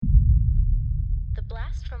The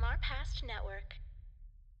Blast from Our Past Network.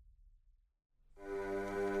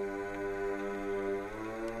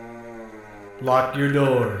 Lock your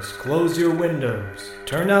doors, close your windows,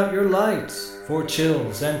 turn out your lights, for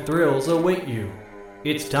chills and thrills await you.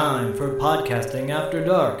 It's time for Podcasting After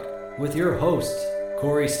Dark with your hosts,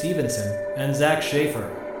 Corey Stevenson and Zach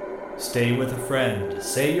Schaefer. Stay with a friend,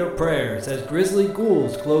 say your prayers as grisly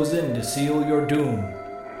ghouls close in to seal your doom.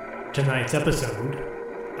 Tonight's episode,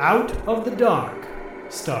 Out of the Dark,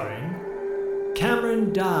 starring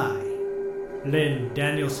Cameron Dye, Lynn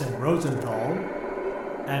Danielson Rosenthal,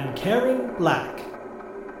 and Karen Black.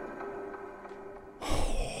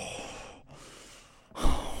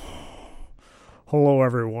 Hello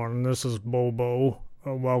everyone, this is Bobo.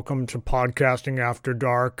 Welcome to Podcasting After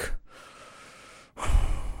Dark.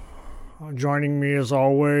 Joining me as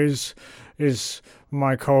always is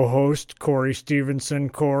my co-host, Corey Stevenson.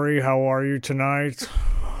 Corey, how are you tonight?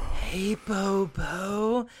 Hey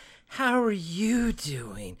Bobo, how are you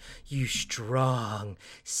doing? You strong,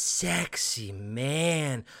 sexy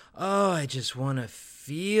man. Oh, I just want to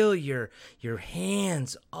feel your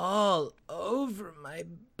hands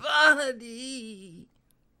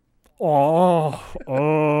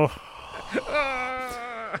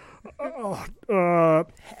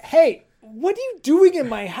hey, what are you doing in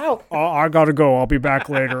my house? I gotta go. I'll be back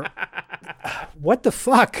later. What the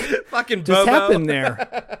fuck? Fucking just Bobo. happened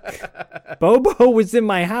there? Bobo was in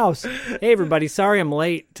my house. Hey, everybody. Sorry I'm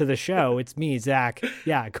late to the show. It's me, Zach.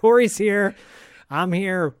 Yeah, Corey's here. I'm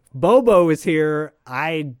here. Bobo is here.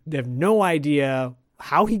 I have no idea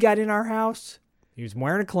how he got in our house. He was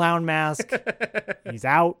wearing a clown mask. He's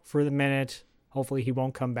out for the minute. Hopefully he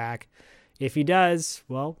won't come back. If he does,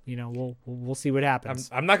 well, you know, we'll see what happens.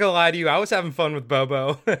 I'm not gonna lie to you. I was having fun with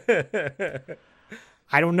Bobo.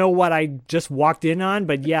 I don't know what I just walked in on,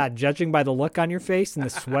 but yeah, judging by the look on your face and the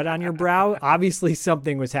sweat on your brow, obviously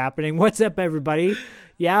something was happening. What's up, everybody?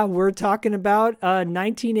 Yeah, we're talking about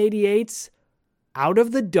 1988's Out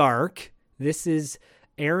of the Dark. This is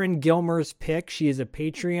Erin Gilmer's pick. She is a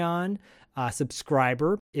Patreon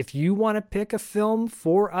subscriber. If you want to pick a film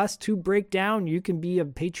for us to break down, you can be a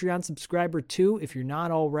Patreon subscriber too. If you're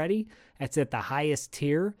not already, that's at the highest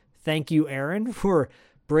tier. Thank you, Erin, for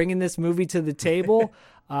bringing this movie to the table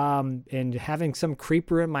and having some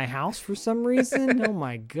creeper in my house for some reason. Oh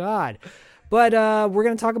my God. But we're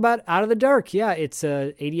going to talk about Out of the Dark. Yeah, it's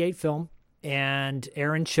a 88 film. And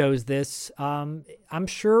Erin chose this. I'm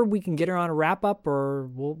sure we can get her on a wrap-up, or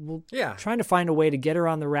we'll trying to find a way to get her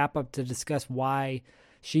on the wrap-up to discuss why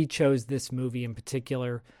she chose this movie in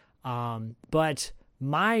particular. But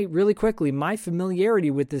my familiarity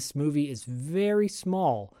with this movie is very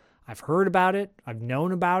small. I've heard about it. I've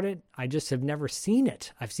known about it. I just have never seen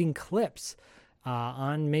it. I've seen clips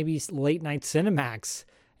on maybe late night Cinemax.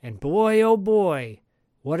 And boy, oh boy,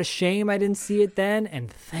 what a shame I didn't see it then. And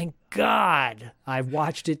thank God I've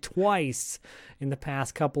watched it twice in the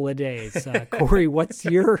past couple of days. Corey, what's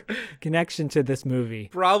your connection to this movie?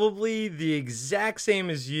 Probably the exact same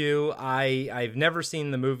as you. I've never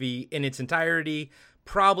seen the movie in its entirety.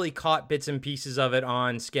 Probably caught bits and pieces of it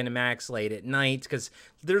on Skinemax late at night because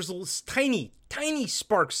there's tiny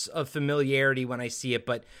sparks of familiarity when I see it,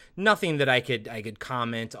 but nothing that I could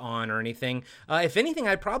comment on or anything. If anything,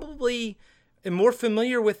 I probably am more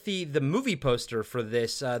familiar with the movie poster for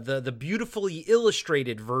this, the beautifully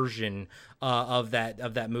illustrated version of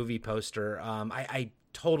that movie poster. I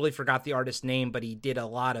totally forgot the artist's name, but he did a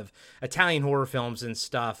lot of Italian horror films and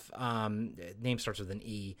stuff. Name starts with an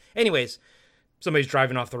E. Anyways. Somebody's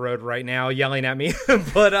driving off the road right now yelling at me,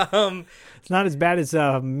 but it's not as bad as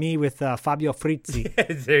me with Fabio Frizzi. Yeah,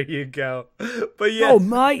 there you go. But yeah. Oh,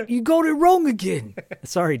 mate, you got it wrong again.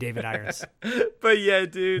 Sorry, David Irons. But yeah,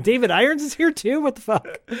 dude. David Irons is here too? What the fuck?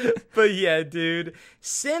 But yeah, dude.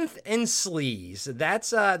 Synth and sleaze. That's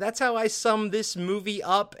how I sum this movie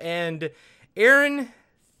up. And Erin,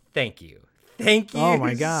 thank you. Thank you. Oh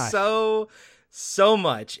my God. So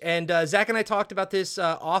much. And Zach and I talked about this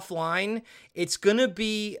offline. It's going to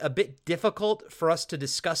be a bit difficult for us to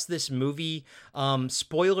discuss this movie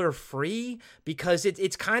spoiler free because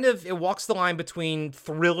it's kind of, it walks the line between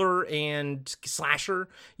thriller and slasher,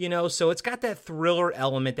 you know, so it's got that thriller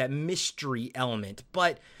element, that mystery element,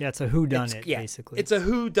 but yeah, it's a whodunit, basically. It's a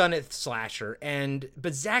whodunit slasher.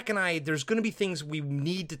 But Zach and I, there's going to be things we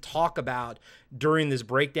need to talk about during this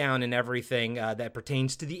breakdown and everything that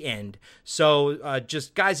pertains to the end. So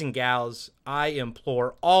just guys and gals, I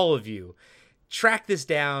implore all of you, track this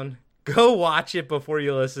down, go watch it before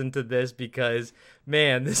you listen to this because,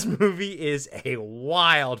 man, this movie is a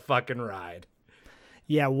wild fucking ride.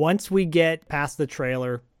 Yeah, once we get past the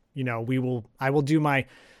trailer, you know, I will do my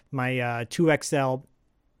my 2XL.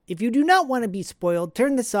 If you do not want to be spoiled,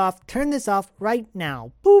 turn this off right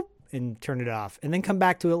now. Boop, and turn it off. And then come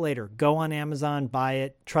back to it later. Go on Amazon, buy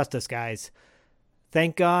it. Trust us, guys.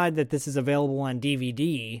 Thank God that this is available on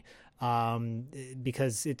DVD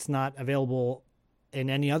because it's not available in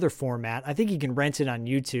any other format. I think you can rent it on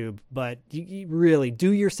YouTube, but you really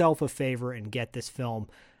do yourself a favor and get this film.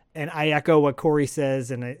 And I echo what Corey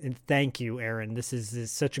says, and thank you, Aaron. This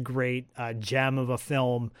is such a great gem of a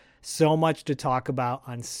film. So much to talk about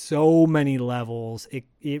on so many levels.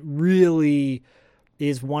 It really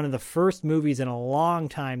is one of the first movies in a long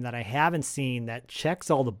time that I haven't seen that checks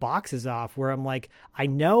all the boxes off, where I'm like, I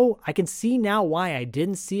can see now why I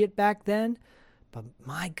didn't see it back then. But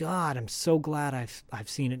my God, I'm so glad I've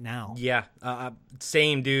seen it now. Yeah,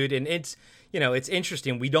 same, dude. And it's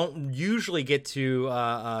interesting. We don't usually get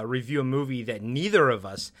to review a movie that neither of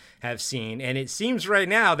us have seen, and it seems right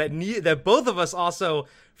now that that both of us also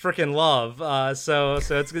freaking love. So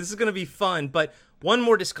this is going to be fun. But one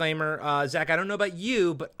more disclaimer, Zach, I don't know about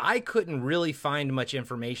you, but I couldn't really find much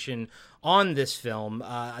information on this film.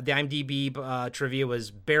 The IMDb trivia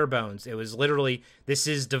was bare bones. It was literally, this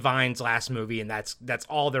is Divine's last movie, and that's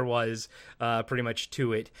all there was pretty much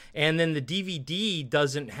to it. And then the DVD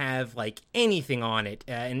doesn't have like anything on it,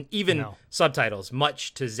 and even subtitles,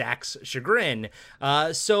 much to Zach's chagrin.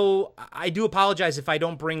 So I do apologize if I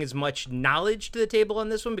don't bring as much knowledge to the table on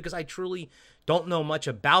this one, because I truly don't know much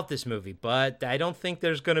about this movie, but I don't think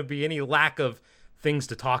there's going to be any lack of things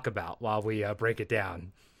to talk about while we break it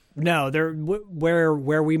down. No, where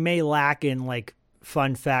we may lack in like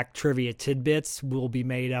fun fact trivia tidbits will be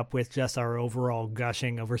made up with just our overall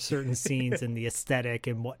gushing over certain scenes and the aesthetic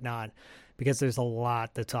and whatnot, because there's a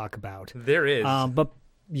lot to talk about. There is. But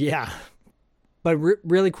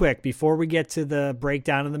really quick, before we get to the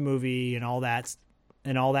breakdown of the movie and all that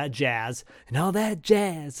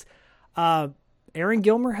jazz, Erin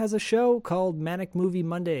Gilmer has a show called Manic Movie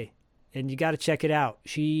Monday, and you got to check it out.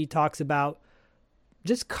 She talks about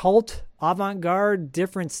just cult, avant-garde,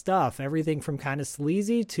 different stuff. Everything from kind of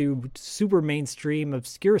sleazy to super mainstream,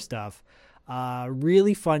 obscure stuff.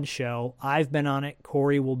 Really fun show. I've been on it.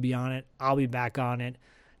 Corey will be on it. I'll be back on it.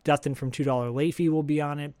 Dustin from $2 Late Fee will be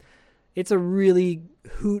on it. It's a really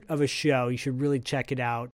hoot of a show. You should really check it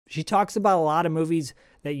out. She talks about a lot of movies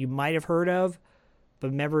that you might have heard of,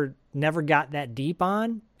 but never got that deep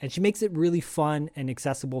on. And she makes it really fun and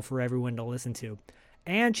accessible for everyone to listen to.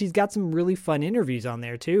 And she's got some really fun interviews on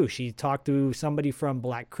there, too. She talked to somebody from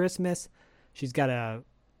Black Christmas. She's got a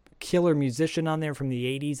killer musician on there from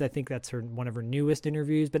the 80s. I think that's one of her newest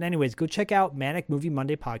interviews. But anyways, go check out Manic Movie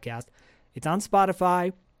Monday podcast. It's on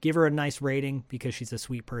Spotify. Give her a nice rating because she's a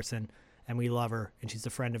sweet person, and we love her, and she's a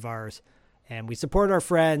friend of ours. And we support our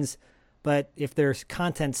friends, but if their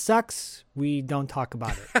content sucks, we don't talk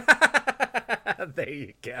about it. There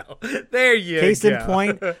you go. There you go. Case in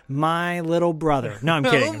point, my little brother. No, I'm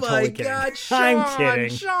kidding. I'm totally kidding. God, Sean, I'm kidding.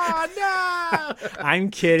 Sean, no. I'm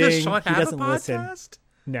kidding. Does Sean have he doesn't a podcast? Listen.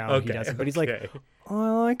 No, he doesn't. But he's like,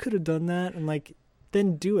 oh, I could have done that. I'm like,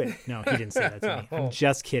 then do it. No, he didn't say that to me. I'm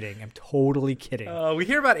just kidding. I'm totally kidding. We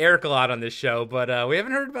hear about Eric a lot on this show, but we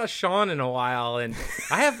haven't heard about Sean in a while. And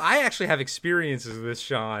I actually have experiences with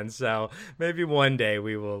Sean, so maybe one day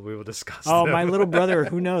we will discuss. Oh, them. My little brother.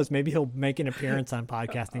 Who knows? Maybe he'll make an appearance on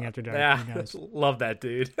Podcasting After Dark. Yeah, who knows? love that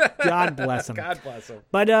dude. God bless him. God bless him.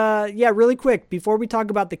 But yeah, really quick before we talk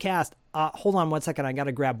about the cast, hold on one second. I got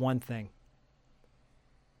to grab one thing.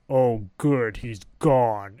 Oh, good, he's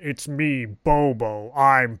gone. It's me, Bobo.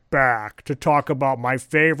 I'm back to talk about my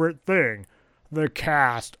favorite thing, the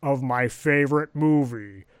cast of my favorite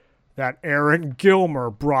movie that Erin Gilmer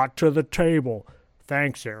brought to the table.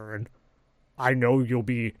 Thanks, Erin. I know you'll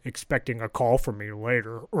be expecting a call from me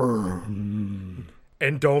later.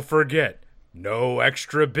 And don't forget, no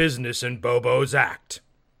extra business in Bobo's act.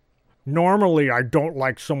 Normally, I don't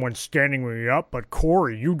like someone standing me up, but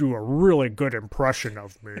Corey, you do a really good impression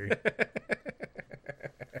of me.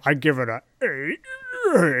 I give it a A+.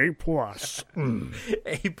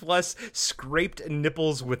 A+, scraped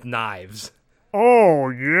nipples with knives. Oh,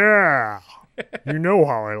 yeah. You know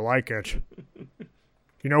how I like it.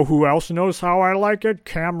 You know who else knows how I like it?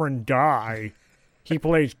 Cameron Dye. He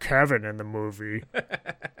plays Kevin in the movie.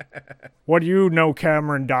 What do you know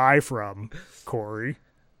Cameron Dye from, Corey?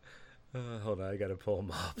 Hold on, I gotta pull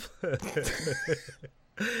him up.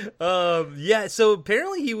 Yeah, so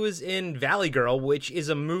apparently he was in Valley Girl, which is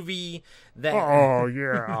a movie that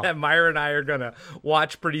that Myra and I are gonna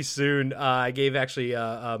watch pretty soon. I gave actually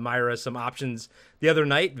Myra some options the other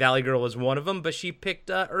night. Valley Girl was one of them, but she picked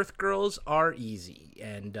Earth Girls Are Easy,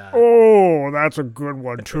 and oh, that's a good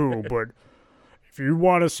one too. But if you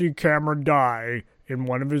want to see Cameron Dye in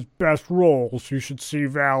one of his best roles, you should see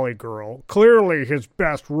Valley Girl. Clearly his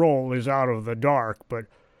best role is Out of the Dark, but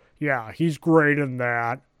yeah, he's great in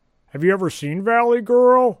that. Have you ever seen Valley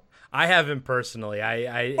Girl? I haven't personally.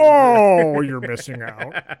 Oh, you're missing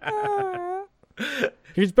out.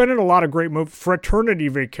 He's been in a lot of great movies. Fraternity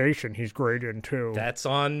Vacation, he's great in too. That's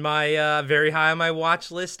on my very high on my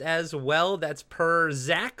watch list as well. That's per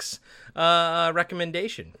Zach's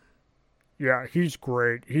recommendation. Yeah, he's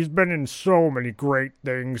great. He's been in so many great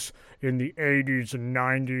things in the 80s and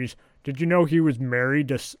 90s. Did you know he was married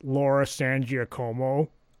to Laura San Giacomo?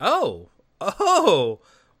 Oh.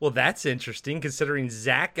 Well, that's interesting considering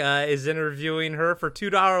Zach is interviewing her for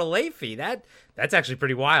 $2 late fee. That's actually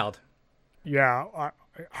pretty wild. Yeah,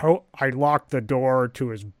 I locked the door to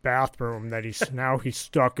his bathroom that he's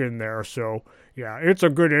stuck in there. So yeah, it's a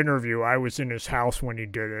good interview. I was in his house when he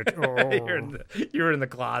did it. Oh. You were in the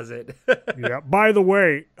closet. Yeah. By the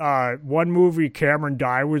way, one movie Cameron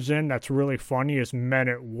Dye was in that's really funny is Men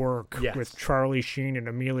at Work with Charlie Sheen and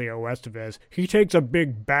Emilio Estevez. He takes a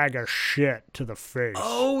big bag of shit to the face.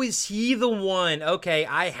 Oh, is he the one? Okay,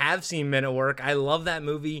 I have seen Men at Work. I love that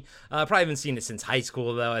movie. Probably haven't seen it since high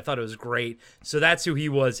school, though. I thought it was great. So that's who he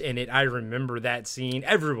was in it. I remember that scene.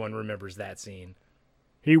 Everyone remembers that scene.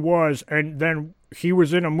 He was, and then he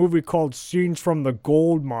was in a movie called Scenes from the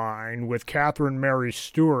Gold Mine with Catherine Mary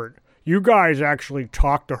Stewart. You guys actually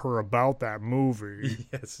talked to her about that movie.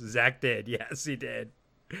 Yes, Zach did. Yes, he did.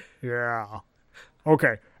 Yeah.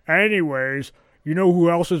 Okay. Anyways, you know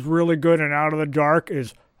who else is really good in Out of the Dark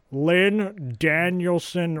is Lynn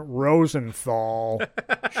Danielson Rosenthal.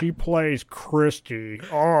 She plays Christy.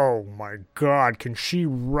 Oh my God, can she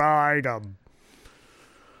ride a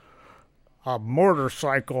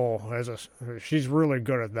motorcycle she's really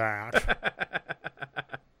good at that.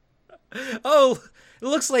 Oh, it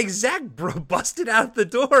looks like Zach busted out the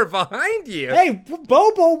door behind you. Hey,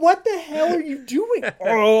 Bobo, what the hell are you doing?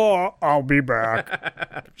 Oh, I'll be back.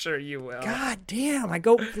 I'm sure you will. God damn,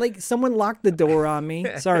 someone locked the door on me.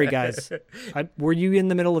 Sorry, guys. Were you in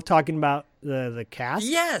the middle of talking about the cast?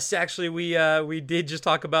 Yes, actually, we did just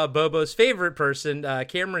talk about Bobo's favorite person,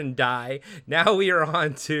 Cameron Dye. Now we are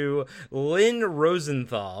on to Lynn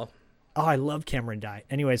Rosenthal. Oh, I love Cameron Dye.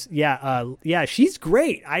 Anyways, yeah, she's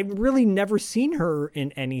great. I've really never seen her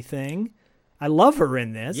in anything. I love her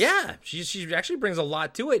in this. Yeah, she actually brings a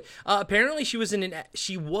lot to it. Apparently, she was in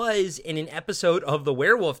an episode of the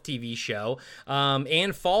Werewolf TV show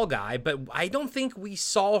and Fall Guy, but I don't think we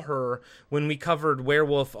saw her when we covered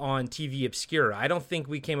Werewolf on TV Obscura. I don't think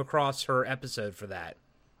we came across her episode for that.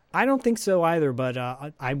 I don't think so either, but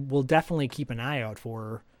I will definitely keep an eye out for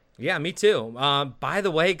her. Yeah, me too. By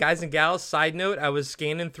the way, guys and gals, side note, I was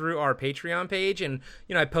scanning through our Patreon page, and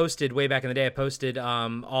I posted way back in the day. I posted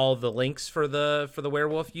all the links for the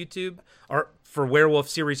Werewolf YouTube or for Werewolf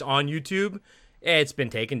series on YouTube. It's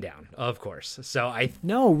been taken down, of course. So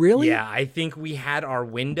no, really? Yeah, I think we had our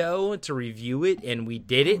window to review it, and we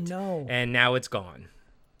did it. No, and now it's gone.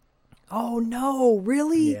 Oh no,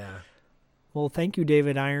 really? Yeah. Well, thank you,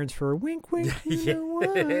 David Irons, for wink, wink. You know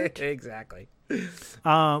what? Exactly.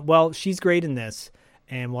 Well, she's great in this,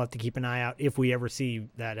 and we'll have to keep an eye out if we ever see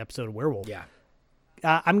that episode of Werewolf. Yeah.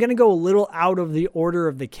 I'm going to go a little out of the order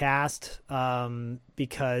of the cast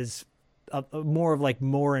because of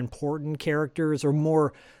more important characters or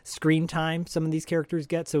more screen time some of these characters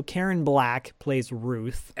get. So Karen Black plays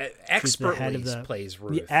Ruth. Expertly plays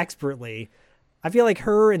Ruth. Yeah, expertly. I feel like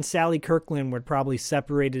her and Sally Kirkland were probably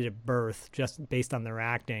separated at birth just based on their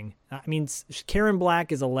acting. I mean, Karen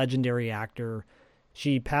Black is a legendary actor.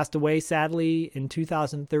 She passed away, sadly, in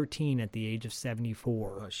 2013 at the age of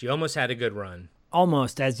 74. Oh, she almost had a good run.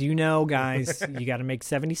 Almost. As you know, guys, you got to make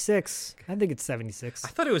 76. I think it's 76. I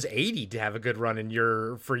thought it was 80 to have a good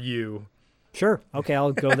run for you. Sure. Okay,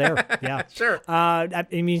 I'll go there. Yeah. Sure. I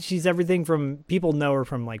mean, she's everything from, people know her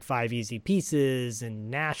from like 5 Easy Pieces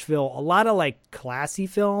and Nashville, a lot of like classy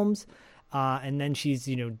films. And then she's,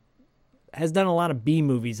 has done a lot of B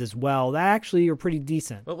movies as well that actually are pretty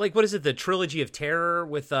decent. Well, like, what is it? The Trilogy of Terror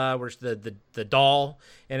with where's the doll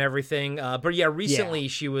and everything. But yeah, recently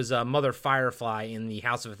she was Mother Firefly in the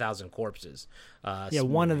House of a Thousand Corpses.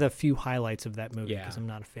 One of the few highlights of that movie because I'm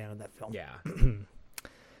not a fan of that film. Yeah.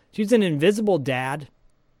 She's an Invisible Dad.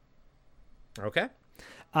 Okay.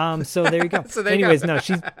 So there you go. Anyways, no,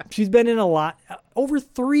 she's been in a lot, over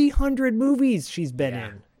 300 movies she's been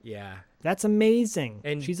in. Yeah. That's amazing.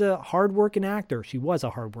 And she's a hardworking actor. She was a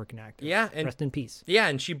hardworking actor. Yeah. And rest in peace. Yeah.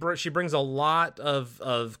 And she brings a lot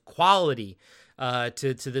of quality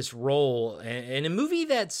to this role in a movie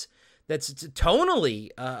that's tonally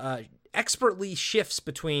expertly shifts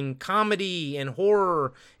between comedy and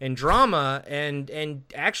horror and drama, and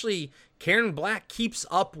actually Karen Black keeps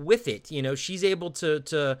up with it. You know, she's able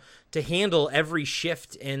to handle every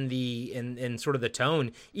shift in the sort of the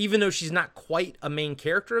tone, even though she's not quite a main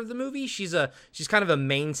character of the movie. She's kind of a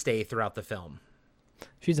mainstay throughout the film.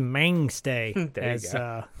 She's a mainstay. There you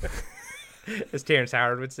go. As Terrence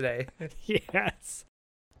Howard would say. Yes.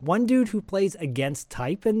 One dude who plays against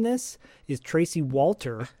type in this is Tracy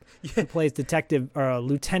Walter, who plays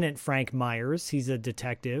Lieutenant Frank Myers. He's a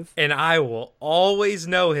detective. And I will always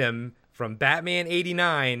know him from Batman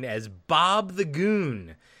 89 as Bob the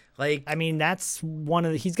Goon. Like, I mean, that's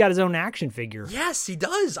he's got his own action figure. Yes, he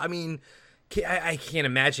does. I mean, I can't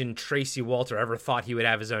imagine Tracy Walter ever thought he would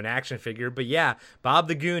have his own action figure. But yeah, Bob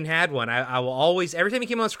the Goon had one. I will always, every time he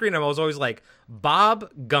came on screen, I was always like, Bob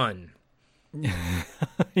Gunn.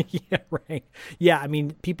 Yeah, right. Yeah, I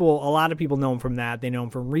mean, a lot of people know him from that. They know him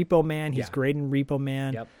from Repo Man. He's great in Repo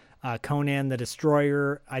Man. Yep. Conan the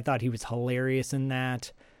Destroyer. I thought he was hilarious in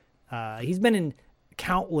that. He's been in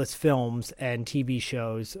countless films and TV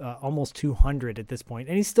shows, almost 200 at this point,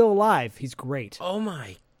 and he's still alive. He's great. Oh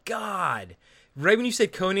my God. Right when you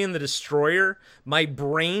said Conan the Destroyer, my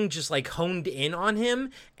brain just like honed in on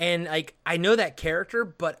him, and like I know that character,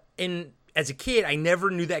 but as a kid, I never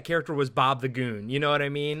knew that character was Bob the Goon. You know what I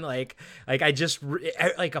mean? Like I just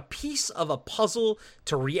like a piece of a puzzle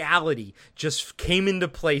to reality just came into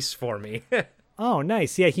place for me. Oh,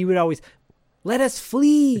 nice. Yeah, he would always, let us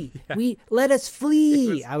flee. Yeah. Let us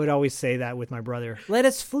flee. I would always say that with my brother. Let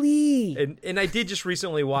us flee. And I did just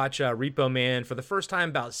recently watch Repo Man for the first time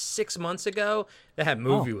about 6 months ago. That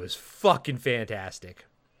movie was fucking fantastic.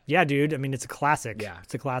 Yeah, dude. I mean, it's a classic. Yeah.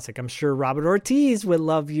 It's a classic. I'm sure Robert Ortiz would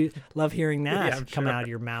love hearing that come out of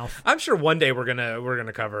your mouth. I'm sure one day we're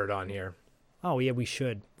gonna cover it on here. Oh yeah, we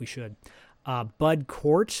should. Bud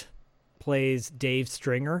Cort plays Dave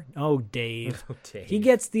Stringer. Oh, Dave. He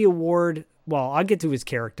gets the award. Well, I'll get to his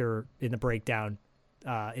character in the breakdown,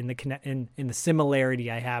 in the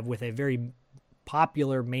similarity I have with a very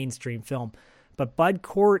popular mainstream film. But Bud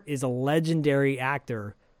Cort is a legendary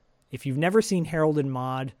actor. If you've never seen Harold and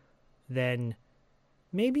Maude, then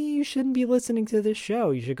maybe you shouldn't be listening to this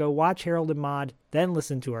show. You should go watch Harold and Maude, then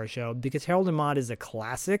listen to our show, because Harold and Maude is a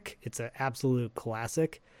classic. It's an absolute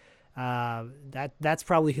classic. That's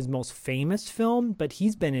probably his most famous film, but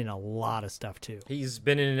he's been in a lot of stuff too. He's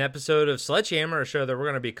been in an episode of Sledgehammer, a show that we're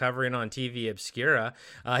going to be covering on TV Obscura.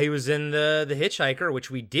 He was in the Hitchhiker, which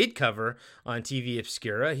we did cover on TV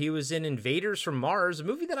Obscura. He was in Invaders from Mars, a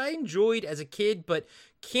movie that I enjoyed as a kid, but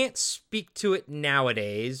can't speak to it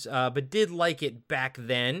nowadays, but did like it back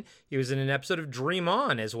then. He was in an episode of Dream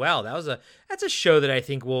On as well. That's a show that I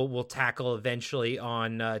think we'll tackle eventually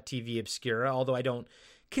on TV Obscura, although I don't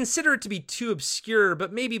consider it to be too obscure,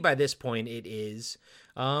 but maybe by this point it is.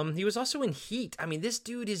 He was also in Heat. I mean, this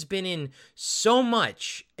dude has been in so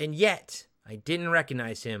much, and yet I didn't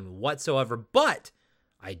recognize him whatsoever, but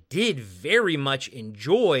I did very much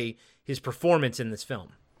enjoy his performance in this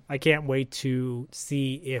film. I can't wait to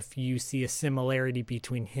see if you see a similarity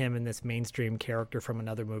between him and this mainstream character from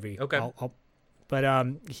another movie. Okay. But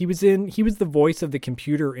he was the voice of the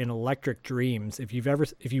computer in Electric Dreams. If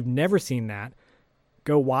you've never seen that,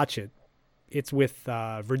 go watch it. It's with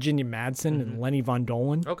Virginia Madsen and Lenny Von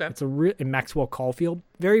Dolen. Okay. It's and Maxwell Caulfield.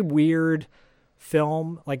 Very weird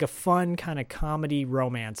film, like a fun kind of comedy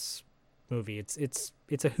romance movie.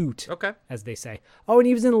 It's a hoot. Okay. As they say. Oh, and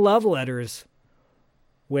he was in Love Letters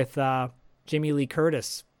with Jamie Lee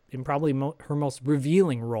Curtis in probably her most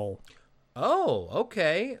revealing role. Oh,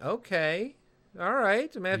 okay. All right.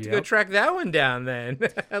 I'm going to have to go track that one down then.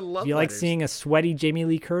 I love If you like seeing a sweaty Jamie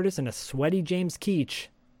Lee Curtis and a sweaty James Keach.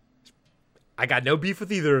 I got no beef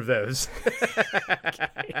with either of those.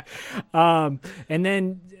 And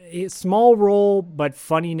then a small role, but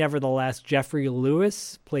funny nevertheless, Jeffrey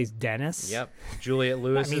Lewis plays Dennis. Yep. Juliette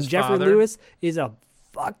Lewis's father. Jeffrey Lewis is a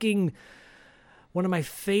fucking one of my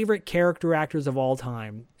favorite character actors of all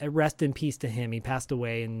time. Rest in peace to him. He passed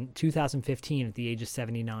away in 2015 at the age of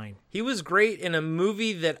 79. He was great in a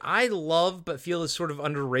movie that I love but feel is sort of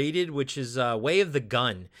underrated, which is Way of the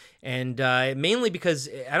Gun. And mainly because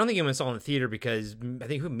I don't think anyone saw it in the theater because I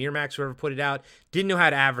think Miramax, whoever put it out, didn't know how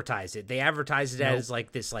to advertise it. They advertised it as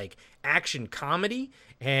like this like action comedy,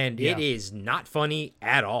 and it is not funny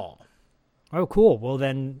at all. Oh, cool. Well,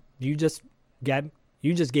 then you just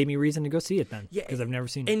gave me reason to go see it then, because I've never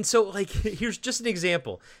seen it. And so, like, here's just an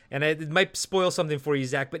example, and it might spoil something for you,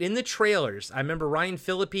 Zach, but in the trailers, I remember Ryan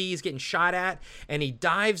Phillippe is getting shot at, and he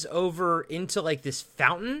dives over into, like, this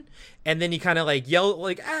fountain, and then he kind of, like, yell,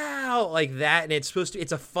 like, ow, like that, and it's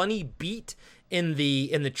a funny beat, in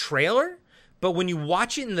the trailer, but when you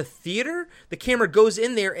watch it in the theater, the camera goes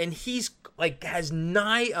in there and he's like has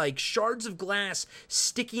shards of glass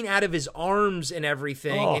sticking out of his arms and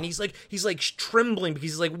everything, and he's like trembling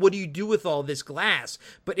because he's like, what do you do with all this glass?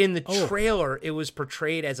 But in the trailer, it was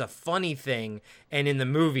portrayed as a funny thing, and in the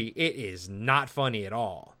movie, it is not funny at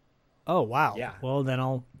all. Oh wow! Yeah. Well, then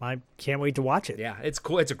I can't wait to watch it. Yeah, it's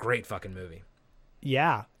cool. It's a great fucking movie.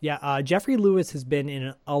 Yeah. Jeffrey Lewis has been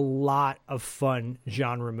in a lot of fun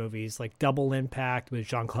genre movies, like Double Impact with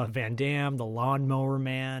Jean-Claude Van Damme, The Lawnmower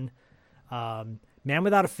Man, Man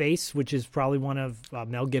Without a Face, which is probably one of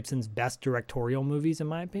Mel Gibson's best directorial movies, in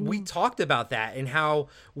my opinion. We talked about that and how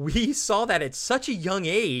we saw that at such a young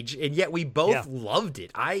age, and yet we both loved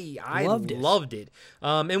it. I loved it.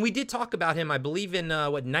 And we did talk about him, I believe, in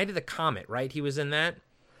Night of the Comet, right? He was in that.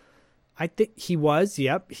 I think he was.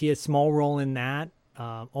 Yep, he had a small role in that.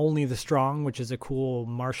 Only the Strong, which is a cool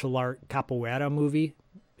martial art capoeira movie.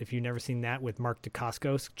 If you've never seen that with Mark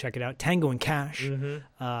Dacascos, check it out. Tango and Cash.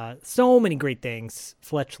 Mm-hmm. So many great things.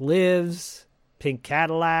 Fletch Lives, Pink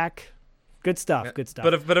Cadillac. Good stuff. Good stuff.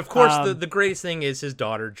 But of course, the greatest thing is his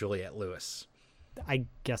daughter, Juliette Lewis. I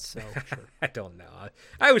guess so. Sure. I don't know.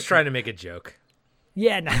 I was trying to make a joke.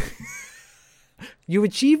 Yeah. No. You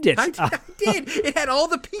achieved it. I did. It had all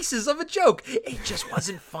the pieces of a joke. It just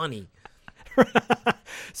wasn't funny.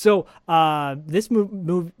 So this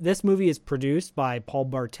movie is produced by Paul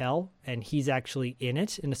Bartel, and he's actually in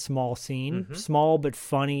it in a small scene, small but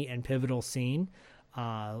funny and pivotal scene.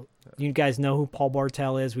 You guys know who Paul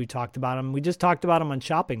Bartel is. We talked about him. We just talked about him on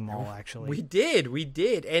Shopping Mall, actually. We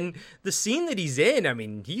did. And the scene that he's in, I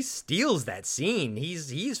mean, he steals that scene.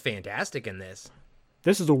 He's fantastic in this.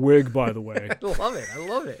 This is a wig, by the way. I love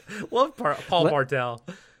it. Love Paul Bartel.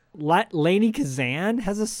 Lainey Kazan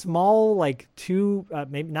has a small,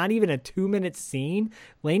 maybe not even a 2-minute scene.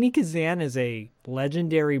 Lainey Kazan is a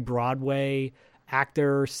legendary Broadway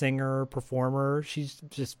actor, singer, performer. She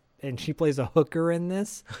plays a hooker in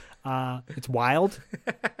this. It's wild.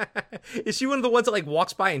 Is she one of the ones that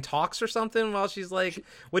walks by and talks or something while she's like,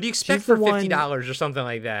 what do you expect for $50 or something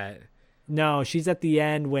like that? No, she's at the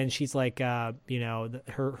end when she's like, her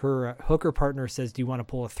hooker partner says, do you want to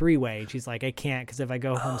pull a 3-way? And she's like, I can't, because if I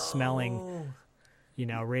go home smelling,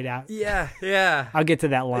 right out. Yeah. I'll get to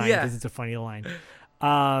that line because it's a funny line.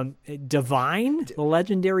 Divine, the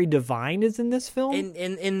legendary Divine is in this film.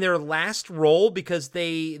 In their last role, because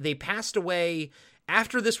they passed away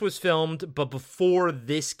after this was filmed, but before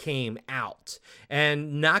this came out.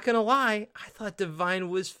 And not going to lie, I thought Divine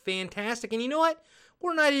was fantastic. And you know what?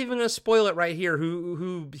 We're not even going to spoil it right here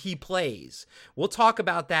who he plays. We'll talk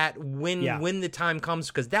about that when the time comes,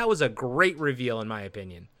 because that was a great reveal in my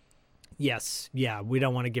opinion. Yes. Yeah, we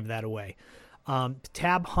don't want to give that away.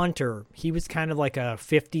 Tab Hunter, he was kind of like a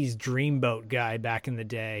 50s dreamboat guy back in the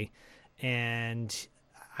day. And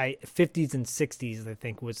 50s and 60s, I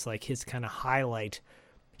think, was like his kind of highlight.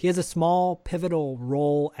 He has a small pivotal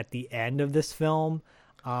role at the end of this film.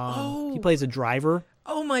 He plays a driver.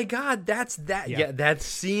 Oh my God, that's that. Yeah, that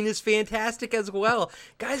scene is fantastic as well.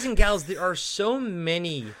 Guys and gals, there are so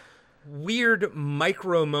many weird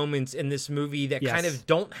micro moments in this movie that kind of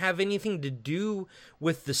don't have anything to do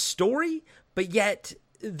with the story, but yet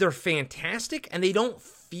they're fantastic and they don't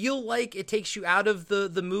feel like it takes you out of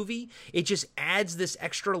the movie. It just adds this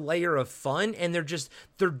extra layer of fun, and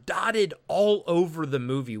they're dotted all over the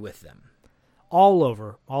movie with them. All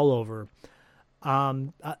over.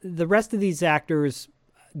 The rest of these actors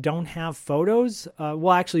don't have photos.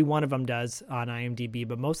 Well, actually, one of them does on IMDb,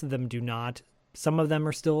 but most of them do not. Some of them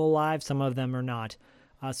are still alive. Some of them are not.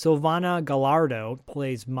 Silvana Gallardo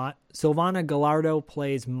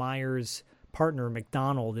plays Myers' partner,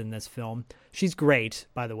 McDonald, in this film. She's great,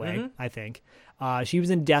 by the way, I think. She was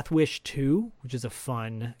in Death Wish 2, which is a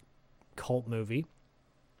fun cult movie.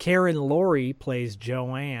 Karen Laurie plays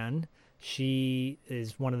Joanne. She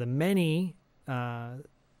is one of the many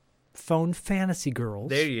phone fantasy girls.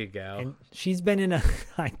 There you go. And she's been in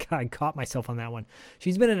I caught myself on that one.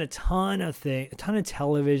 She's been in a ton of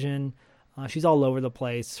television. She's all over the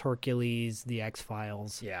place. Hercules, The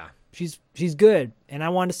X-Files. Yeah. She's good, and I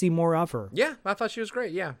want to see more of her. Yeah, I thought she was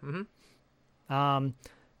great. Yeah.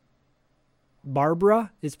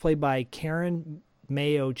 Barbara is played by Karen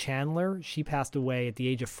Mayo Chandler. She passed away at the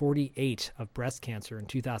age of 48 of breast cancer in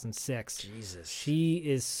 2006. Jesus. She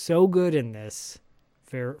is so good in this.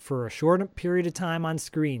 For a short period of time on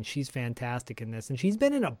screen, she's fantastic in this, and she's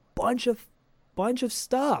been in a bunch of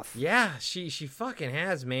stuff. Yeah, she fucking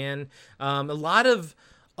has, man. A lot of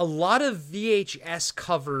VHS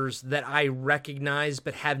covers that I recognize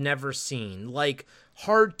but have never seen, like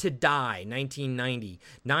Hard to Die, 1990.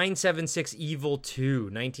 976 Evil 2,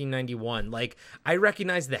 1991. Like, I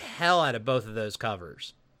recognize the hell out of both of those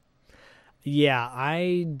covers. Yeah,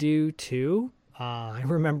 I do too. I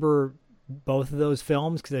remember both of those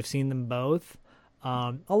films because I've seen them both.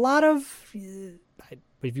 A lot of,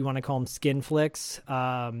 if you want to call them skin flicks,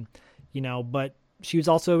 but she was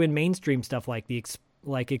also in mainstream stuff like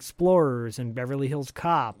like Explorers and Beverly Hills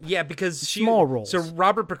Cop. Yeah, because small roles. So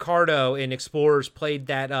Robert Picardo in Explorers played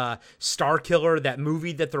that Star Killer, that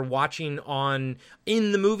movie that they're watching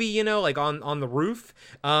in the movie, like on the roof.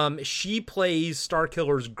 She plays Star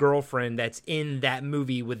Killer's girlfriend that's in that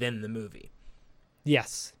movie within the movie.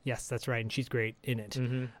 Yes, that's right, and she's great in it.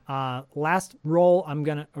 Mm-hmm.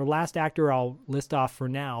 Last actor I'll list off for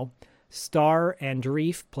now. Star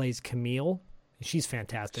Andreef plays Camille. She's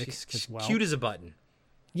fantastic as well. Cute as a button.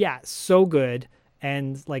 Yeah, so good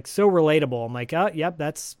and like so relatable. I'm like, oh, yep,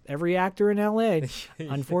 that's every actor in LA,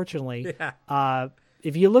 unfortunately. Yeah.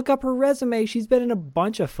 If you look up her resume, she's been in a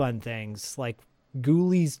bunch of fun things like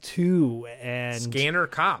Ghoulies 2 and Scanner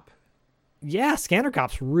Cop. Yeah, Scanner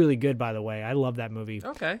Cop's really good, by the way. I love that movie.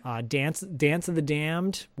 Okay. Dance of the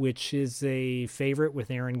Damned, which is a favorite with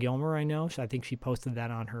Erin Gilmer, I know. I think she posted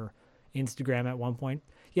that on her Instagram at one point.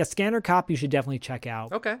 Yeah, Scanner Cop you should definitely check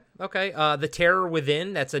out. Okay. The Terror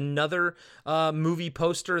Within, that's another movie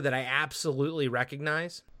poster that I absolutely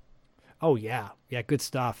recognize. Oh, yeah. Yeah, good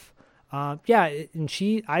stuff. And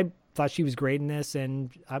I thought she was great in this,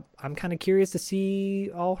 and I'm kind of curious to see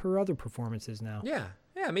all her other performances now.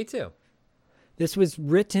 Yeah, me too. This was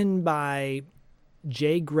written by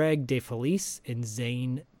J. Greg DeFelice and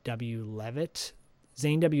Zane W. Levitt.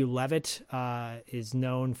 Zane W. Levitt is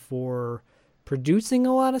known for producing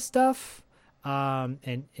a lot of stuff,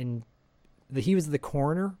 and he was the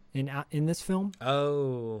coroner in this film.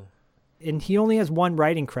 Oh. And he only has one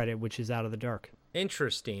writing credit, which is Out of the Dark.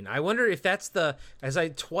 Interesting. I wonder if that's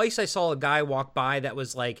twice I saw a guy walk by that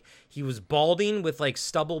was like, he was balding with like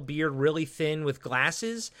stubble beard, really thin with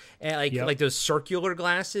glasses, and like those circular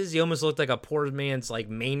glasses. He almost looked like a poor man's like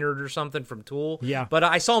Maynard or something from Tool. Yeah. But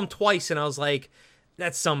I saw him twice and I was like,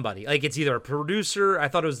 that's somebody. Like, it's either a producer. I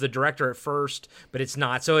thought it was the director at first, but it's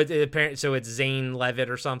not. So it's Zane Levitt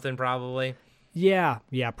or something probably. Yeah,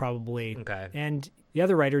 probably. Okay. And the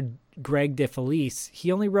other writer, Greg DeFelice,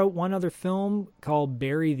 he only wrote one other film called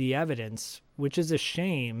Bury the Evidence, which is a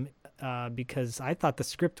shame because I thought the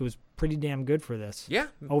script was pretty damn good for this. Yeah.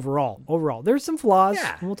 Overall. There's some flaws,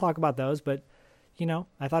 Yeah. and we'll talk about those, but,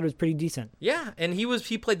 I thought it was pretty decent. Yeah, and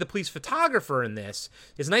he played the police photographer in this.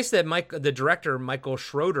 It's nice that the director, Michael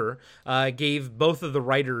Schroeder, gave both of the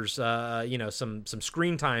writers, some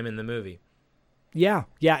screen time in the movie. Yeah,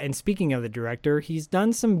 and speaking of the director, he's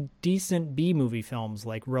done some decent B-movie films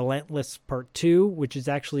like Relentless Part 2, which is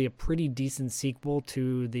actually a pretty decent sequel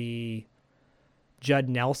to the Judd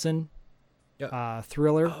Nelson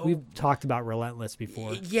thriller. Oh. We've talked about Relentless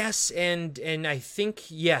before. Yes, and I think,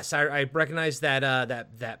 yes, I recognize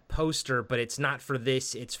that poster, but it's not for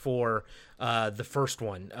this. It's for the first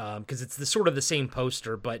one, because it's sort of the same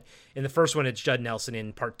poster, but in the first one it's Judd Nelson.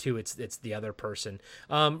 In part 2 it's the other person.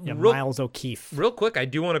 Miles O'Keefe. Real quick, I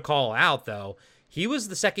do want to call out though, he was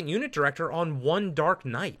the second unit director on One Dark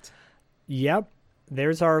Night. Yep.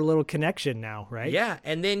 There's our little connection now, right? Yeah,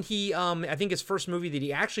 and then he, I think his first movie that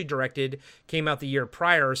he actually directed came out the year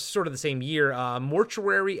prior, sort of the same year,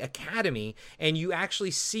 Mortuary Academy, and you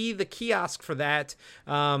actually see the kiosk for that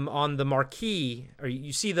on the marquee, or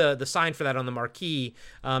you see the sign for that on the marquee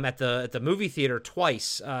at the movie theater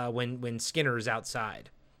twice when Skinner is outside.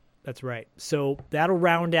 That's right. So that'll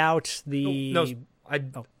round out the...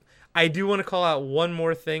 I do want to call out one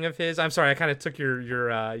more thing of his. I'm sorry, I kind of took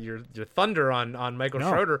your thunder on Michael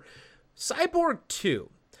Schroeder. Cyborg 2.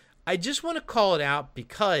 I just want to call it out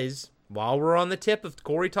because while we're on the tip of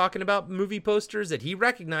Corey talking about movie posters that he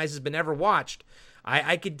recognizes but never watched,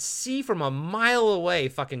 I could see from a mile away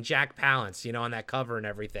fucking Jack Palance, on that cover and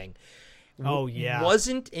everything. Oh, yeah.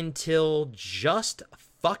 Wasn't until just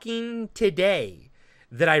fucking today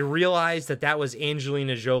that I realized that was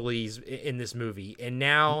Angelina Jolie's in this movie. And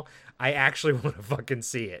now I actually want to fucking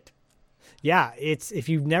see it. Yeah, if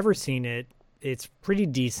you've never seen it, it's pretty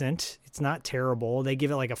decent. It's not terrible. They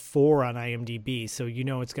give it like a 4 on IMDb, so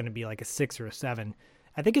it's going to be like a 6 or a 7.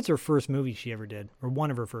 I think it's her first movie she ever did, or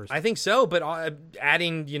one of her first. I think so, but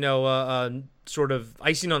adding, sort of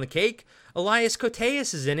icing on the cake, Elias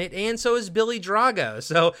Koteas is in it, and so is Billy Drago.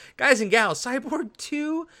 So, guys and gals, Cyborg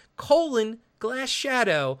 2, Glass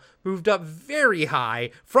Shadow moved up very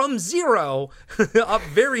high from 0 up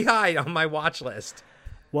very high on my watch list.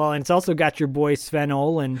 Well, and it's also got your boy Sven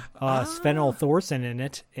Olin, Sven Ole Thorson in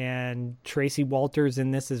it, and Tracy Walters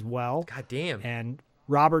in this as well. God damn. And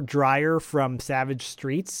Robert Dreyer from Savage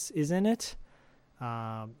Streets is in it.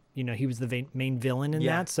 He was the main villain in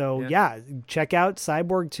that. So check out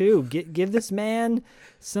Cyborg 2. Give this man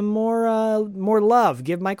some more love.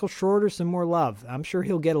 Give Michael Shorter some more love. I'm sure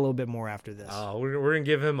he'll get a little bit more after this. Oh, we're gonna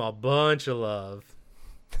give him a bunch of love.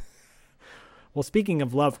 Well, speaking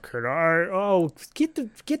of love, could I? Oh, get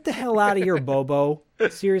the hell out of here, Bobo.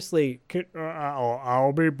 Seriously,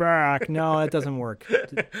 I'll be back. No, that doesn't work.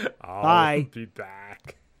 I'll be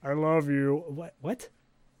back. I love you. What?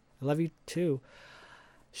 I love you too.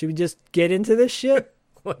 Should we just get into this shit?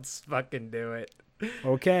 Let's fucking do it.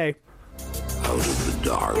 Okay. Out of the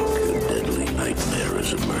dark, a deadly nightmare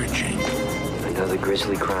is emerging. Another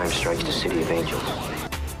grisly crime strikes the City of Angels.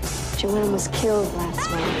 Joanne was killed last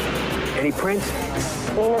night. Any prints?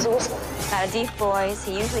 Name was a whistle. Out of deep boys,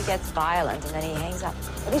 he usually gets violent and then he hangs up.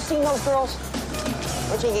 Have you seen those girls?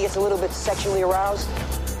 Don't you think he gets a little bit sexually aroused?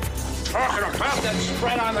 Talking about that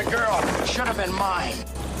spread on the girl. It should have been mine.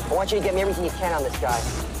 I want you to get me everything you can on this guy.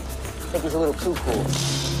 I think he's a little too cool.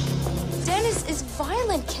 Dennis is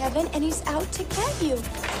violent, Kevin, and he's out to get you.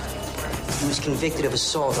 He was convicted of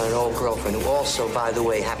assault on an old girlfriend who also, by the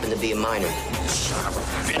way, happened to be a minor. Stop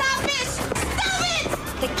it! Stop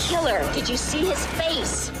it! The killer, did you see his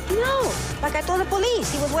face? No, like I told the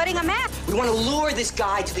police, he was wearing a mask. We want to lure this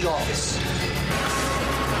guy to the office.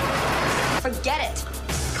 Forget it.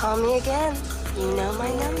 Call me again. You know my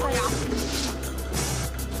number.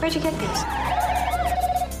 Where'd you get this?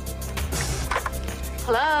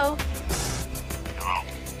 Hello? Hello?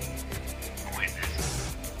 Who is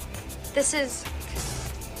this? This is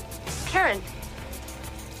Karen.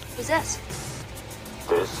 Who's this?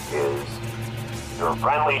 This is your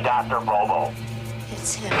friendly Dr. Bobo.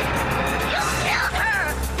 It's him. You killed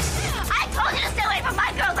her! I told you to stay away from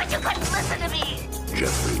my girl, but you couldn't listen to me!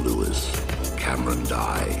 Jeffrey Lewis, Cameron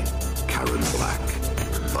Dye, Karen Black,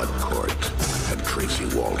 Bud Cort, and Tracy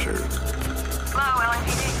Walter. Hello,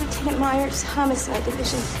 LAPD. Lieutenant Myers, Homicide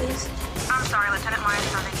Division, please. I'm sorry, Lieutenant Myers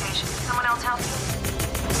is on vacation. Can someone else help you?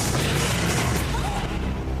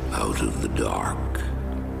 Out of the dark.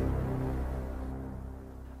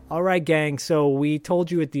 All right, gang. So we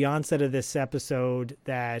told you at the onset of this episode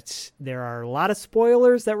that there are a lot of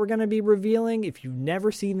spoilers that we're going to be revealing. If you've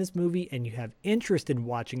never seen this movie and you have interest in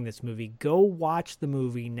watching this movie, go watch the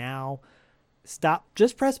movie now. Stop,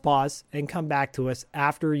 just press pause and come back to us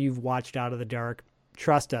after you've watched Out of the Dark.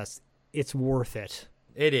 Trust us, it's worth it.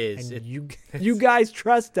 It is. And you guys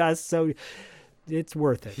trust us, so it's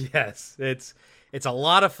worth it. Yes, it's a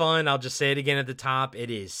lot of fun. I'll just say it again at the top.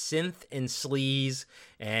 It is synth and sleaze,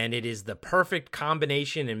 and it is the perfect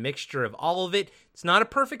combination and mixture of all of it. It's not a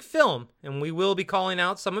perfect film, and we will be calling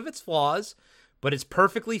out some of its flaws, but it's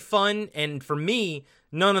perfectly fun, and for me,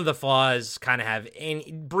 none of the flaws kind of have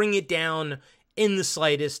any, bring it down in the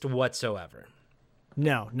slightest whatsoever.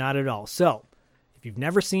 No, not at all. So, if you've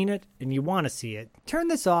never seen it and you want to see it, turn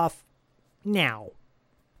this off now.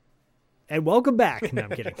 And welcome back. No, I'm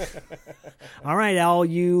kidding. All right, all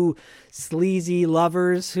you sleazy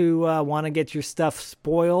lovers who want to get your stuff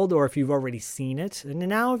spoiled, or if you've already seen it. And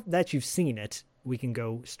now that you've seen it, we can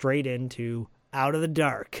go straight into Out of the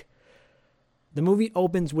Dark. The movie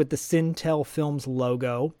opens with the Sintel Films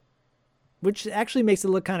logo, which actually makes it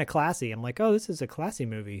look kind of classy. I'm like, oh, this is a classy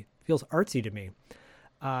movie. It feels artsy to me.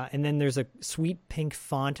 And then there's a sweet pink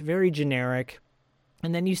font, very generic.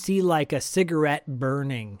 And then you see like a cigarette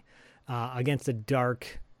burning against a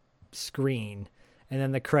dark screen, and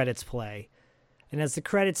then the credits play. And as the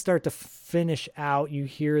credits start to finish out, you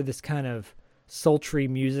hear this kind of sultry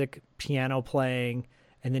music, piano playing,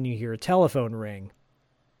 and then you hear a telephone ring.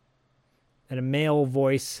 And a male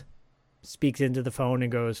voice speaks into the phone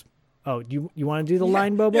and goes, oh, you want to do the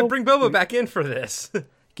line, Bobo? Yeah, bring Bobo back in for this.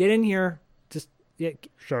 Get in here. Just,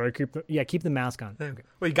 keep the mask on. Okay.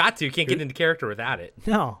 Well, you got to. You can't get into character without it.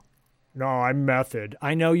 No, I'm method.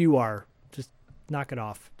 I know you are. Just knock it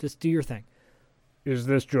off. Just do your thing. Is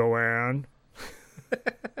this Joanne?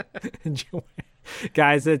 Joanne.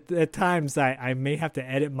 Guys, at times I may have to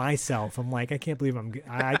edit myself. I'm like, I can't believe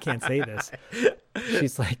I can't say this.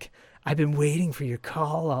 She's like, I've been waiting for your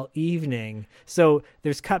call all evening. So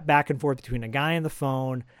there's cut back and forth between a guy on the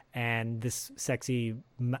phone and this sexy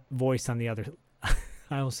voice on the other.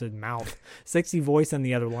 I almost said mouth. Sexy voice on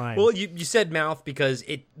the other line. Well, you said mouth because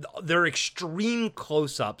they're extreme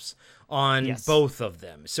close-ups on both of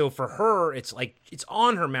them. So for her, it's like it's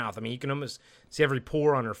on her mouth. I mean, you can almost see every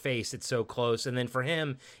pore on her face. It's so close. And then for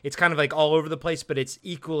him, it's kind of like all over the place, but it's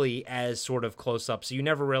equally as sort of close up. So you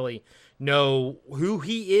never really know who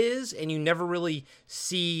he is, and you never really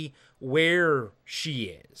see where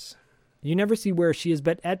she is. You never see where she is,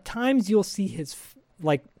 but at times you'll see his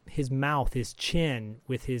mouth, his chin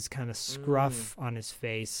with his kind of scruff on his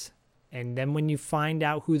face. And then when you find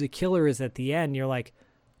out who the killer is at the end, you're like,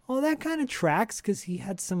 oh, that kind of tracks, because he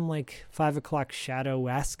had some like 5 o'clock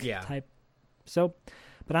shadow-esque type. So,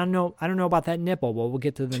 but I don't know about that nipple. Well, we'll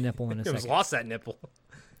get to the nipple in a second. It was lost, that nipple.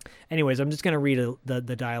 Anyways, I'm just going to read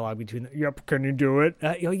the dialogue between them. Yep, can you do it?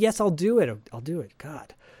 Yes, I'll do it. I'll do it.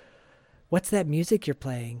 God. What's that music you're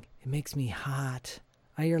playing? It makes me hot.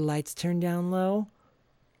 Are your lights turned down low?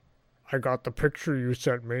 I got the picture you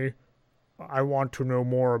sent me. I want to know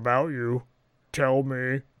more about you. Tell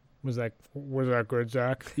me. Was that good,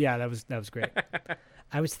 Zach? Yeah, that was great.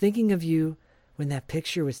 I was thinking of you when that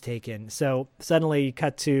picture was taken. So suddenly you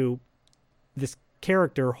cut to this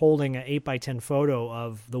character holding an 8x10 photo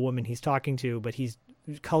of the woman he's talking to, but he's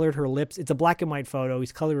colored her lips. It's a black and white photo.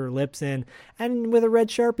 He's colored her lips in, and with a red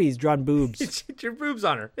Sharpie, he's drawn boobs. It's your boobs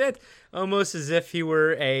on her. It's almost as if he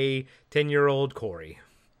were a 10-year-old Corey.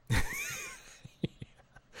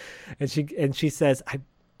 And she says,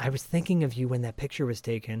 I was thinking of you when that picture was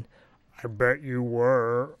taken. I bet you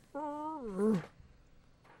were. And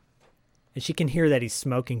she can hear that he's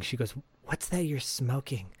smoking. She goes, what's that you're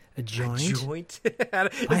smoking? A joint? A joint?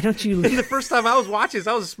 Why don't you... The first time I was watching this,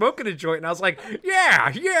 I was smoking a joint, and I was like,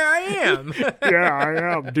 yeah, I am. Yeah,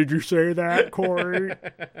 I am. Did you say that, Corey?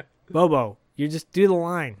 Bobo, you just do the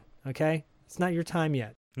line, okay? It's not your time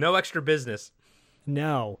yet. No extra business.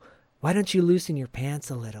 No. Why don't you loosen your pants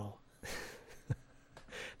a little?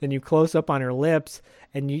 Then you close up on her lips,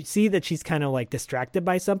 and you see that she's kind of like distracted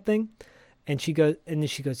by something. And then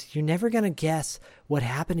she goes, you're never going to guess what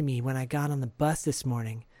happened to me when I got on the bus this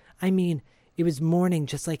morning. I mean, it was morning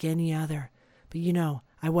just like any other. But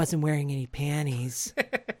I wasn't wearing any panties.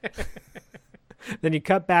 Then you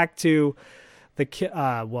cut back to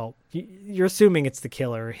you're assuming it's the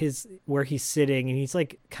killer, where he's sitting, and he's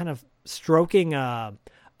like kind of stroking a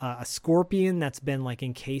scorpion that's been like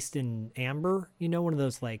encased in amber, one of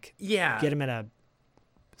those like get him at a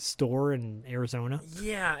store in Arizona.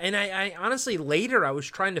 Yeah, and I honestly later I was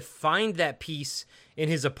trying to find that piece in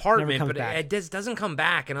his apartment, but it doesn't come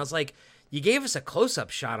back, and I was like, you gave us a close-up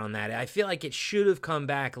shot on that. I feel like it should have come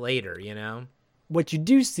back later, What you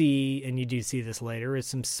do see, and you do see this later, is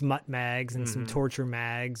some smut mags and some torture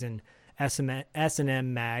mags and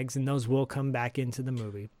S&M mags, and those will come back into the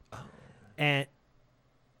movie. Oh. And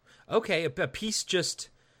okay, a piece just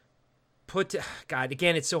God,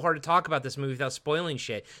 again, it's so hard to talk about this movie without spoiling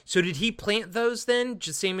shit. So did he plant those then,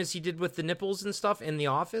 just same as he did with the nipples and stuff in The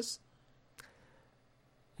Office?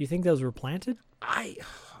 You think those were planted?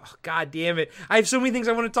 God damn it. I have so many things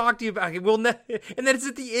I want to talk to you about. And then it's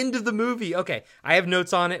at the end of the movie. Okay, I have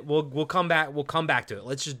notes on it. We'll come back. We'll come back to it.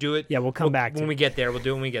 Let's just do it. Yeah, we'll come back to it. When we get there. We'll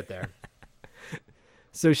do it when we get there.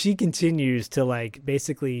 So she continues to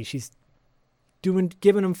basically she's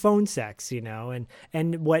giving him phone sex, and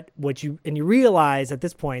you realize at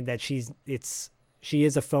this point that she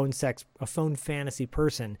is a phone fantasy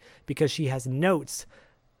person, because she has notes,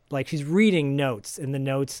 like she's reading notes, and the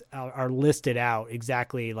notes are listed out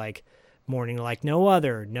exactly like morning like no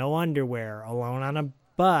other, no underwear, alone on a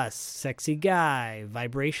bus, sexy guy,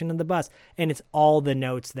 vibration of the bus, and it's all the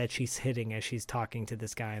notes that she's hitting as she's talking to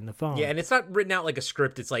this guy on the phone. Yeah, and it's not written out like a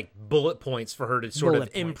script. It's like bullet points for her to sort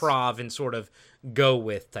of improv and sort of go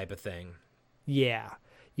with type of thing. Yeah,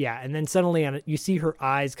 and then suddenly you see her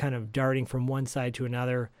eyes kind of darting from one side to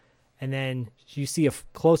another, and then you see a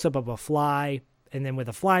close-up of a fly, and then with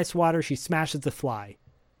a fly swatter, she smashes the fly.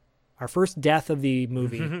 Our first death of the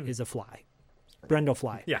movie is a fly.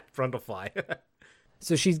 Brundlefly. Yeah, Brundlefly.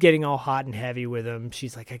 So she's getting all hot and heavy with him.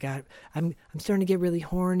 She's like, I'm starting to get really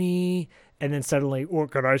horny. And then suddenly,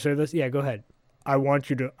 can I say this? Yeah, go ahead. I want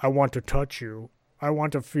to touch you. I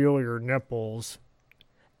want to feel your nipples.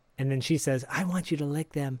 And then she says, I want you to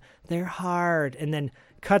lick them. They're hard. And then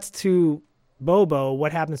cuts to Bobo.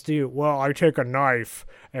 What happens to you? Well, I take a knife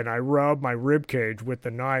and I rub my rib cage with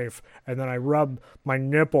the knife, and then I rub my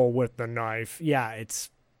nipple with the knife. Yeah, it's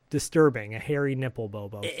disturbing. A hairy nipple,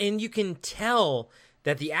 Bobo. And you can tell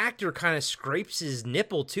that the actor kind of scrapes his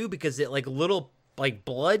nipple too, because it like little like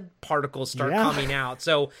blood particles start coming out.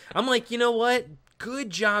 So I'm like, you know what? Good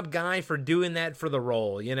job, guy, for doing that for the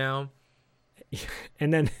role,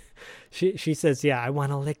 And then she says, yeah, I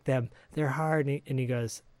want to lick them. They're hard. And he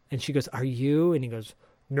goes, and she goes, are you? And he goes,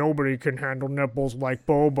 Nobody can handle nipples like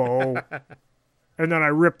Bobo. And then I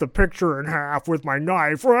ripped the picture in half with my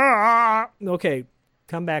knife. Ah! Okay,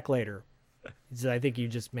 come back later. I think you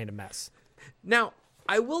just made a mess. Now,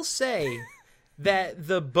 I will say that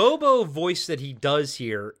the Bobo voice that he does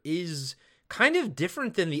here is kind of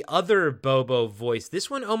different than the other Bobo voice. This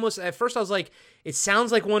one almost, at first I was like, it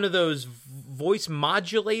sounds like one of those voice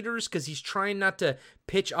modulators because he's trying not to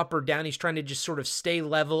pitch up or down. He's trying to just sort of stay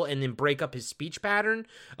level and then break up his speech pattern,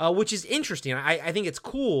 which is interesting. I think it's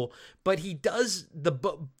cool, but he does, the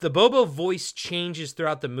Bobo voice changes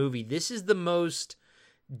throughout the movie. This is the most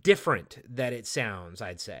different that it sounds,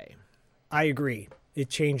 I'd say. I agree. It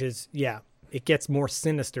changes. Yeah. It gets more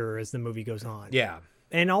sinister as the movie goes on. Yeah.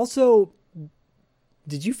 And also,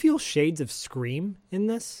 did you feel shades of Scream in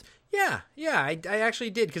this? Yeah, I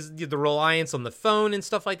actually did, because the reliance on the phone and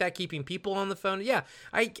stuff like that, keeping people on the phone. Yeah,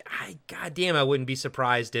 I goddamn, I wouldn't be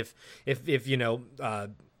surprised if you know,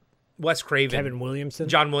 Wes Craven, Kevin Williamson,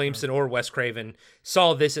 John Williamson, or Wes Craven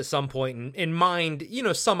saw this at some point and mined, you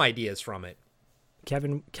know, some ideas from it.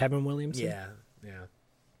 Kevin Williamson.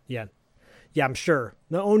 Yeah. I'm sure.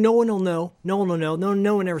 No one will know. No one will know.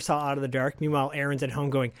 No one ever saw Out of the Dark. Meanwhile, Aaron's at home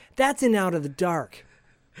going, "That's in Out of the Dark."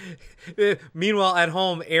 Meanwhile, at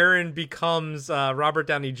home, Erin becomes Robert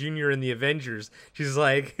Downey Jr. in the Avengers. She's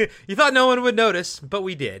like, "You thought no one would notice, but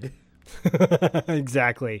we did."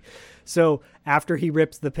 Exactly. So after he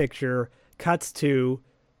rips the picture, cuts to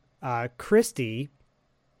Christy.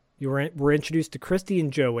 We're introduced to Christy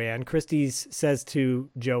and Joanne. Christy says to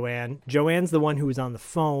Joanne's the one who was on the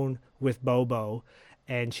phone with Bobo,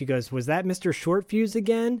 and she goes, "Was that Mr. Shortfuse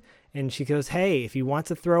again?" And she goes, "Hey, if he wants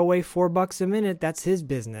to throw away $4 a minute, that's his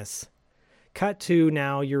business." Cut to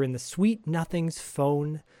now you're in the Sweet Nothings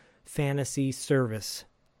phone fantasy service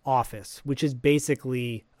office, which is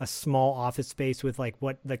basically a small office space with like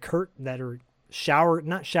what the that are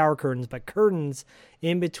not shower curtains, but curtains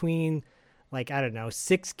in between, like, I don't know,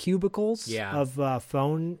 6 cubicles of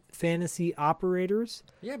phone fantasy operators.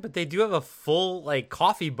 Yeah, but they do have a full like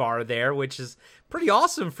coffee bar there, which is pretty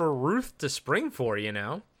awesome for Ruth to spring for, you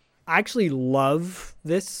know? I actually love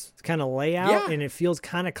this kind of layout, and it feels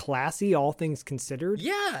kind of classy, all things considered.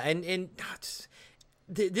 Yeah, and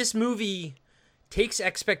this movie takes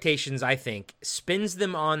expectations, I think, spins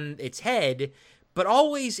them on its head, but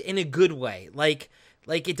always in a good way. Like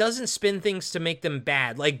it doesn't spin things to make them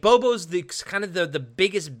bad. Like Bobo's the kind of the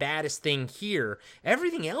biggest, baddest thing here.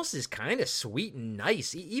 Everything else is kind of sweet and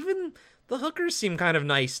nice. Even the hookers seem kind of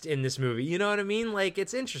nice in this movie. You know what I mean? Like,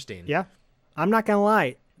 it's interesting. Yeah. I'm not going to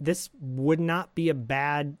lie. This would not be a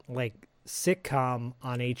bad, like, sitcom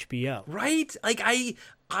on HBO. Right? Like, I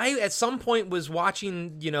at some point was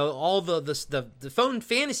watching, you know, all the phone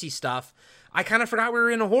fantasy stuff. I kind of forgot we were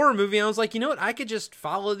in a horror movie. And I was like, you know what? I could just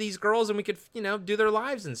follow these girls and we could, you know, do their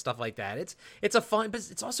lives and stuff like that. It's a fun, but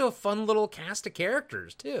it's also a fun little cast of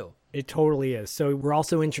characters too. It totally is. So we're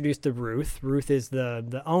also introduced to Ruth. Ruth is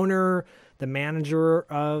the owner, the manager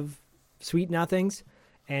of Sweet Nothings,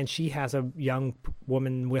 and she has a young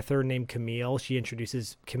woman with her named Camille. She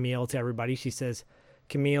introduces Camille to everybody. She says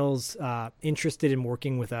Camille's interested in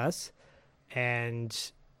working with us,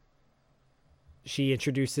 and she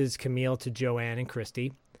introduces Camille to Joanne and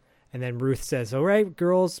Christy. And then Ruth says, "All right,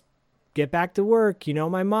 girls, get back to work. You know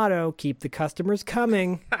my motto, keep the customers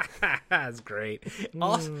coming." That's great.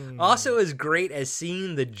 Also as great as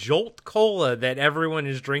seeing the Jolt Cola that everyone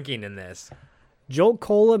is drinking in this. Jolt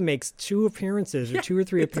Cola makes 2 appearances, or 2 or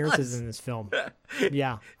 3 appearances in this film.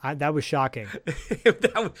 Yeah, that was shocking.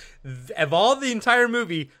 Of all the entire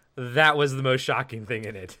movie, that was the most shocking thing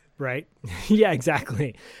in it. Right? Yeah,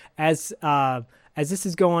 exactly. As this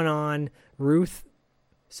is going on, Ruth,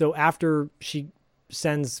 so after she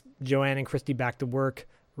sends Joanne and Christy back to work,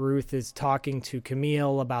 Ruth is talking to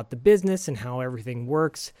Camille about the business and how everything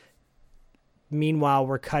works. Meanwhile,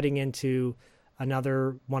 we're cutting into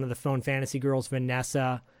another one of the phone fantasy girls,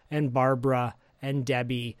 Vanessa and Barbara and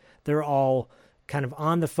Debbie. They're all kind of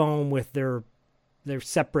on the phone with their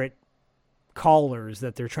separate callers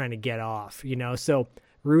that they're trying to get off, you know? So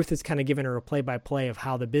Ruth is kind of giving her a play-by-play of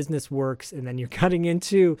how the business works, and then you're cutting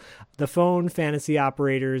into the phone fantasy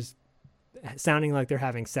operators sounding like they're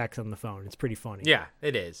having sex on the phone. It's pretty funny. Yeah,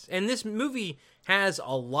 it is. And this movie has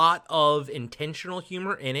a lot of intentional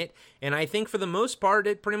humor in it, and I think for the most part,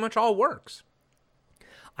 it pretty much all works.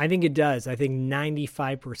 I think it does. I think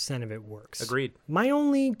 95% of it works. Agreed. My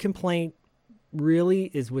only complaint really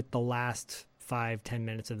is with the last 5-10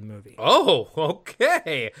 minutes of the movie. Oh,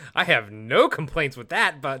 okay. I have no complaints with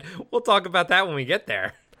that, but we'll talk about that when we get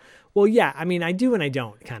there. Well, yeah. I mean, I do and I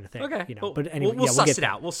don't kind of thing. Okay. You know, well, but anyway, we'll suss it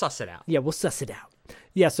out. We'll suss it out. Yeah, we'll suss it out.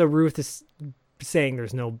 Yeah, so Ruth is saying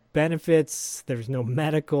there's no benefits, there's no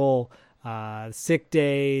medical, sick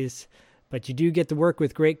days, but you do get to work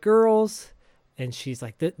with great girls. And she's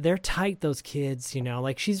like, they're tight, those kids, you know,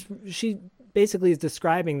 like she basically is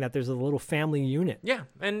describing that there's a little family unit. Yeah,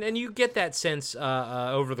 and you get that sense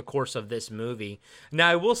over the course of this movie. Now,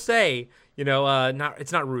 I will say, you know,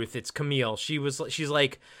 it's not Ruth, it's Camille. She's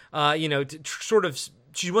like, you know, sort of,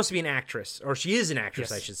 she wants to be an actress, or she is an actress,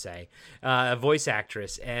 yes. I should say, a voice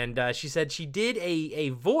actress. And she said she did a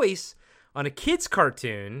voice on a kid's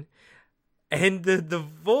cartoon, and the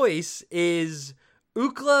voice is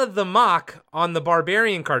Ookla the Mock on the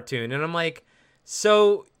Barbarian cartoon. And I'm like,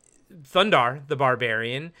 so Thundarr the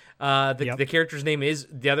Barbarian, the character's name is,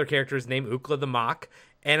 the other character's name, Ookla the Mock.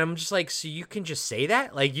 And I'm just like, so you can just say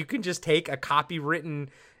that? Like, you can just take a copywritten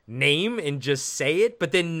name and just say it,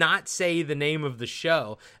 but then not say the name of the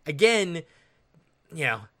show. Again, you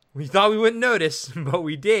know, we thought we wouldn't notice, but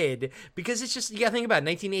we did. Because it's just, you gotta think about it,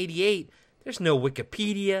 1988, there's no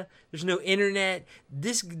Wikipedia. There's no internet.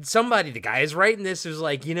 The guy is writing this is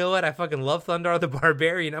like, you know what? I fucking love Thundarr the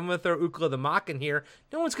Barbarian. I'm going to throw Ookla the Mock in here.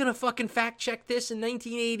 No one's going to fucking fact check this in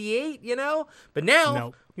 1988, you know? But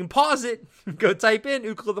now, you can pause it, go type in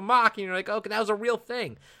Ookla the Mock, and you're like, okay, that was a real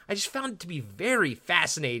thing. I just found it to be very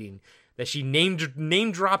fascinating that she name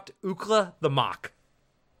dropped Ookla the Mock.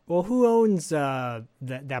 Well, who owns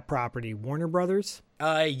that property? Warner Brothers?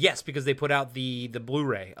 Yes, because they put out the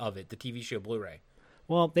Blu-ray of it, the TV show Blu-ray.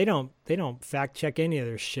 Well, they don't fact check any of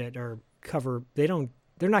their shit or cover. They're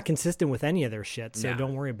not consistent with any of their shit, so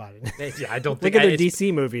don't worry about it. Yeah, I don't think. Look at their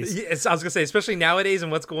DC movies. Yes, I was gonna say, especially nowadays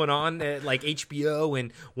and what's going on at like HBO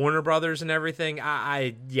and Warner Brothers and everything.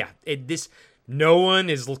 No one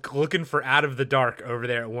is looking for Out of the Dark over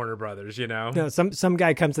there at Warner Brothers, you know? No, some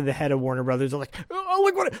guy comes to the head of Warner Brothers, like,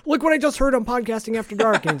 oh, look what I just heard on Podcasting After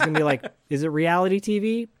Dark. And he's going to be like, is it reality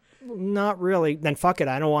TV? Not really. Then fuck it.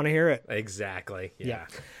 I don't want to hear it. Exactly. Yeah.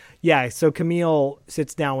 Yeah, so Camille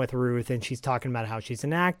sits down with Ruth, and she's talking about how she's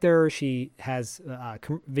an actor. She has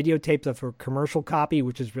videotapes of her commercial copy,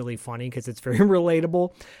 which is really funny because it's very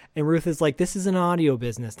relatable. And Ruth is like, this is an audio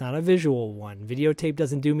business, not a visual one. Videotape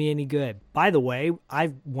doesn't do me any good. By the way,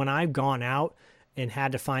 when I've gone out and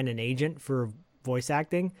had to find an agent for voice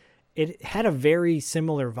acting, it had a very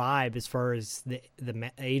similar vibe as far as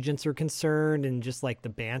the agents are concerned and just like the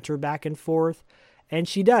banter back and forth. And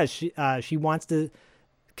she does. She wants to...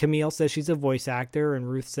 Camille says she's a voice actor, and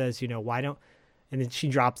Ruth says, you know, why don't... And then she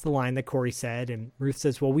drops the line that Corey said, and Ruth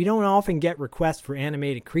says, well, we don't often get requests for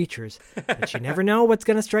animated creatures, but you never know what's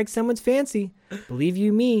going to strike someone's fancy. Believe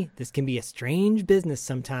you me, this can be a strange business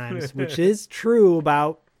sometimes, which is true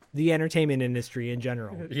about the entertainment industry in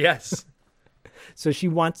general. Yes. So she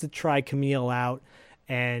wants to try Camille out,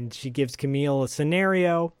 and she gives Camille a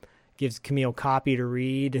scenario, gives Camille copy to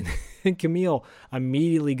read, and Camille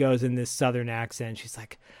immediately goes in this southern accent. She's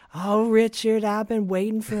like, oh, Richard, I've been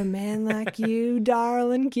waiting for a man like you,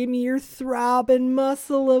 darling. Give me your throbbing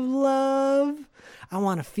muscle of love. I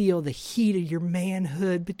want to feel the heat of your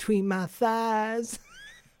manhood between my thighs.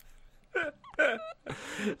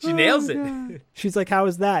 She nails it. She's like, how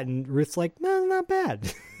is that? And Ruth's like, no, not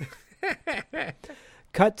bad.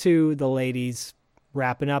 Cut to the ladies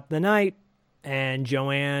wrapping up the night. And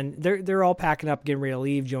Joanne, they're all packing up, getting ready to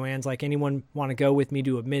leave. Joanne's like, anyone want to go with me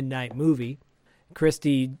to a midnight movie?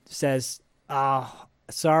 Christy says,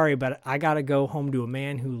 sorry, but I got to go home to a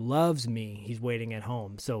man who loves me. He's waiting at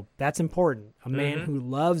home. So that's important. A man who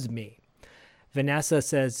loves me. Vanessa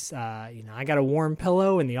says, I got a warm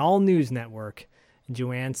pillow in the All News Network. And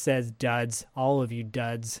Joanne says, duds, all of you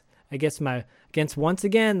duds. I guess once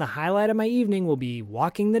again, the highlight of my evening will be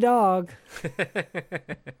walking the dog.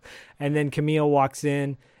 And then Camille walks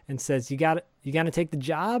in and says, you got to take the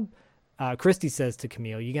job? Christy says to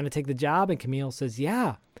Camille, you going to take the job? And Camille says,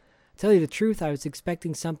 yeah. Tell you the truth, I was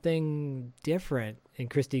expecting something different. And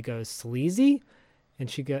Christy goes, sleazy?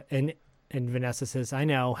 And and Vanessa says, I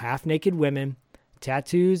know, half-naked women,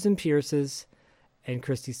 tattoos and pierces. And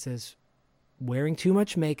Christy says, wearing too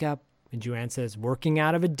much makeup. And Joanne says, working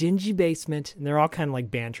out of a dingy basement. And they're all kind of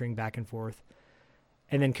like bantering back and forth.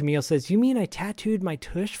 And then Camille says, you mean I tattooed my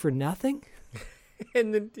tush for nothing?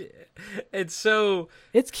 And then it's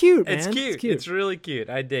cute, man. It's cute. It's really cute.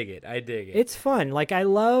 I dig it. It's fun. Like, I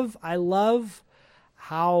love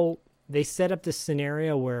how they set up this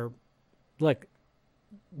scenario where, look,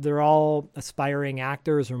 they're all aspiring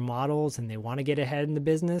actors or models and they want to get ahead in the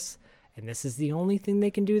business. And this is the only thing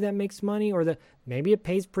they can do that makes money, or maybe it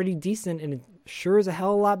pays pretty decent, and it sure is a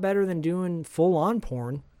hell of a lot better than doing full-on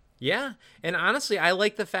porn. Yeah. And honestly, I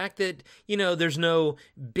like the fact that, there's no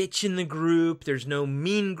bitch in the group. There's no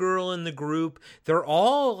mean girl in the group. They're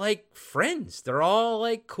all like friends. They're all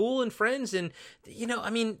like cool and friends. And,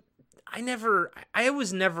 I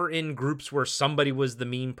was never in groups where somebody was the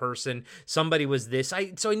mean person, somebody was this.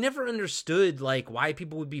 So I never understood like why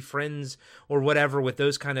people would be friends or whatever with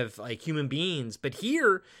those kind of like human beings. But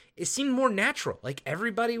here it seemed more natural. Like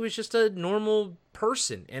everybody was just a normal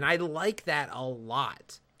person. And I like that a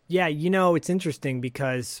lot. Yeah. It's interesting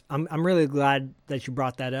because I'm really glad that you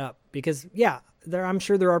brought that up because I'm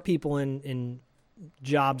sure there are people in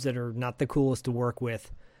jobs that are not the coolest to work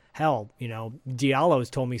with. Hell, Diallo's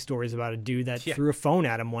told me stories about a dude that threw a phone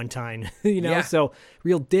at him one time, so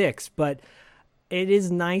real dicks. But it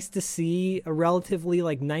is nice to see a relatively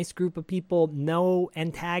like nice group of people, no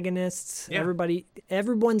antagonists. Yeah.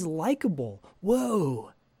 Everyone's likable.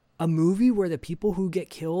 Whoa, a movie where the people who get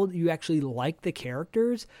killed, you actually like the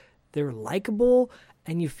characters. They're likable.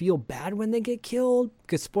 And you feel bad when they get killed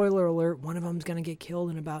because, spoiler alert, one of them's going to get killed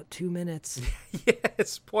in about 2 minutes. Yeah,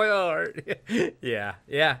 spoiler alert.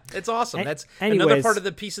 Yeah. It's awesome. That's anyways, another part of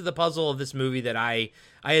the piece of the puzzle of this movie that I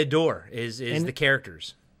adore is the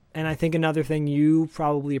characters. And I think another thing you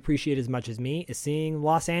probably appreciate as much as me is seeing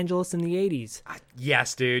Los Angeles in the 80s.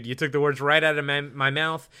 Yes, dude. You took the words right out of my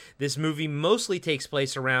mouth. This movie mostly takes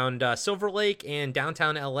place around Silver Lake and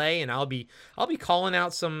downtown LA, and I'll be calling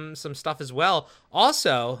out some stuff as well.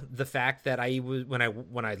 Also, the fact that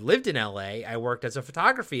when I lived in LA, I worked as a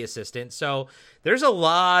photography assistant. So there's a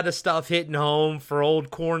lot of stuff hitting home for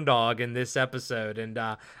old Corn Dog in this episode, and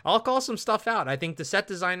I'll call some stuff out. I think the set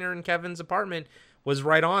designer in Kevin's apartment was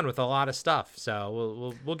right on with a lot of stuff.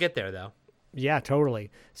 So we'll get there though. Yeah,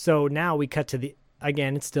 totally. So now we cut to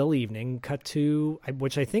again, it's still evening, cut to,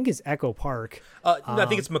 which I think is Echo Park. No, I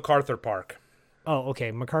think it's MacArthur Park. Oh,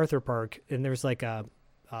 okay. MacArthur Park. And there's like a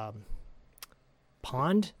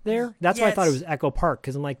pond there. That's why I thought it was Echo Park.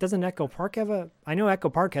 Cause I'm like, doesn't Echo Park I know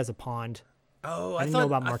Echo Park has a pond. Oh, I didn't know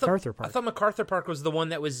about MacArthur Park. I thought MacArthur Park was the one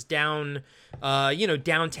that was down,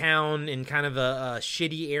 downtown in kind of a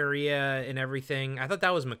shitty area and everything. I thought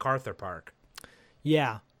that was MacArthur Park.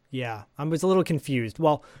 Yeah. I was a little confused.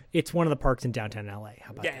 Well, it's one of the parks in downtown LA.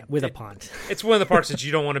 How about that? With a pond. It's one of the parks that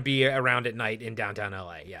you don't want to be around at night in downtown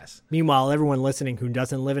LA, yes. Meanwhile, everyone listening who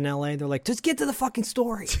doesn't live in LA, they're like, just get to the fucking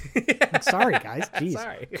story. I'm sorry, guys. Jeez.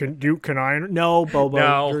 Sorry. Can I? No, Bobo.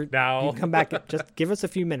 No. You come back. Just give us a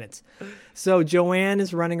few minutes. So Joanne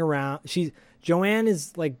is running around. Joanne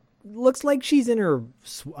is like, looks like she's in her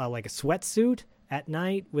like a sweatsuit at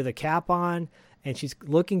night with a cap on, and she's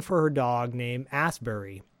looking for her dog named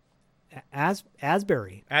Asbury.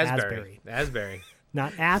 Asbury.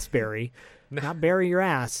 Not Asbury. Not bury your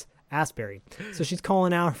ass. Asbury. So she's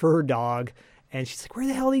calling out for her dog, and she's like, where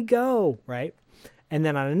the hell did he go? Right? And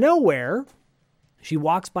then out of nowhere, she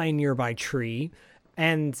walks by a nearby tree,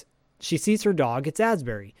 and she sees her dog. It's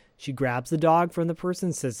Asbury. She grabs the dog from the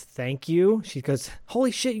person, says, thank you. She goes,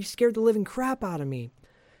 holy shit, you scared the living crap out of me.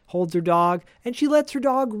 Holds her dog, and she lets her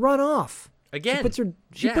dog run off. Again.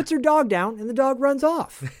 She puts her dog down, and the dog runs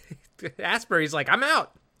off. Asbury's like, I'm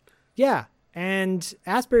out. Yeah. And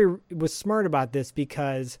Asbury was smart about this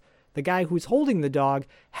because the guy who's holding the dog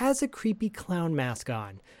has a creepy clown mask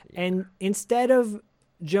on. And instead of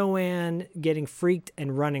Joanne getting freaked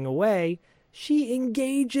and running away, she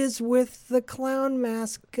engages with the clown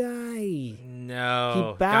mask guy. No.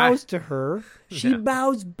 He bows to her. She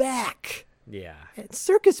bows back. Yeah. And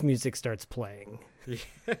circus music starts playing.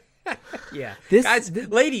 Yeah. Guys,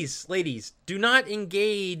 ladies, do not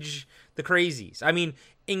engage the crazies. I mean,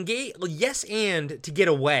 engage, yes, and to get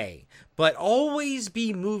away, but always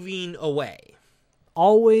be moving away.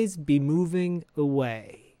 Always be moving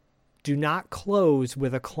away. Do not close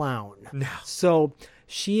with a clown. No. So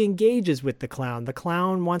she engages with the clown. The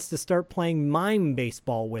clown wants to start playing mime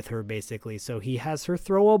baseball with her, basically. So he has her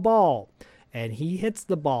throw a ball, and he hits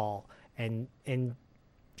the ball, and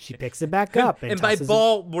she picks it back up. And by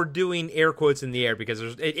ball, we're doing air quotes in the air because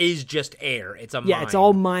it is just air. It's a mime. Yeah, it's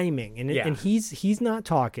all miming. And he's not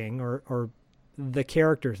talking, or the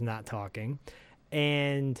character's not talking.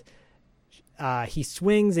 And he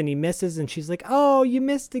swings and he misses, and she's like, oh, you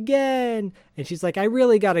missed again. And she's like, I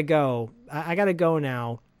really got to go. I got to go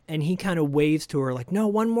now. And he kind of waves to her like, no,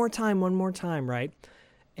 one more time, right?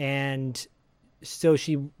 And so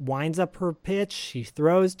she winds up her pitch. She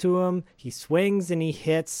throws to him. He swings and he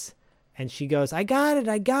hits. And she goes, I got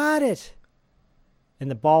it. And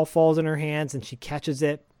the ball falls in her hands and she catches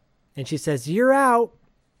it. And she says, you're out.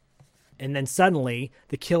 And then suddenly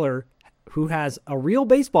the killer, who has a real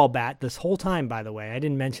baseball bat this whole time, by the way, I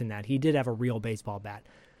didn't mention that. He did have a real baseball bat.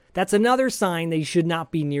 That's another sign that you should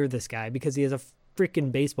not be near this guy because he has a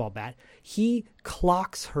freaking baseball bat. He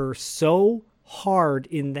clocks her so hard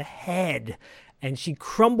in the head and she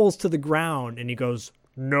crumbles to the ground and he goes,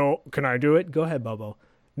 "No, can I do it?" Go ahead, Bobo.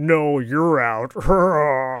 "No, you're out."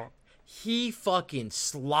 He fucking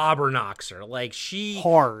slobber knocks her. Like, she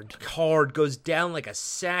hard goes down like a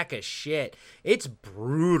sack of shit. It's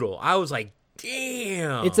brutal. I was like,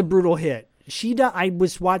 damn. It's a brutal hit. I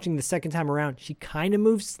was watching the second time around. She kind of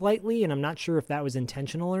moves slightly, and I'm not sure if that was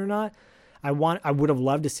intentional or not. I would have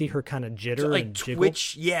loved to see her kind of jitter, like and jiggle.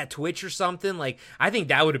 twitch or something. Like, I think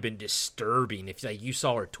that would have been disturbing if like you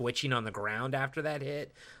saw her twitching on the ground after that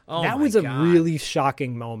hit. Oh, that was a really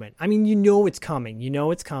shocking moment. I mean, it's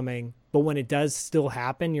coming, but when it does still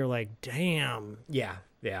happen, you're like, damn. Yeah,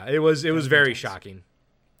 it was very shocking.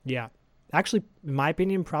 Yeah, actually, in my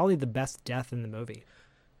opinion, probably the best death in the movie.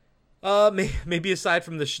 Maybe aside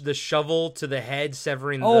from the shovel to the head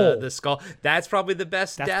severing the skull, that's probably the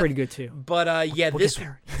best. That's death. pretty good too. But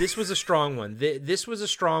this was a strong one. This was a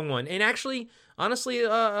strong one, and actually, honestly,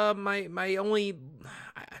 my only.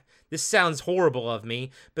 This sounds horrible of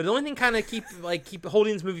me, but the only thing kind of keep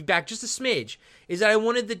holding this movie back just a smidge is that I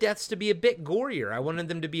wanted the deaths to be a bit gorier. I wanted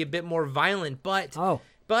them to be a bit more violent, but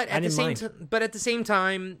at the same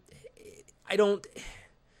time, I don't.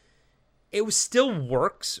 It was still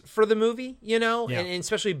works for the movie, and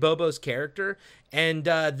especially Bobo's character. And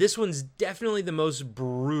this one's definitely the most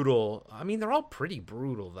brutal. I mean, they're all pretty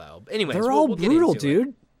brutal, though. Anyways, they're all brutal,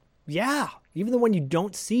 dude. Yeah, even the one you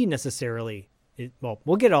don't see necessarily.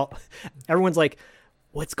 We'll get all. Everyone's like,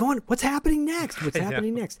 what's happening next? What's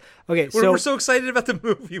happening next? Okay, we're so excited about the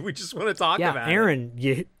movie. We just want to talk about it.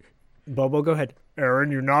 Aaron, Bobo, go ahead. Aaron,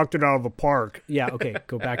 you knocked it out of the park. Yeah, okay.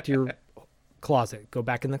 Go back to your closet. Go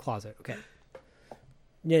back in the closet. Okay.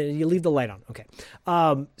 Yeah, you leave the light on. Okay.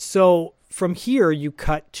 So from here, you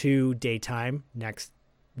cut to daytime. Next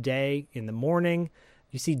day in the morning,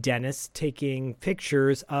 you see Dennis taking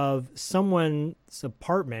pictures of someone's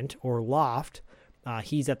apartment or loft.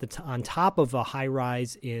 He's at on top of a high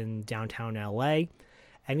rise in downtown LA,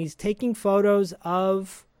 and he's taking photos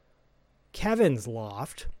of Kevin's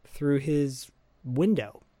loft through his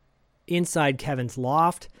window. Inside Kevin's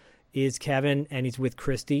loft is Kevin, and he's with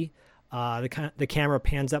Christy. The camera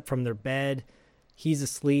pans up from their bed. He's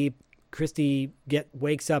asleep. Christy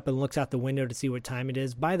wakes up and looks out the window to see what time it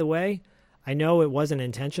is. By the way, I know it wasn't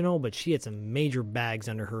intentional, but she had some major bags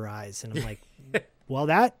under her eyes. And I'm like, well,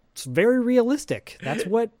 that's very realistic. That's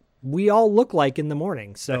what we all look like in the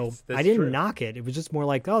morning. So that's I didn't knock it. It was just more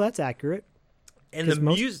like, oh, that's accurate. And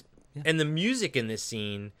the music in this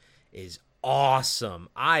scene is awesome.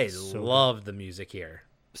 I love the music here.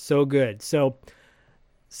 So good. So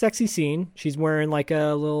sexy scene. She's wearing like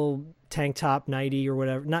a little tank top nightie or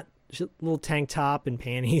whatever. Not little tank top and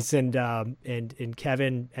panties, and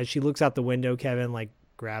Kevin, as she looks out the window, Kevin like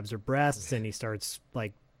grabs her breasts and he starts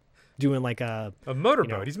like doing like a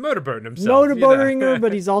motorboat. He's motorboating himself. Motorboating her,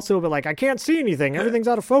 but he's also like, I can't see anything. Everything's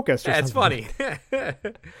out of focus. That's funny.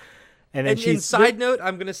 And then side note,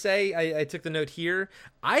 I'm gonna say I took the note here.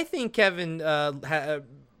 I think Kevin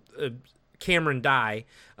Cameron Dye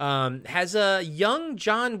has a young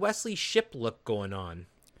John Wesley Shipp look going on.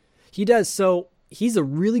 He does. So he's a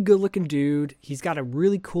really good-looking dude. He's got a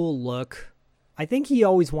really cool look. I think he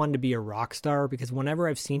always wanted to be a rock star because whenever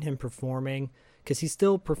I've seen him performing, because he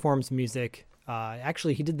still performs music.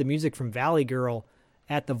 Actually, he did the music from Valley Girl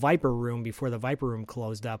at the Viper Room before the Viper Room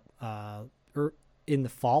closed up in the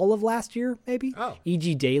fall of last year, maybe. Oh.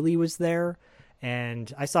 E.G. Daily was there,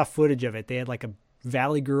 and I saw footage of it. They had like a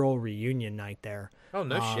Valley Girl reunion night there. Oh,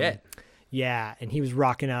 no shit. Yeah, and he was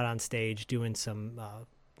rocking out on stage doing some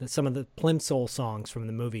of the Plimsoll songs from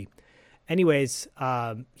the movie. Anyways,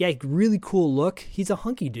 really cool look. He's a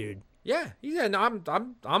hunky dude. Yeah,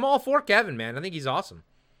 I'm all for Kevin, man. I think he's awesome.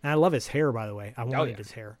 And I love his hair, by the way. I wanted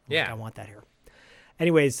his hair. I want that hair.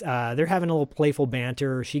 Anyways, they're having a little playful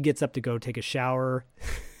banter. She gets up to go take a shower,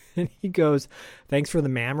 and he goes, "Thanks for the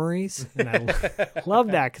memories." And I love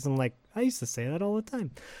that because I'm like, I used to say that all the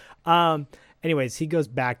time. Anyways, he goes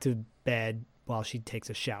back to bed while she takes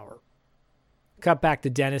a shower. Cut back to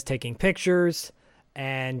Dennis taking pictures,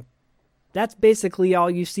 and that's basically all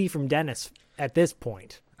you see from Dennis at this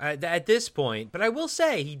point. But I will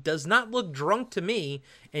say he does not look drunk to me,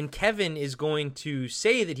 and Kevin is going to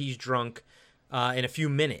say that he's drunk in a few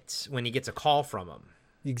minutes when he gets a call from him.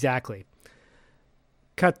 Exactly.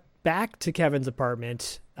 Cut back to Kevin's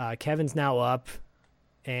apartment. Kevin's now up,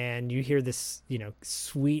 and you hear this,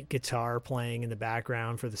 sweet guitar playing in the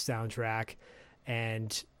background for the soundtrack,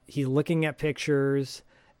 and he's looking at pictures,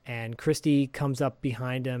 And Christy comes up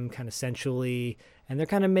behind him kind of sensually, and they're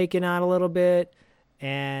kind of making out a little bit.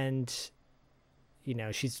 And,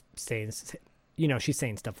 she's saying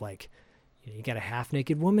stuff like, you got a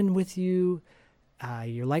half-naked woman with you.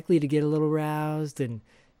 You're likely to get a little roused. And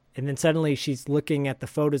then suddenly she's looking at the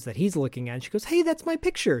photos that he's looking at. And she goes, hey, that's my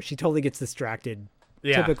picture. She totally gets distracted.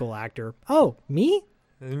 Yeah. Typical actor. Oh, me?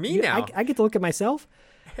 Me now. I get to look at myself?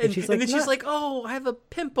 And she's like, oh, I have a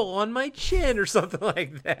pimple on my chin or something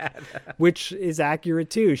like that. Which is accurate,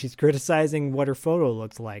 too. She's criticizing what her photo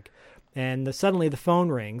looks like. And suddenly the phone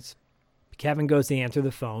rings. Kevin goes to answer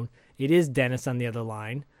the phone. It is Dennis on the other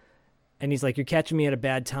line. And he's like, you're catching me at a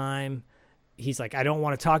bad time. He's like, I don't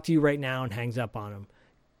want to talk to you right now, and hangs up on him.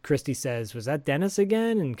 Christy says, was that Dennis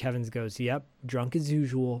again? And Kevin goes, yep, drunk as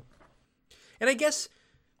usual. And I guess,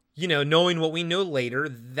 knowing what we know later,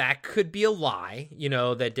 that could be a lie,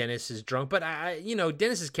 that Dennis is drunk. But,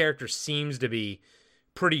 Dennis's character seems to be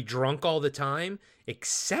pretty drunk all the time,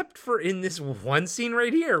 except for in this one scene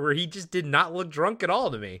right here where he just did not look drunk at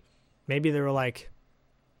all to me. Maybe they were like,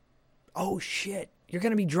 oh, shit, you're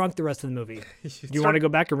going to be drunk the rest of the movie. Do you want to go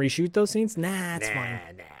back and reshoot those scenes? Nah, it's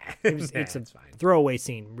fine. It's a throwaway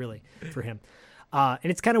scene, really, for him. And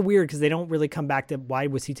it's kind of weird because they don't really come back to why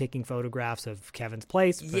was he taking photographs of Kevin's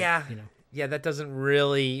place. But, Yeah, that doesn't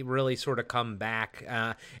really sort of come back.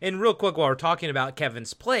 And real quick, while we're talking about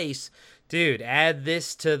Kevin's place, dude, add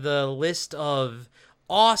this to the list of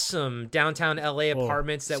awesome downtown LA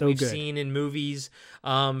apartments that we've seen in movies.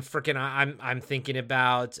 I'm thinking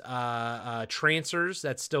about Trancers.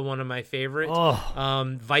 That's still one of my favorites.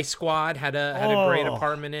 Vice Squad had a great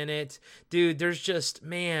apartment in it. Dude, there's just,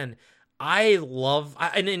 man,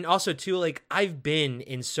 and then also too, like, I've been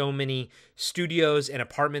in so many studios and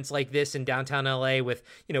apartments like this in downtown LA with,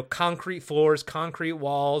 concrete floors, concrete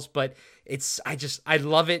walls, but I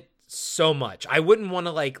love it so much. I wouldn't want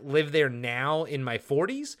to live there now in my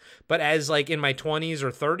 40s, but as in my 20s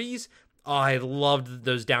or 30s, I loved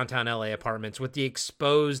those downtown LA apartments with the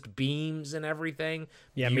exposed beams and everything.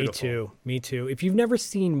 Yeah, Beautiful. Me too. If you've never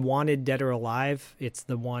seen Wanted Dead or Alive, it's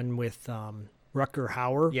the one with Rutger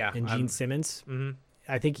Hauer and Gene Simmons. Mm-hmm.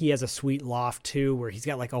 I think he has a sweet loft too, where he's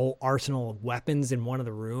got a whole arsenal of weapons in one of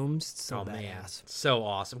the rooms. So badass. Man, so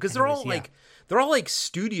awesome because they're all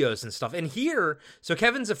studios and stuff. And here, so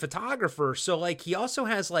Kevin's a photographer, so he also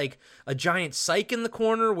has a giant cyc in the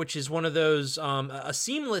corner, which is one of those. A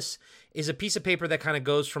seamless is a piece of paper that kind of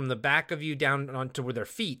goes from the back of you down onto where their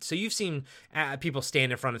feet. So you've seen people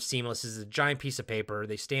stand in front of seamless. It's a giant piece of paper.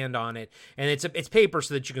 They stand on it, and it's paper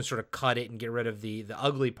so that you can sort of cut it and get rid of the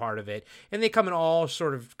ugly part of it. And they come in all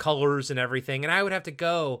sort of colors and everything. And I would have to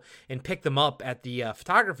go and pick them up at the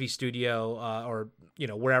photography studio or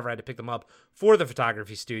wherever I had to pick them up for the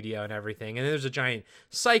photography studio and everything. And there's a giant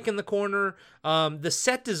cyc in the corner. The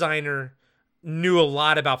set designer knew a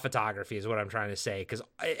lot about photography is what I'm trying to say, because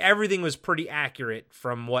everything was pretty accurate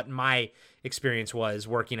from what my experience was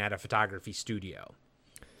working at a photography studio.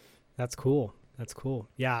 That's cool.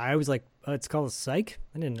 Yeah, I was like, it's called a cyc?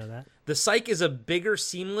 I didn't know that. The cyc is a bigger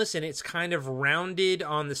seamless, and it's kind of rounded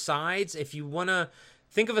on the sides. If you want to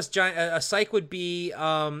think of a cyc would be,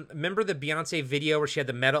 remember the Beyonce video where she had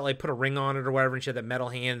the metal, put a ring on it or whatever, and she had that metal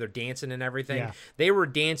hand, they're dancing and everything. Yeah. They were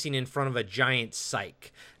dancing in front of a giant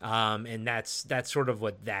cyc. And that's sort of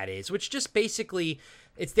what that is, which just basically,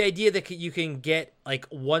 it's the idea that you can get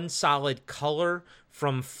one solid color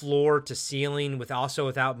from floor to ceiling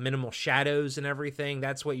without minimal shadows and everything.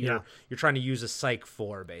 That's what you're trying to use a cyc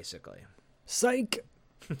for, basically. Cyc.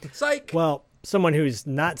 Cyc. Well, someone who's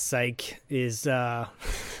not psych is I'm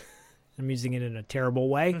using it in a terrible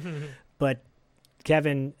way, but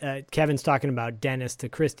Kevin's talking about Dennis to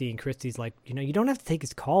Christy, and Christy's like, you don't have to take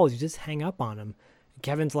his calls, you just hang up on him. And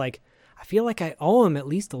Kevin's like, I feel like I owe him at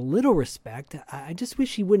least a little respect. I just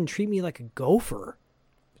wish he wouldn't treat me like a gopher,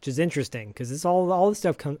 which is interesting because all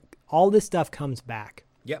this stuff comes back.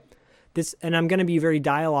 Yep. And I'm going to be very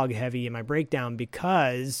dialogue heavy in my breakdown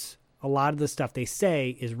because a lot of the stuff they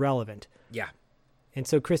say is relevant. Yeah. And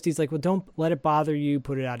so Christy's like, well, don't let it bother you.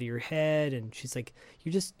 Put it out of your head. And she's like,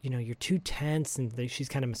 you're just, you're too tense. And she's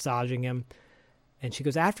kind of massaging him. And she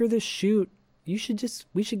goes, after this shoot, we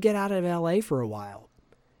should get out of LA for a while.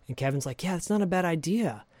 And Kevin's like, yeah, that's not a bad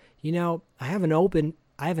idea. I have an open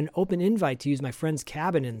invite to use my friend's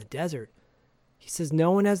cabin in the desert. He says,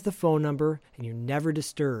 no one has the phone number and you're never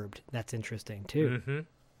disturbed. That's interesting too. Mm-hmm.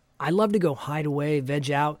 I love to go hide away,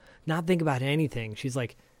 veg out, not think about anything. She's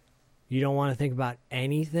like, you don't want to think about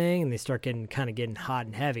anything? And they start getting hot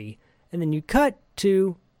and heavy. And then you cut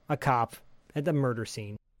to a cop at the murder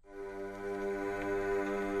scene.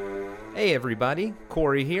 Hey everybody,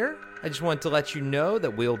 Corey here. I just want to let you know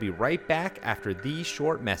that we'll be right back after these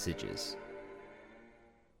short messages.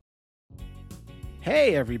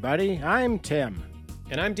 Hey everybody, I'm Tim.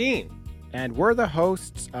 And I'm Dean. And we're the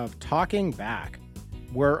hosts of Talking Back.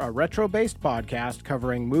 We're a retro-based podcast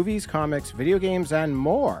covering movies, comics, video games, and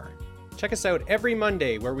more. Check us out every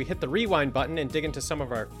Monday where we hit the rewind button and dig into some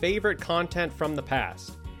of our favorite content from the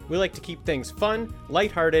past. We like to keep things fun,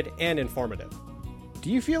 lighthearted, and informative. Do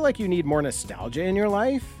you feel like you need more nostalgia in your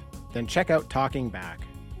life? Then check out Talking Back.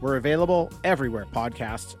 We're available everywhere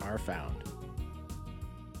podcasts are found.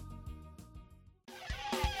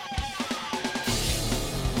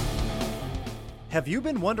 Have you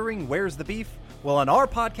been wondering where's the beef? Well, on our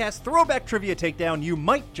podcast, Throwback Trivia Takedown, you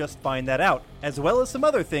might just find that out, as well as some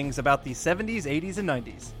other things about the 70s, 80s, and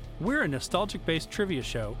 90s. We're a nostalgic-based trivia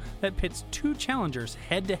show that pits two challengers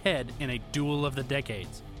head-to-head in a duel of the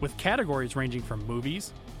decades, with categories ranging from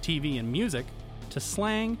movies, TV, and music, to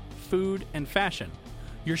slang, food, and fashion.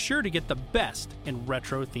 You're sure to get the best in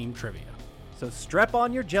retro-themed trivia. So strap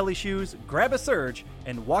on your jelly shoes, grab a Surge,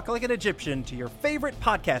 and walk like an Egyptian to your favorite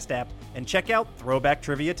podcast app and check out Throwback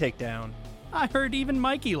Trivia Takedown. I heard even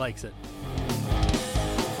Mikey likes it.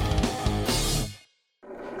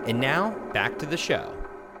 And now, back to the show.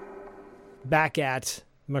 Back at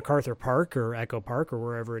MacArthur Park or Echo Park or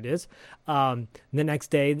wherever it is. The next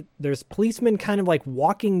day, there's policemen kind of like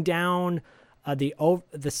walking down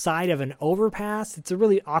the side of an overpass. It's a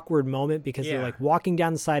really awkward moment because they're like walking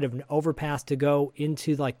down the side of an overpass to go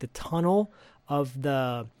into like the tunnel of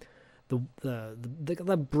the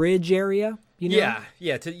bridge area. You know?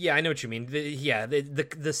 I know what you mean.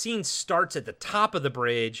 The scene starts at the top of the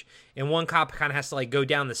bridge, and one cop kind of has to like go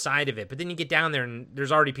down the side of it. But then you get down there, and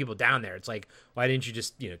there's already people down there. It's like, why didn't you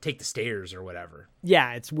just take the stairs or whatever?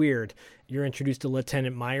 Yeah, it's weird. You're introduced to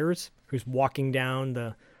Lieutenant Myers, who's walking down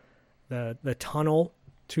the tunnel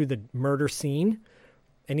to the murder scene,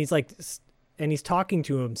 and he's talking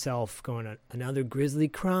to himself, going, another grisly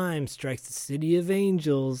crime strikes the city of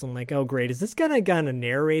angels. I'm like, oh great, is this guy gonna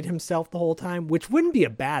narrate himself the whole time? Which wouldn't be a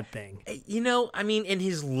bad thing. And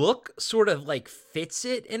his look sort of like fits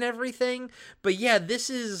it and everything. But yeah,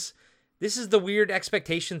 this is the weird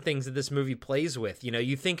expectation things that this movie plays with.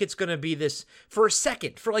 You think it's gonna be this for a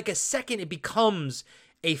second, it becomes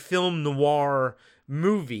a film noir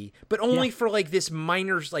movie, but only for like this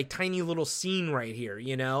minor, like tiny little scene right here,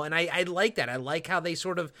 and I like that. I like how they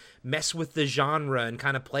sort of mess with the genre and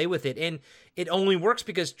kind of play with it, and it only works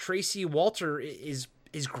because Tracy Walter is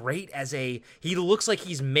great as he looks like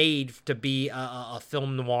he's made to be a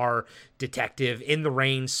film noir detective in the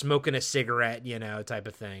rain, smoking a cigarette, type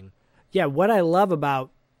of thing. Yeah, what I love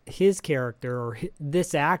about his character or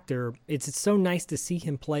this actor, it's so nice to see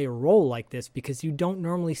him play a role like this because you don't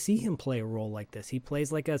normally see him play a role like this. He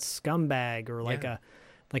plays like a scumbag or like a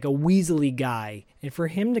weaselly guy, and for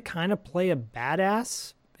him to kind of play a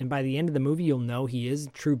badass, and by the end of the movie you'll know he is a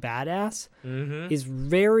true badass, is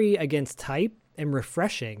very against type and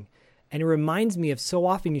refreshing. And it reminds me of so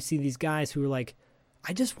often you see these guys who are like,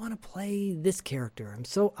 I just want to play this character.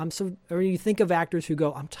 Or you think of actors who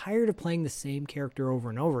go, I'm tired of playing the same character over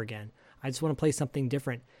and over again. I just want to play something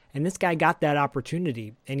different. And this guy got that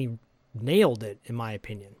opportunity, and he nailed it, in my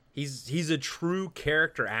opinion. He's a true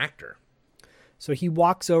character actor. So he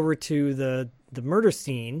walks over to the murder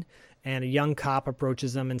scene, and a young cop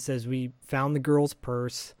approaches him and says, we found the girl's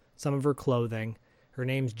purse, some of her clothing. Her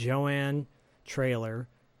name's Joanne Traylor.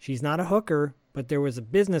 She's not a hooker, but there was a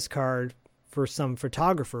business card for some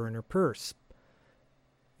photographer in her purse.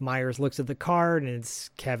 Myers looks at the card, and it's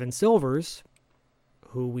Kevin Silvers,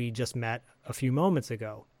 who we just met a few moments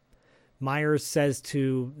ago. Myers says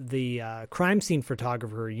to the crime scene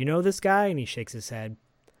photographer, you know this guy? And he shakes his head.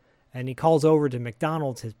 And he calls over to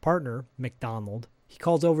McDonald, his partner, He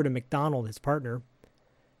calls over to McDonald, his partner,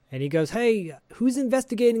 and he goes, hey, who's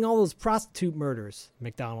investigating all those prostitute murders?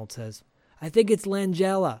 McDonald says, I think it's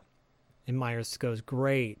Langella. And Myers goes,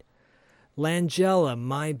 great. Langella,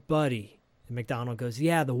 my buddy. And McDonald goes,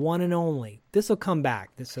 yeah, the one and only. This will come back.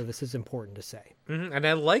 So this is important to say. Mm-hmm. And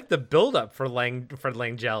I like the build-up for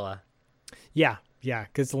Langella. Yeah,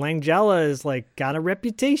 because Langella is like got a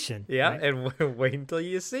reputation. Yeah, right? And wait until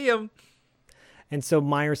you see him. And so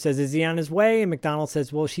Myers says, is he on his way? And McDonald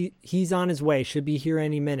says, well, he's on his way. Should be here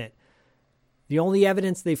any minute. The only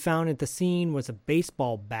evidence they found at the scene was a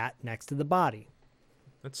baseball bat next to the body.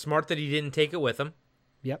 That's smart that he didn't take it with him.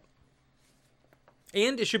 Yep.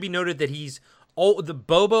 And it should be noted that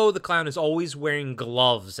Bobo the clown is always wearing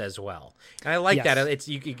gloves as well. And I like that. It's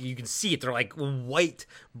you can see it. They're like white,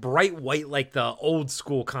 bright white, like the old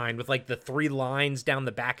school kind with like the 3 lines down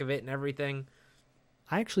the back of it and everything.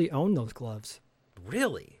 I actually own those gloves.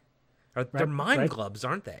 Really? They're mime gloves,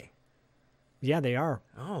 aren't they? Yeah, they are.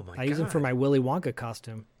 Oh, my God. I use them for my Willy Wonka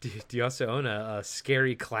costume. Do you also own a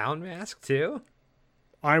scary clown mask, too?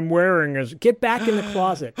 I'm wearing a... Get back in the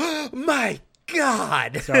closet. My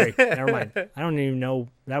God. Sorry, never mind. I don't even know.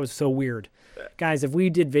 That was so weird. Guys, if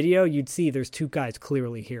we did video, you'd see there's two guys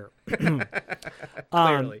clearly here.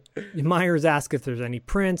 Clearly. Myers asks if there's any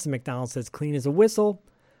prints, and McDonald says clean as a whistle.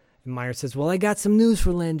 And Myers says, well, I got some news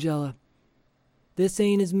for Langella. This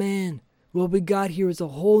ain't his man. What we got here is a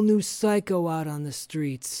whole new psycho out on the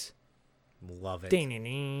streets. Love it.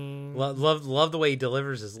 Love the way he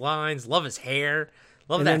delivers his lines. Love his hair.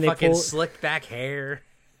 Love that fucking slicked back hair.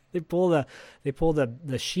 They pull the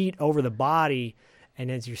sheet over the body,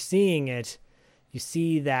 and as you're seeing it, you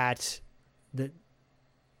see that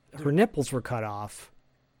her nipples were cut off.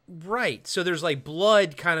 Right. So there's like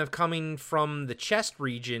blood kind of coming from the chest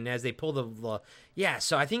region as they pull the yeah.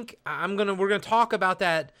 So I think we're gonna talk about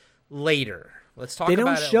that later. Let's talk about it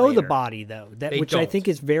later. They don't show the body though, which I think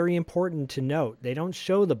is very important to note. They don't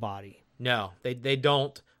show the body. No, they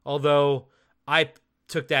don't. Although I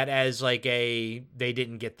took that as like they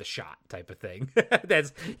didn't get the shot type of thing.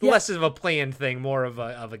 That's less of a planned thing, more of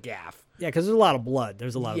a gaffe. Yeah, because there's a lot of blood.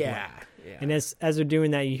 There's a lot of blood. Yeah. And as they're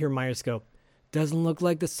doing that, you hear Myers go, "Doesn't look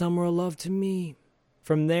like the summer of love to me."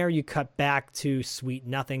 From there, you cut back to Sweet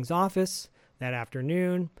Nothing's office that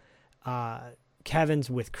afternoon. Kevin's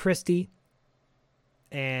with Christy,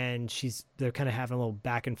 and they're kind of having a little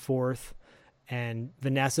back and forth. And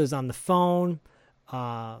Vanessa's on the phone.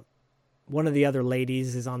 One of the other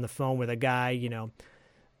ladies is on the phone with a guy,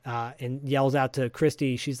 and yells out to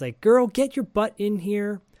Christy. She's like, "Girl, get your butt in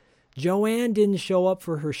here. Joanne didn't show up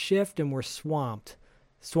for her shift, and we're swamped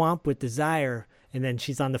with desire." And then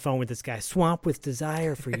she's on the phone with this guy, "Swamp with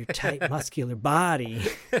desire for your tight, muscular body."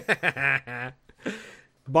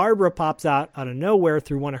 Barbara pops out of nowhere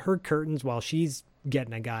through one of her curtains while she's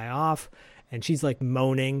getting a guy off. And she's like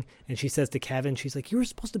moaning. And she says to Kevin, she's like, "You were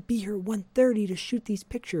supposed to be here at 1:30 to shoot these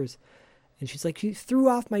pictures." And she's like, "You threw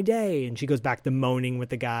off my day." And she goes back to moaning with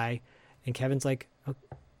the guy. And Kevin's like,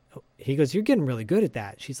 he goes, "You're getting really good at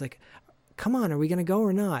that." She's like, "Come on, are we going to go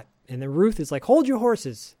or not?" And then Ruth is like, "Hold your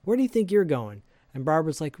horses. Where do you think you're going?" And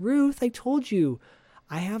Barbara's like, "Ruth, I told you.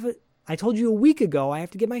 I told you a week ago I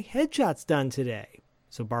have to get my headshots done today."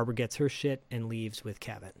 So Barbara gets her shit and leaves with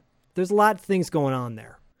Kevin. There's a lot of things going on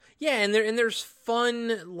there. Yeah, and there's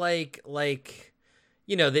fun like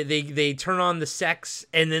they turn on the sex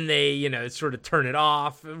and then they sort of turn it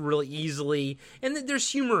off really easily, and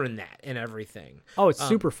there's humor in that and everything. Oh, it's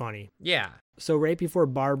super funny. Yeah. So right before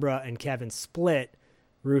Barbara and Kevin split,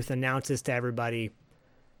 Ruth announces to everybody,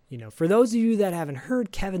 for those of you that haven't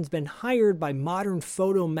heard, Kevin's been hired by Modern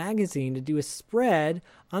Photo Magazine to do a spread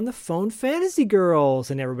on the phone fantasy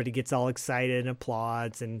girls, and everybody gets all excited and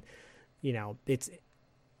applauds, and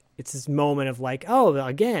it's this moment of like, oh,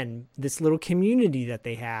 again, this little community that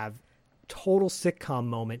they have, total sitcom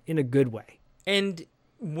moment in a good way. And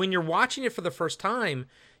when you're watching it for the first time,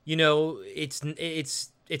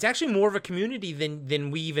 it's actually more of a community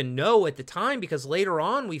than we even know at the time, because later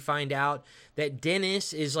on we find out that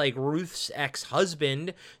Dennis is like Ruth's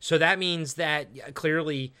ex-husband. So that means that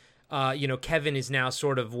clearly, Kevin is now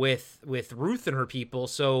sort of with Ruth and her people.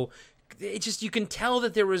 So you can tell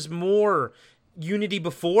that there was more unity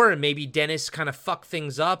before, and maybe Dennis kind of fucked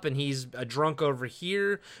things up and he's a drunk over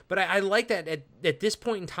here. But I like that at this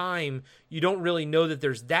point in time, you don't really know that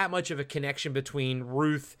there's that much of a connection between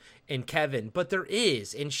Ruth and Kevin, but there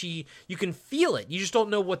is, and you can feel it. You just don't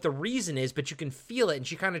know what the reason is, but you can feel it, and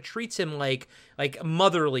she kind of treats him like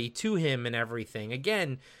motherly to him and everything.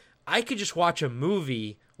 Again, I could just watch a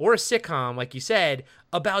movie or a sitcom, like you said,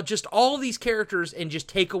 about just all these characters and just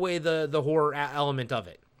take away the horror element of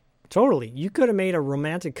it. Totally. You could have made a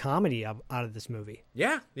romantic comedy out of this movie.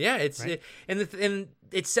 Yeah. It's right? And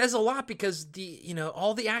it says a lot, because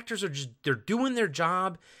all the actors they're doing their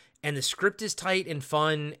job, and the script is tight and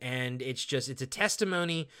fun, and it's a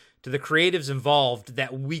testimony to the creatives involved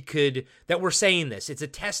that we're saying this. It's a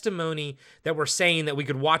testimony that we're saying that we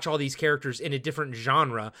could watch all these characters in a different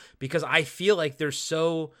genre, because I feel like they're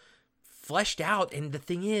so fleshed out. And the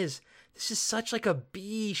thing is, this is such like a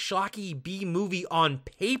schlocky B movie on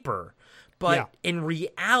paper, but in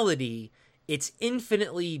reality, it's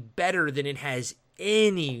infinitely better than it has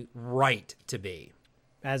any right to be.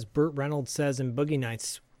 As Burt Reynolds says in Boogie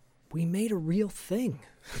Nights, we made a real thing.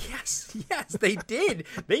 Yes, they did.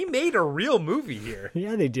 They made a real movie here.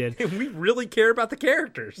 Yeah, they did. And we really care about the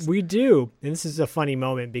characters. We do. And this is a funny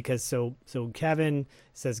moment, because so Kevin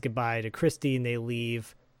says goodbye to Christy and they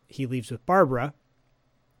leave. He leaves with Barbara.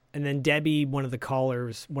 And then Debbie, one of the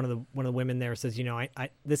callers, one of the women there says,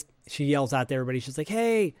 she yells out to everybody. She's like,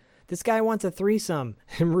 "Hey, this guy wants a threesome."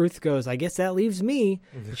 And Ruth goes, "I guess that leaves me."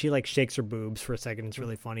 And she like shakes her boobs for a second. It's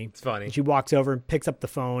really funny. It's funny. And she walks over and picks up the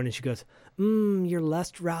phone and she goes, "Your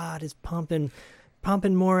lust rod is pumping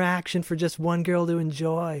more action for just one girl to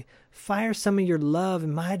enjoy. Fire some of your love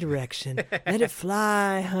in my direction. Let it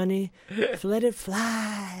fly, honey. Let it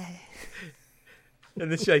fly." And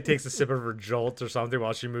then she like takes a sip of her Jolt or something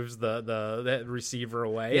while she moves the receiver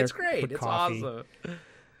away. It's great. It's awesome.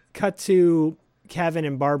 Cut to Kevin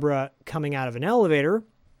and Barbara coming out of an elevator,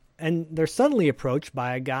 and they're suddenly approached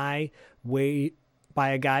by a guy wearing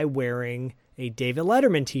a David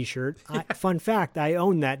Letterman t-shirt. Fun fact, I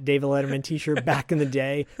owned that David Letterman t-shirt back in the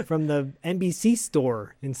day from the NBC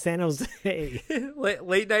store in San Jose.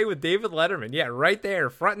 Late night with David Letterman. Yeah, right there,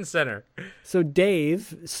 front and center. So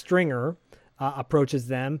Dave Stringer approaches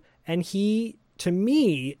them, and he, to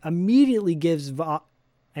me, immediately gives off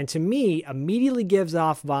vibes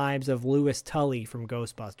of Louis Tully from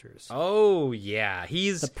Ghostbusters. Oh yeah,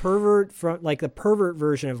 he's the pervert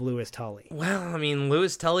version of Louis Tully. Well, I mean,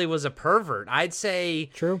 Louis Tully was a pervert. I'd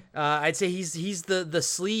say true. I'd say he's the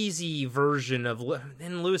sleazy version of,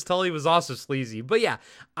 and Louis Tully was also sleazy. But yeah,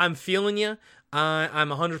 I'm feeling you.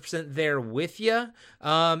 I'm 100% there with you.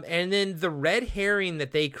 And then the red herring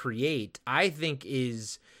that they create, I think,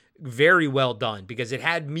 is very well done because it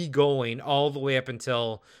had me going all the way up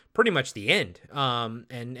until pretty much the end,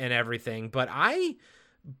 and everything. But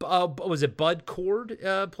was it Bud Cord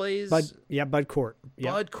plays? Bud Cort.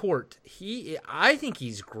 Yep. Bud Cort. I think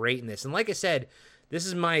he's great in this. And like I said, this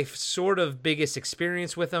is my sort of biggest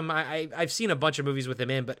experience with him. I've seen a bunch of movies with him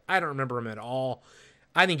in, but I don't remember him at all.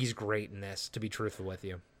 I think he's great in this, to be truthful with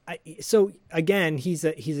you. So again, he's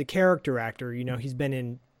a character actor. He's been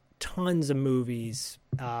in tons of movies,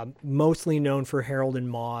 mostly known for Harold and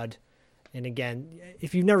Maude. And again,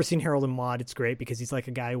 if you've never seen Harold and Maude, it's great because he's like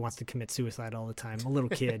a guy who wants to commit suicide all the time, a little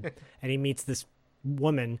kid. And he meets this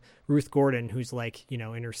woman, Ruth Gordon, who's like, in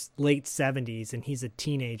her late 70s, and he's a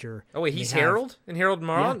teenager. Oh, wait, he's Harold? In Harold and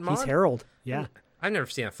Maude? Yeah, he's Harold, yeah. I've never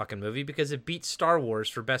seen a fucking movie because it beat Star Wars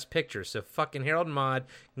for Best Picture. So fucking Harold and Maude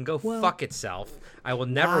can go fuck itself. I will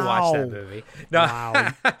never watch that movie. No.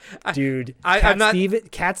 Wow. Dude.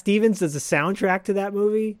 Cat Stevens does a soundtrack to that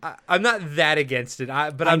movie. I'm not that against it.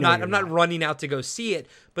 But I'm not running out to go see it.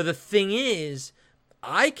 But the thing is,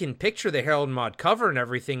 I can picture the Harold and Maude cover and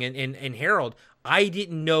everything in Harold. I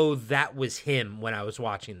didn't know that was him when I was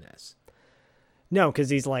watching this. No,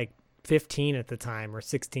 because he's like 15 at the time or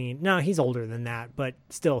 16. No, he's older than that, but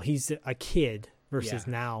still he's a kid versus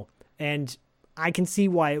now. And I can see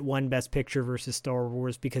why it won Best Picture versus Star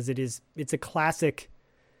Wars because it's a classic.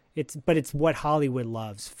 It's what Hollywood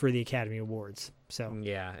loves for the Academy Awards. So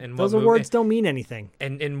yeah, and those awards don't mean anything.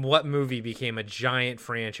 And what movie became a giant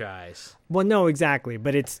franchise? Well, no, exactly,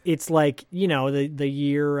 but it's like, the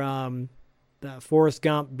year the Forrest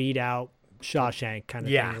Gump beat out Shawshank kind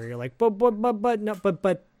of thing where you're like, but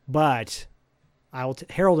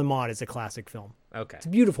Harold and Maude is a classic film. Okay. It's a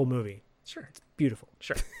beautiful movie. Sure. It's beautiful.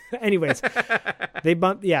 Sure. Anyways,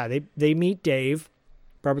 they meet Dave.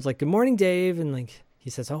 Barbara's like, "Good morning, Dave." And like, he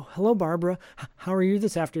says, "Oh, hello, Barbara. How are you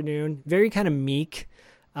this afternoon?" Very kind of meek.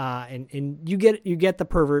 And you get the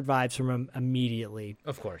pervert vibes from him immediately.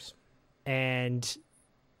 Of course. And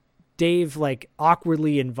Dave like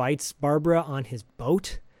awkwardly invites Barbara on his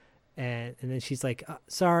boat. And then she's like,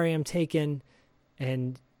 "Sorry, I'm taken."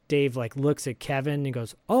 And Dave like looks at Kevin and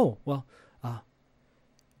goes, "Oh, well,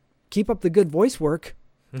 keep up the good voice work,"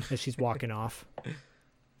 as she's walking off.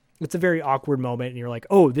 It's a very awkward moment, and you're like,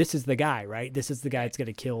 "Oh, this is the guy, right? This is the guy that's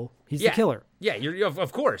gonna kill. He's the killer." Yeah,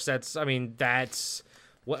 of course. That's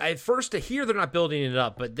well. At first, to hear they're not building it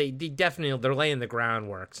up, but they definitely they're laying the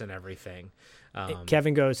groundworks and everything.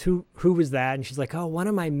 Kevin goes, "Who was that?" And she's like, "Oh, one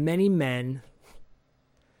of my many men."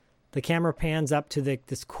 The camera pans up to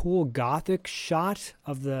this cool gothic shot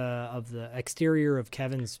of the exterior of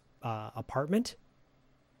Kevin's apartment,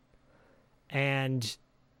 and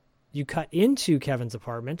you cut into Kevin's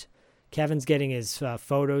apartment. Kevin's getting his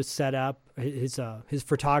photos set up, his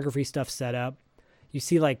photography stuff set up. You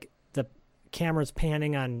see like the camera's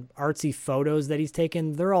panning on artsy photos that he's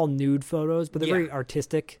taken. They're all nude photos, but they're very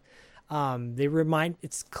artistic.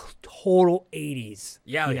 It's total 80s.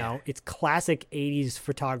 Yeah, it's classic 80s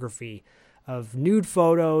photography of nude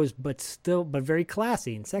photos, but very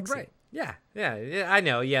classy and sexy. Right. Yeah. I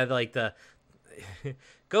know. Yeah. Like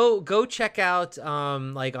go check out,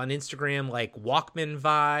 like on Instagram, like Walkman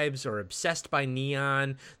Vibes or Obsessed by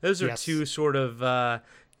Neon. Those are two sort of,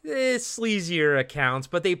 sleazier accounts,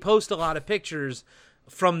 but they post a lot of pictures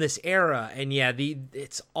from this era. And yeah,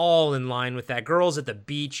 it's all in line with that. Girls at the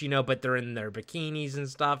beach, but they're in their bikinis and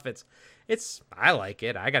stuff. I like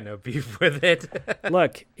it. I got no beef with it.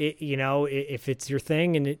 Look, if it's your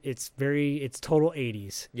thing and it's total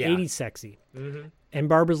 80s. Yeah. 80s sexy. Mm-hmm. And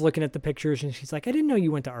Barbara's looking at the pictures and she's like, I didn't know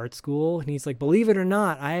you went to art school. And he's like, believe it or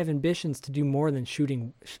not, I have ambitions to do more than shoot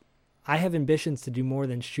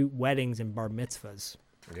weddings and bar mitzvahs.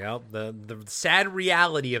 Yeah, the sad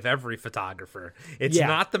reality of every photographer. It's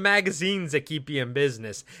not the magazines that keep you in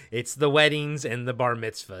business. It's the weddings and the bar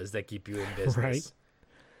mitzvahs that keep you in business. Right.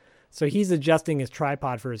 So he's adjusting his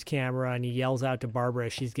tripod for his camera, and he yells out to Barbara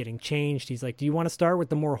as she's getting changed. He's like, do you want to start with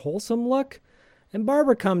the more wholesome look? And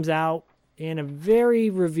Barbara comes out in a very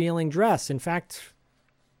revealing dress. In fact,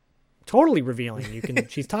 totally revealing.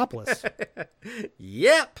 She's topless.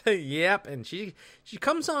 Yep. And she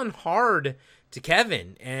comes on hard to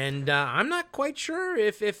Kevin, and I'm not quite sure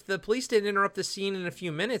if the police didn't interrupt the scene in a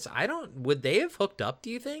few minutes. Would they have hooked up, do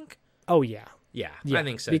you think? Oh, yeah. Yeah, I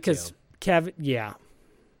think so, because too. Kevin, yeah.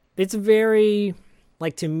 It's very,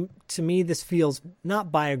 like, to me, this feels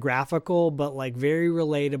not biographical, but, like, very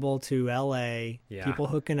relatable to L.A. Yeah. People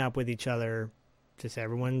hooking up with each other. Just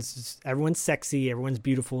everyone's sexy, everyone's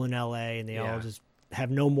beautiful in L.A., and they all just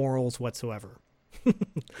have no morals whatsoever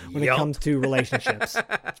when it comes to relationships.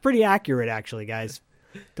 It's pretty accurate, actually, guys.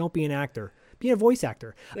 Don't be an actor. Be a voice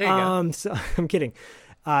actor. There you go. So, I'm kidding.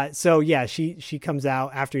 So, yeah, she comes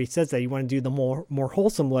out after he says that. You want to do the more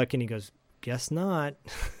wholesome look, and he goes, guess not.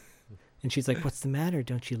 And she's like, what's the matter?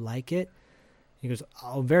 Don't you like it? He goes,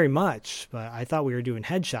 oh, very much, but I thought we were doing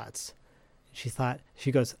headshots.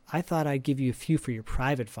 She goes, I thought I'd give you a few for your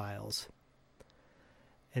private files.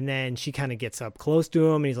 And then she kind of gets up close to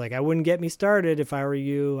him, and he's like, I wouldn't get me started if I were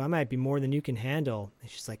you. I might be more than you can handle.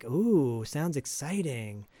 And she's like, ooh, sounds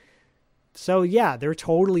exciting. So, yeah, they're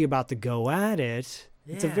totally about to go at it.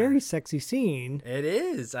 Yeah. It's a very sexy scene. It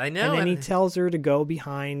is. I know. And then he tells her to go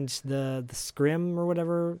behind the scrim or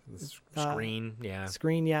whatever. Screen, yeah.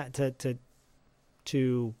 Screen, yeah, to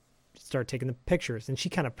start taking the pictures. And she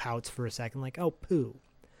kind of pouts for a second, like, oh, poo.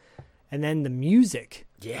 And then the music.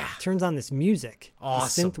 Yeah. Turns on this music.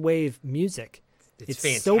 Awesome. The synthwave music. It's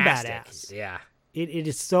fantastic. So badass. Yeah. It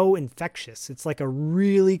is so infectious. It's like a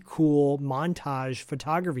really cool montage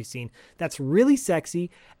photography scene that's really sexy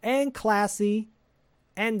and classy.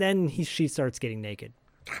 And then she starts getting naked.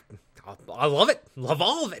 I love it. Love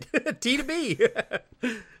all of it. T to B.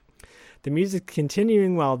 The music's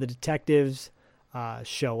continuing while the detectives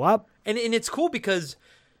show up. And it's cool because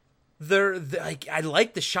I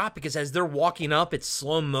like the shot because as they're walking up, it's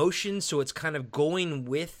slow motion. So it's kind of going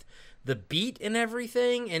with the beat and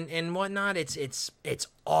everything and whatnot. It's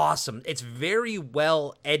awesome. It's very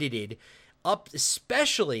well edited,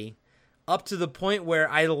 especially up to the point where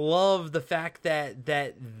I love the fact that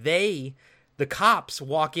the cops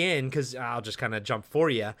walk in, because I'll just kind of jump for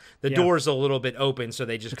you. The door's a little bit open, so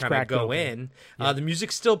they just kind of go in. Yeah. The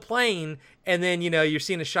music's still playing, and then, you're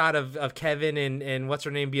seeing a shot of Kevin and what's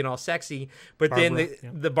her name being all sexy, but Barbara,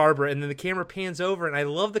 then the Barbara, and then the camera pans over, and I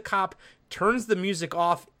love the cop turns the music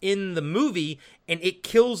off in the movie, and it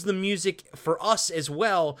kills the music for us as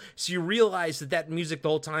well. So you realize that music the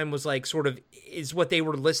whole time was like sort of is what they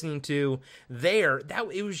were listening to there.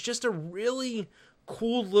 It was just a really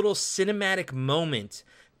cool little cinematic moment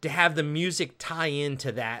to have the music tie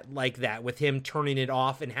into that like that, with him turning it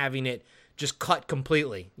off and having it just cut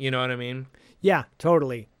completely. You know what I mean? Yeah,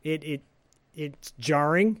 totally. It's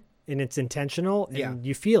jarring and it's intentional, and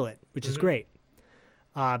you feel it, which is great.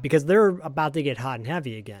 Because they're about to get hot and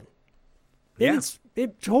heavy again. And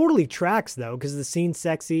it totally tracks though, because the scene's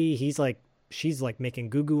sexy. She's like making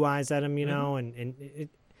goo eyes at him, and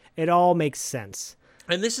it all makes sense.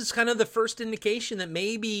 And this is kind of the first indication that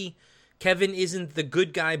maybe Kevin isn't the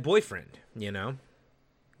good guy boyfriend,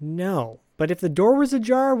 No, but if the door was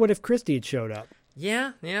ajar, what if Christy had showed up?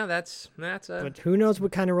 Yeah, that's But who knows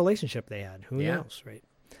what kind of relationship they had? Who knows, right?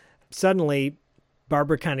 Suddenly,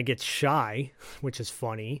 Barbara kind of gets shy, which is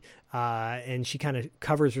funny, and she kind of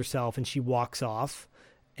covers herself and she walks off,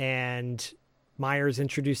 and Myers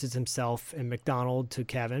introduces himself and McDonald to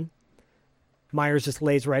Kevin. Myers just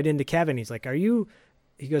lays right into Kevin. He's like,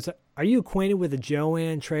 he goes, are you acquainted with the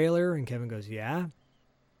Joanne Trailer? And Kevin goes, yeah.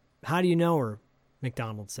 How do you know her?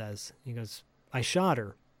 McDonald says. He goes, I shot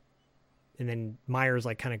her. And then Myers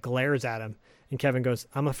like kind of glares at him, and Kevin goes,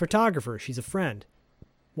 I'm a photographer. She's a friend.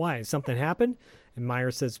 Why? Something happened? And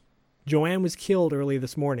Myers says, Joanne was killed early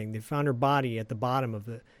this morning. They found her body at the bottom of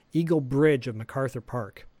the Eagle Bridge of MacArthur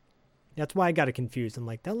Park. That's why I got it confused. I'm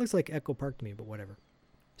like, that looks like Echo Park to me, but whatever.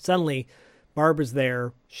 Suddenly, Barbara's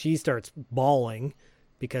there. She starts bawling,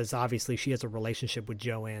 because obviously she has a relationship with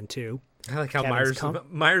Joanne too. I like how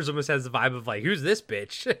Myers almost has the vibe of like, who's this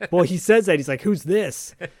bitch? Well, he says that. He's like, who's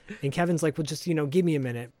this? And Kevin's like, well, just, give me a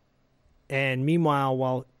minute. And meanwhile,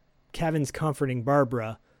 while Kevin's comforting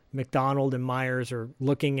Barbara, McDonald and Myers are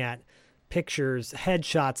looking at pictures,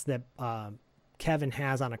 headshots that Kevin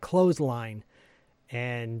has on a clothesline.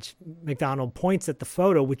 And McDonald points at the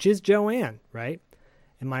photo, which is Joanne, right?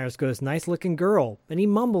 And Myers goes, nice looking girl. And he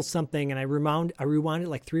mumbles something, and I rewound it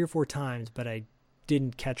like 3 or 4 times, but I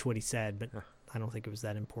didn't catch what he said, but I don't think it was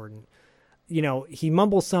that important. He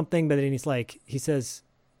mumbles something, but then he says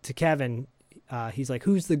to Kevin, he's like,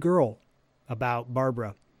 who's the girl about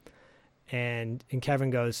Barbara? And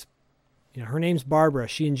Kevin goes, her name's Barbara.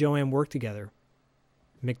 She and Joanne work together.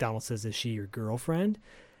 McDonald says, is she your girlfriend?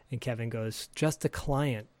 And Kevin goes, just a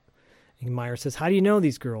client. And Myers says, how do you know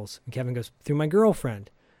these girls? And Kevin goes, through my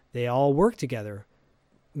girlfriend. They all work together.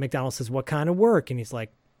 McDonald says, what kind of work? And he's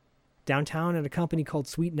like, downtown at a company called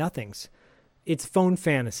Sweet Nothings. It's phone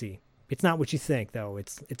fantasy. It's not what you think, though.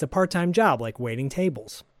 It's a part-time job, like waiting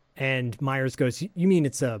tables. And Myers goes, you mean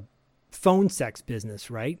it's a phone sex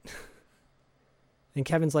business, right? And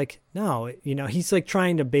Kevin's like, no, he's like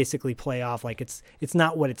trying to basically play off like it's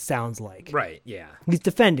not what it sounds like. Right, yeah. He's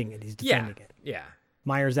defending it. Yeah.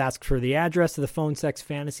 Myers asks for the address of the phone sex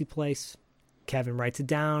fantasy place. Kevin writes it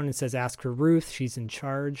down and says, ask for Ruth. She's in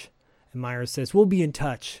charge. And Myers says, we'll be in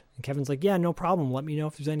touch. And Kevin's like, yeah, no problem. Let me know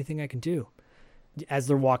if there's anything I can do. As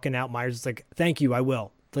they're walking out, Myers is like, thank you, I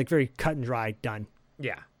will. It's like very cut and dry, done.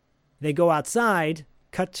 Yeah. They go outside,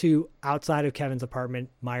 cut to outside of Kevin's apartment,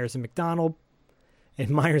 Myers and McDonald. And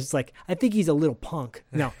Myers is like, I think he's a little punk.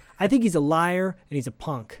 No, I think he's a liar and he's a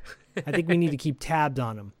punk. I think we need to keep tabs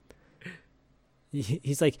on him.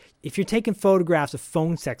 He's like, if you're taking photographs of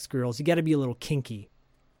phone sex girls, you got to be a little kinky.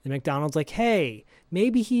 And McDonald's like, hey,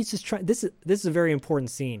 maybe he's just trying. This is a very important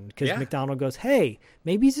scene because McDonald goes, hey,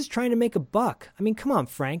 maybe he's just trying to make a buck. I mean, come on,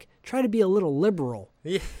 Frank, try to be a little liberal.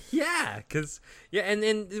 Yeah,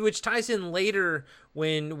 and which ties in later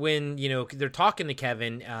when they're talking to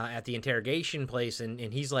Kevin at the interrogation place, and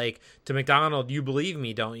he's like to McDonald, you believe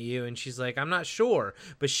me, don't you? And she's like, I'm not sure,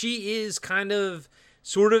 but she is kind of.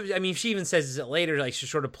 Sort of, I mean, she even says it later, like she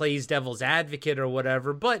sort of plays devil's advocate or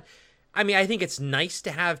whatever. But, I mean, I think it's nice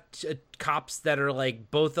to have cops that are like,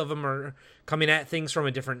 both of them are coming at things from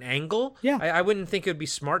a different angle. Yeah. I wouldn't think it would be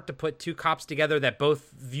smart to put 2 cops together that both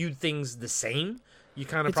viewed things the same. You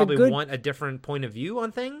kind of probably want a different point of view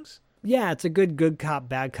on things. Yeah, it's a good cop,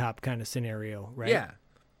 bad cop kind of scenario, right? Yeah.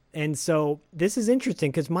 And so this is interesting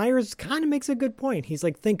because Myers kind of makes a good point. He's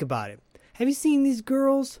like, think about it. Have you seen these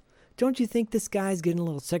girls? Don't you think this guy's getting a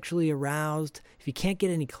little sexually aroused if he can't get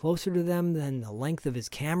any closer to them than the length of his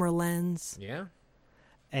camera lens? Yeah.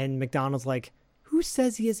 And McDonald's like, who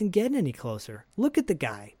says he isn't getting any closer? Look at the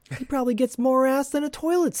guy. He probably gets more ass than a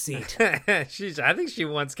toilet seat. I think she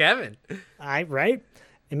wants Kevin. Right?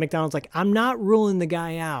 And McDonald's like, I'm not ruling the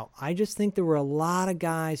guy out. I just think there were a lot of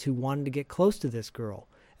guys who wanted to get close to this girl.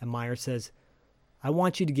 And Myers says, I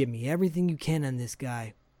want you to give me everything you can on this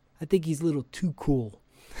guy. I think he's a little too cool.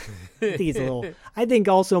 I think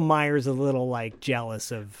also Myers a little like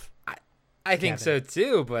jealous of I think so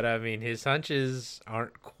too, but I mean his hunches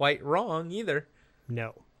aren't quite wrong either.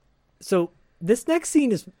 No. So this next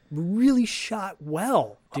scene is really shot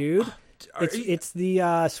well, dude. It's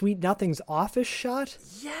the Sweet Nothings office shot.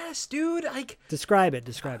 Yes, dude. Describe it.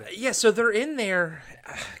 Yeah, so they're in there.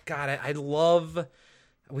 God, I love.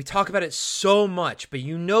 We talk about it so much, but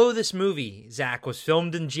this movie, Zach, was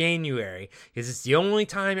filmed in January because it's the only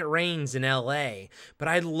time it rains in LA. But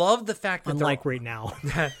I love the fact that unlike right now.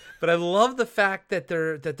 But I love the fact that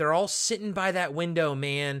they're all sitting by that window,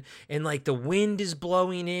 man, and like the wind is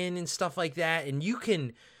blowing in and stuff like that, and you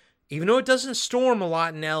can. Even though it doesn't storm a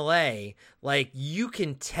lot in LA, like you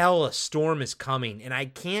can tell a storm is coming, and I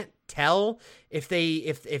can't tell if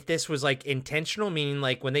this was like intentional, meaning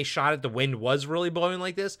like when they shot it, the wind was really blowing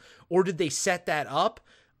like this, or did they set that up?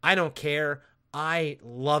 I don't care. I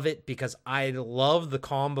love it because I love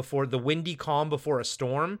the windy calm before a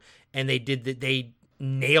storm, and they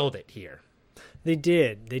nailed it here. They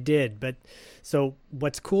did. But so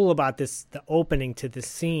what's cool about this, the opening to this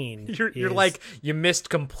scene, you're like, you missed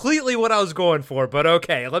completely what I was going for, but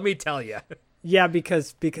okay, let me tell you. Yeah,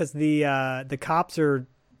 because the cops are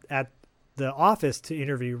at the office to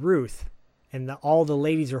interview Ruth, and all the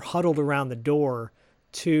ladies are huddled around the door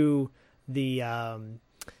to the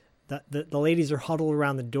ladies are huddled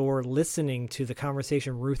around the door listening to the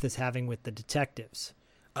conversation Ruth is having with the detectives.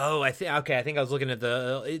 Oh, I think I was looking at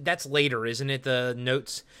that's later, isn't it? The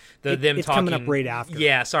notes, them it's talking. Coming up right after.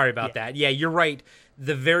 Yeah, sorry about that. Yeah, you're right.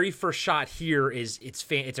 the very first shot here is it's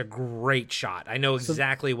a great shot. I know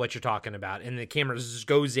exactly what you're talking about, and the camera just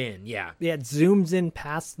goes in. Yeah, it zooms in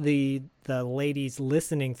past the ladies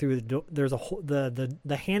listening through the door. There's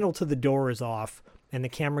the handle to the door is off, and the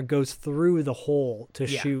camera goes through the hole to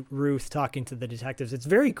shoot Ruth talking to the detectives. It's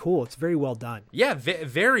very cool. It's very well done. Yeah,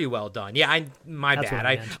 very well done. Yeah, That's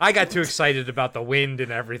bad. I got too excited about the wind and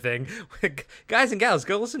everything. Guys and gals,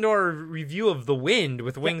 go listen to our review of The Wind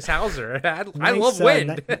with Wings Hauser. I love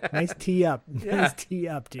wind. Nice tee up. Nice tee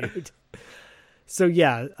up, dude. So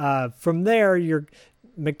yeah, from there,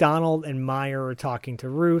 McDonald and Meyer are talking to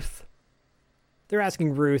Ruth. They're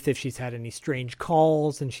asking Ruth if she's had any strange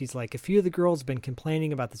calls, and she's like, a few of the girls have been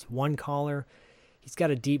complaining about this one caller. He's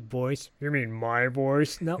got a deep voice. You mean my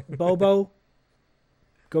voice? No, Bobo,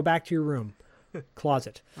 go back to your room.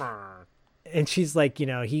 Closet. And she's like,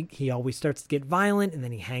 he always starts to get violent, and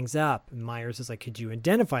then he hangs up. And Myers is like, could you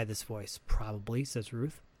identify this voice? Probably, says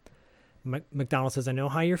Ruth. McDonald says, I know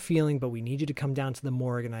how you're feeling, but we need you to come down to the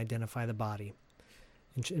morgue and identify the body.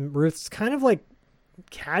 And Ruth's kind of like,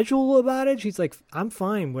 casual about it. She's like, I'm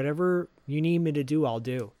fine. Whatever you need me to do, I'll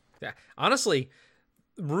do. Yeah. Honestly,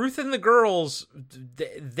 Ruth and the girls,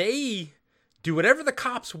 they do whatever the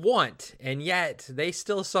cops want, and yet they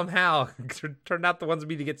still somehow turn out the ones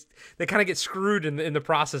they kind of get screwed in the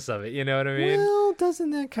process of it. You know what I mean? Well, doesn't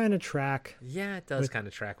that kind of track? Yeah, it does kind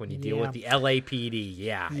of track when you deal with the LAPD.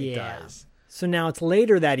 Yeah, it does. So now it's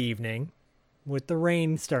later that evening, with the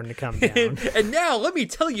rain starting to come down. And now let me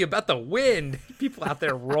tell you about the wind. People out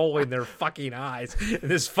there rolling their fucking eyes in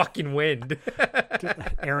this fucking wind.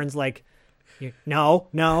 Aaron's like, no,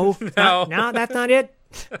 that's not it.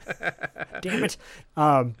 Damn it.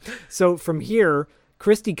 So from here,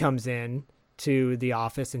 Christy comes in to the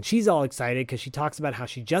office, and she's all excited because she talks about how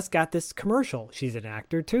she just got this commercial. She's an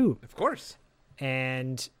actor too. Of course.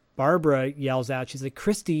 And Barbara yells out, she's like,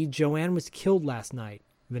 Christy, Joanne was killed last night.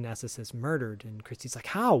 Vanessa says murdered, and Christy's like,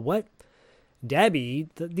 how? What? Debbie,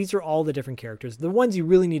 these are all the different characters. The ones you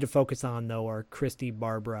really need to focus on, though, are Christy,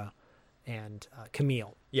 Barbara, and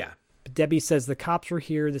Camille. Yeah. But Debbie says the cops were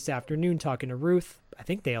here this afternoon talking to Ruth. I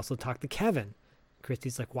think they also talked to Kevin.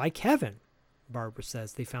 Christy's like, why Kevin? Barbara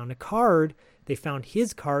says they found a card. They found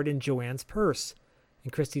his card in Joanne's purse.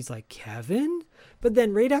 And Christy's like, Kevin? But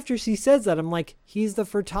then right after she says that, I'm like, he's the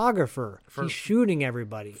photographer. He's shooting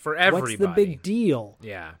everybody. For everybody. What's the big deal?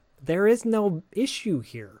 Yeah. There is no issue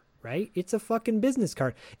here, right? It's a fucking business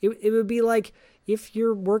card. It would be like if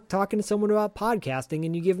you're talking to someone about podcasting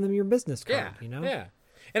and you give them your business card, Yeah.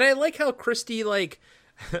 And I like how Christy, like,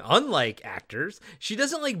 unlike actors, she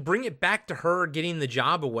doesn't, bring it back to her getting the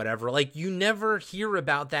job or whatever. Like, you never hear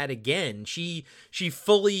about that again. She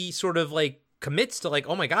fully sort of, commits to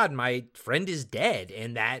oh my God, my friend is dead,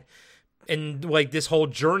 and this whole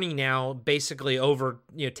journey now basically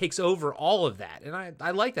takes over all of that. And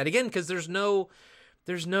I like that again, because there's no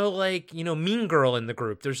mean girl in the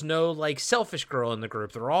group. There's no selfish girl in the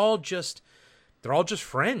group. They're all just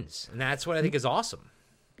friends. And that's what I think is awesome.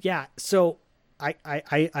 Yeah. So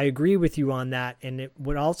I agree with you on that. And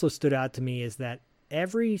what also stood out to me is that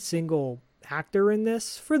every single actor in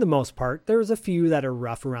this, for the most part, there's a few that are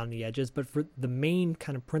rough around the edges, but for the main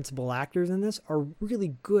kind of principal actors in this are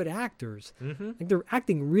really good actors. Mm-hmm. They're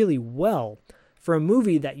acting really well for a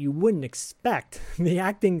movie that you wouldn't expect. The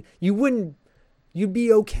acting, you'd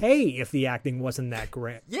be okay if the acting wasn't that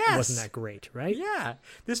great. Yes. Wasn't that great, right? Yeah.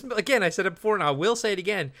 This, again, I said it before and I will say it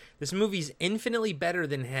again. This movie's infinitely better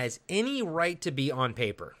than it has any right to be on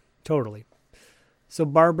paper. Totally. So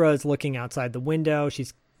Barbara is looking outside the window.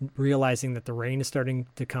 She's realizing that the rain is starting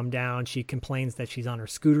to come down. She complains that she's on her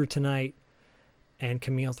scooter tonight. And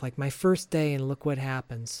Camille's like, my first day, and look what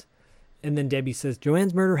happens. And then Debbie says,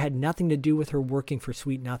 Joanne's murder had nothing to do with her working for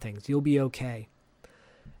Sweet Nothings. You'll be okay.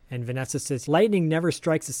 And Vanessa says, lightning never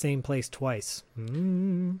strikes the same place twice.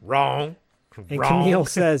 Wrong. And Camille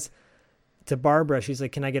says to Barbara, she's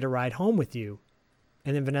like, can I get a ride home with you?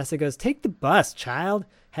 And then Vanessa goes, take the bus, child.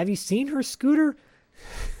 Have you seen her scooter?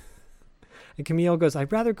 And Camille goes,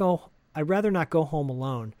 I'd rather not go home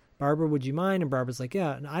alone. Barbara, would you mind? And Barbara's like,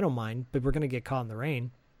 yeah, I don't mind, but we're going to get caught in the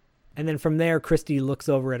rain. And then from there, Christy looks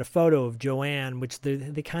over at a photo of Joanne, which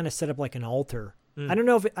they kind of set up like an altar. I don't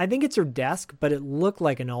know I think it's her desk, but it looked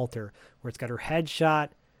like an altar where it's got her headshot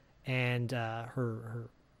and her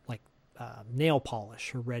nail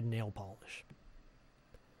polish, her red nail polish.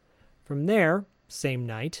 From there, same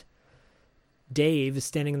night, Dave is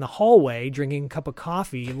standing in the hallway drinking a cup of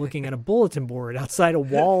coffee, looking at a bulletin board outside a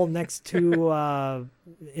wall next to,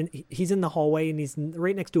 he's in the hallway and he's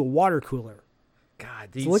right next to a water cooler. God,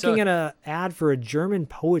 he's looking at an ad for a German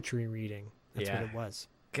poetry reading. That's what it was.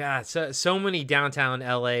 God, so many downtown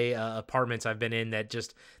LA apartments I've been in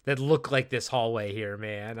that look like this hallway here,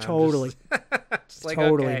 man. Totally. Just like,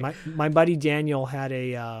 totally. okay. My buddy Daniel had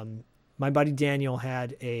a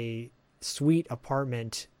sweet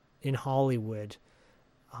apartment in Hollywood.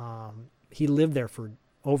 He lived there for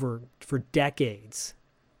decades,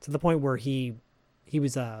 to the point where he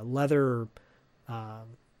was a leather.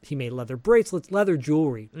 He made leather bracelets, leather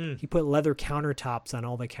jewelry. He put leather countertops on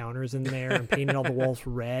all the counters in there and painted all the walls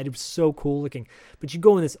red. It was so cool looking. But you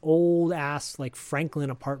go in this old ass like Franklin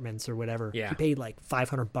Apartments or whatever. Yeah. He paid like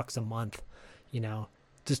 $500 a month,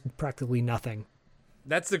 just practically nothing.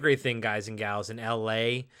 That's the great thing, guys and gals, in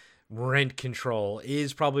LA. Rent control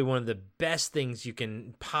is probably one of the best things you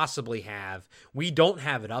can possibly have. We don't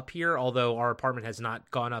have it up here, although our apartment has not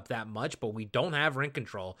gone up that much, but we don't have rent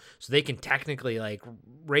control. So they can technically like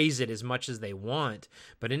raise it as much as they want.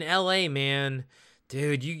 But in LA, man,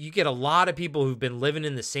 dude, you get a lot of people who've been living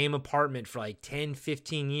in the same apartment for like 10,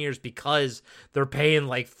 15 years because they're paying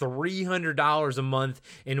like $300 a month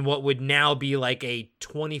in what would now be like a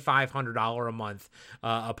 $2,500 a month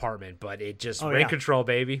apartment. But it just rent control,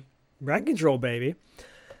 baby. Rent control, baby.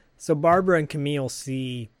 So Barbara and Camille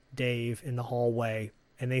see Dave in the hallway,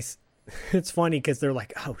 and it's funny because they're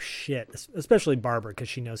like, oh shit, especially Barbara because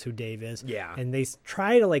she knows who Dave is. Yeah. And they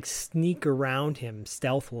try to like sneak around him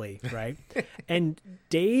stealthily, right? And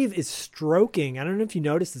Dave is stroking. I don't know if you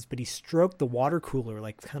noticed this, but he stroked the water cooler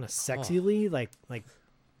like kind of sexily, like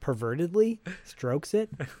pervertedly strokes it.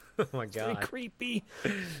 Oh my God. It's very creepy.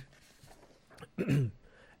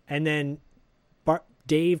 And then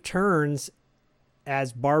Dave turns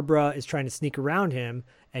as Barbara is trying to sneak around him,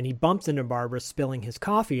 and he bumps into Barbara, spilling his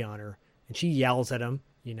coffee on her, and she yells at him,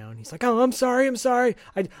 and he's like, oh, I'm sorry.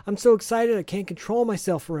 I'm so excited. I can't control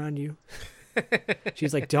myself around you.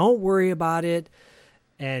 She's like, don't worry about it.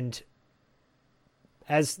 And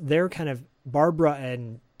as they're Barbara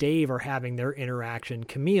and Dave are having their interaction,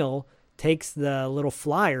 Camille takes the little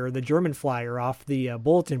flyer, the German flyer, off the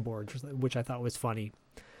bulletin board, which I thought was funny.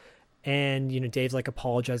 And, Dave's like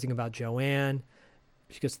apologizing about Joanne.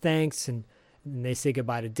 She goes, thanks. And they say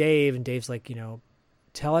goodbye to Dave. And Dave's like,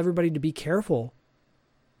 tell everybody to be careful.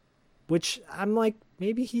 Which I'm like,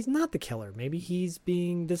 maybe he's not the killer. Maybe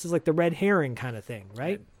this is like the red herring kind of thing,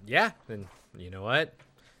 right? Yeah. And you know what?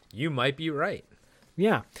 You might be right.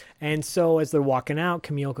 Yeah. And so as they're walking out,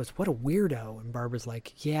 Camille goes, what a weirdo. And Barbara's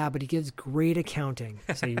like, yeah, but he gives great accounting.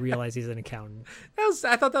 So you realize he's an accountant.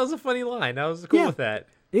 I thought that was a funny line. I was cool with that.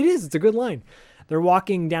 It is. It's a good line. They're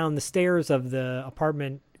walking down the stairs of the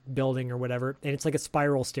apartment building or whatever, and it's like a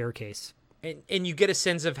spiral staircase. And you get a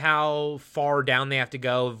sense of how far down they have to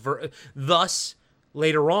go. Thus,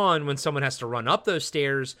 later on, when someone has to run up those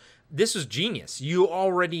stairs, this was genius. You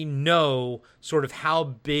already know sort of how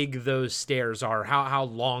big those stairs are, how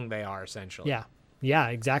long they are, essentially. Yeah. Yeah,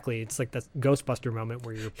 exactly. It's like the Ghostbuster moment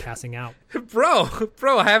where you're passing out. Bro,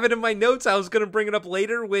 I have it in my notes. I was going to bring it up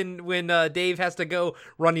later when Dave has to go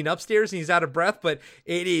running upstairs and he's out of breath, but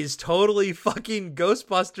it is totally fucking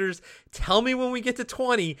Ghostbusters. Tell me when we get to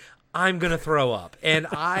 20, I'm going to throw up. And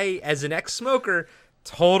I, as an ex-smoker,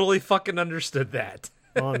 totally fucking understood that.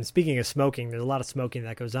 Well, and speaking of smoking, there's a lot of smoking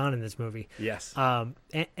that goes on in this movie. Yes. And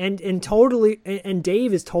totally, and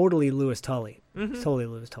Dave is totally Louis Tully. Mm-hmm. It's totally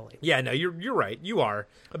Louis Tully. Yeah, no, you're right. You are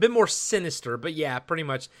a bit more sinister, but yeah, pretty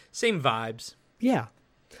much same vibes. Yeah.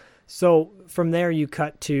 So from there, you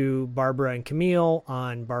cut to Barbara and Camille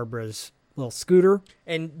on Barbara's little scooter,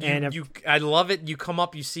 and I love it. You come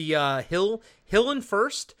up, you see Hill and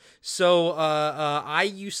First. So I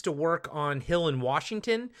used to work on Hill in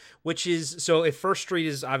Washington, which is, so if First Street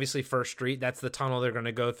is obviously First Street, that's the tunnel they're going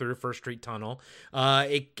to go through, First Street Tunnel.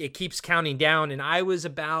 It keeps counting down, and I was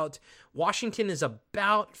Washington is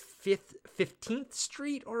about 15th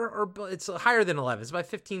Street, or it's higher than 11th. It's about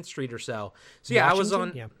 15th Street or so. So yeah, Washington? I was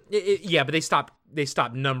on. Yeah, but they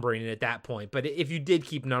stopped numbering it at that point. But if you did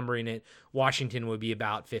keep numbering it, Washington would be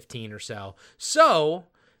about 15 or so. So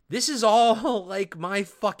this is all like my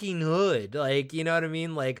fucking hood. Like, you know what I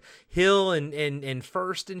mean? Like Hill and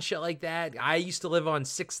First and shit like that. I used to live on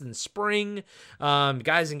 6th and Spring.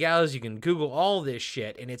 Guys and gals, you can Google all this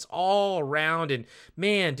shit, and it's all around. And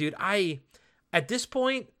man, dude, at this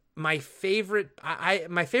point, my favorite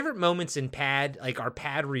moments in Pad, like our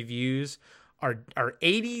Pad reviews, are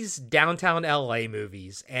 80s downtown LA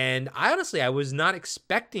movies. And I was not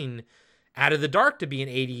expecting Out of the Dark to be an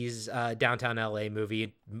 80s downtown LA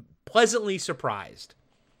movie. Pleasantly surprised.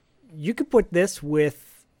 You could put this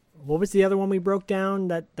with, what was the other one we broke down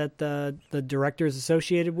that the director is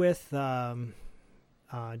associated with? One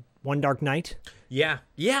Dark Night. Yeah.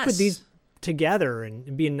 Yes. Put these together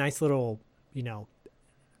and be a nice little,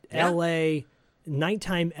 LA,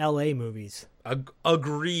 nighttime LA movies.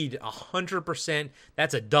 Agreed, 100%.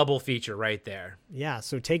 That's a double feature right there. Yeah,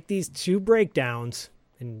 so take these 2 breakdowns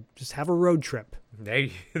and just have a road trip. There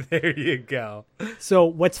you go. So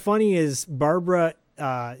what's funny is Barbara,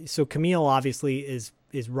 so Camille obviously is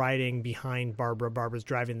riding behind Barbara. Barbara's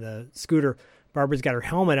driving the scooter. Barbara's got her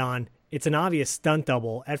helmet on. It's an obvious stunt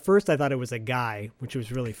double. At first I thought it was a guy, which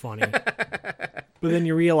was really funny. But then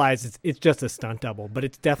you realize it's just a stunt double, but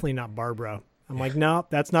it's definitely not Barbara. I'm like, no,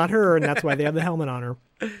 that's not her, and that's why they have the helmet on her.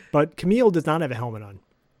 But Camille does not have a helmet on.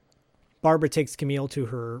 Barbara takes Camille to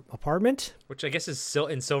her apartment. Which I guess is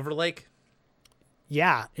in Silver Lake.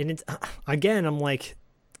 Yeah, and it's again, I'm like,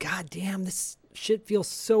 God damn, this shit feels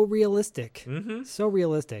so realistic. Mm-hmm. So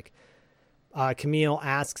realistic. Camille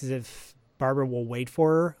asks if Barbara will wait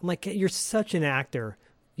for her. I'm like, you're such an actor,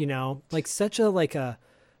 like such a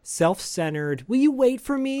self-centered. Will you wait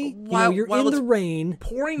for me? You're in the rain,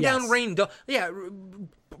 pouring down rain.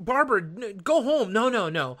 Barbara, go home.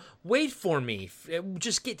 No. Wait for me.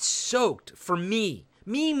 Just get soaked for me.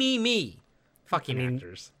 Me. Fucking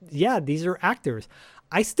actors. Yeah, these are actors.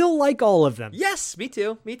 I still like all of them. Yes, me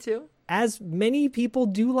too. As many people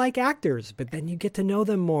do like actors, but then you get to know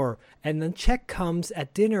them more. And the check comes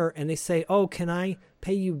at dinner and they say, oh, can I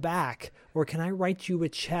pay you back? Or can I write you a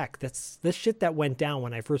check? That's the shit that went down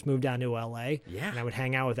when I first moved down to LA. Yeah. And I would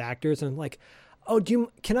hang out with actors and I'm like, oh,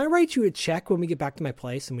 can I write you a check when we get back to my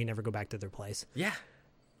place? And we never go back to their place. Yeah.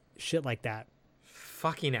 Shit like that.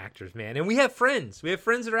 Fucking actors, man. And we have friends. We have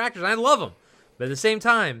friends that are actors. I love them. But at the same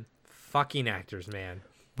time, fucking actors, man.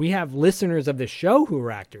 We have listeners of the show who are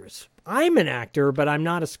actors. I'm an actor, but I'm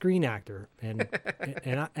not a screen actor. And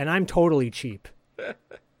I'm totally cheap.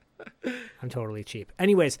 I'm totally cheap.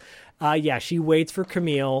 Anyways, she waits for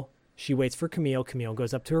Camille. Camille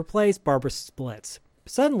goes up to her place. Barbara splits.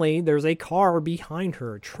 Suddenly, there's a car behind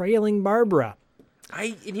her, trailing Barbara.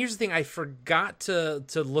 And here's the thing. I forgot to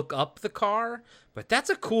look up the car, but that's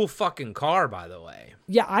a cool fucking car, by the way.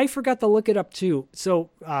 Yeah, I forgot to look it up, too. So,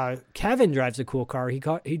 Kevin drives a cool car. He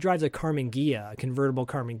drives a Karmann Ghia, a convertible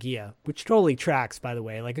Karmann Ghia, which totally tracks, by the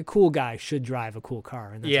way. Like, a cool guy should drive a cool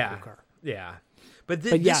car, and that's a cool car. Yeah. But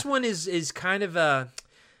this one is kind of a...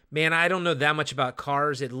 Man, I don't know that much about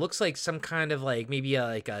cars. It looks like some kind of maybe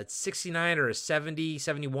a 69 or a 70,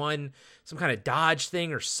 71, some kind of Dodge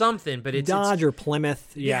thing or something. But it's Dodge or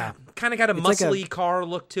Plymouth. Yeah. Kind of got a muscly car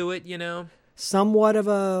look to it, Somewhat of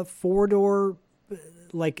a 4-door,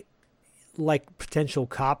 like potential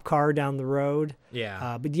cop car down the road.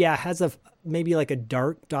 Yeah. But it has maybe like a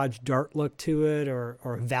Dodge Dart look to it or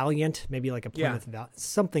a Valiant, maybe like a Plymouth Valiant,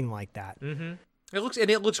 something like that. Mm-hmm.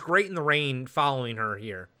 It looks great in the rain following her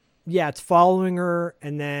here. Yeah, it's following her,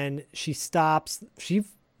 and then she stops. She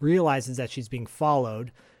realizes that she's being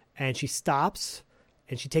followed, and she stops,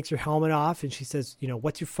 and she takes her helmet off, and she says,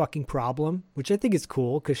 what's your fucking problem? Which I think is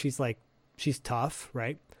cool, because she's tough,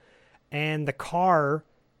 right? And the car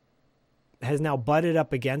has now butted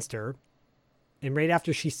up against her, and right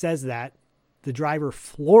after she says that, the driver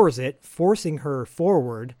floors it, forcing her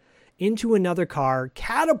forward into another car,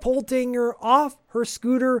 catapulting her off her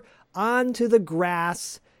scooter onto the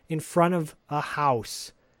grass in front of a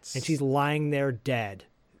house, and she's lying there dead.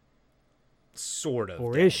 Sort of.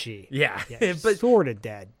 Or dead. is she? Yeah. But sort of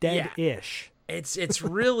dead. Dead-ish. Yeah. It's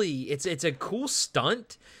really it's a cool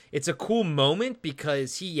stunt. It's a cool moment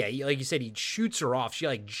because he like you said, he shoots her off. She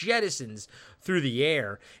jettisons through the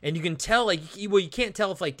air, and you can tell you can't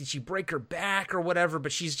tell if did she break her back or whatever,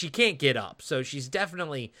 but she can't get up. So she's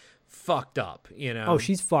definitely fucked up, Oh,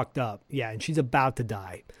 she's fucked up. Yeah, and she's about to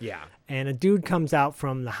die. Yeah. And a dude comes out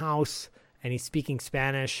from the house, and he's speaking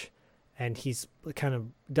Spanish, and he's kind of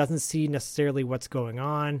doesn't see necessarily what's going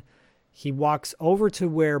on. He walks over to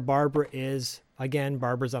where Barbara is. Again,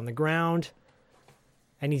 Barbara's on the ground,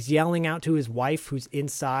 and he's yelling out to his wife who's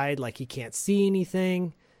inside like he can't see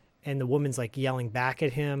anything, and the woman's yelling back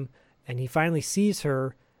at him, and he finally sees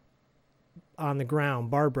her on the ground,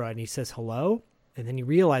 Barbara, and he says hello. And then he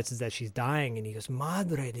realizes that she's dying, and he goes,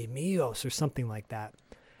 Madre de Mios, or something like that.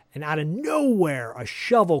 And out of nowhere, a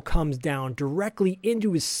shovel comes down directly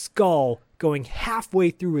into his skull, going halfway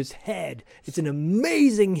through his head. It's an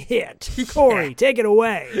amazing hit. Corey, take it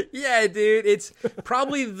away. Yeah, dude. It's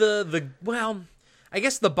probably I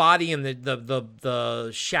guess the body in the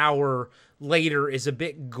shower later is a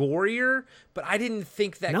bit gorier, but I didn't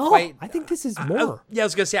think that quite... I think this is more. I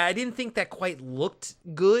was going to say, I didn't think that quite looked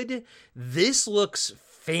good. This looks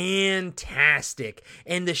fantastic.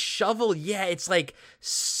 And the shovel, it's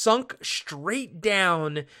sunk straight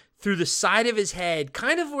down through the side of his head,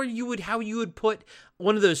 kind of where how you would put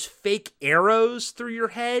one of those fake arrows through your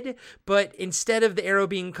head, but instead of the arrow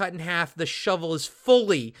being cut in half, the shovel is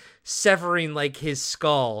fully severing like his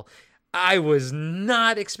skull. I was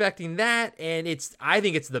not expecting that, and I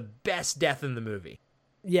think it's the best death in the movie.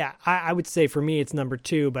 Yeah, I would say for me it's number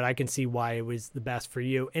 2, but I can see why it was the best for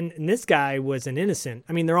you. And this guy was an innocent.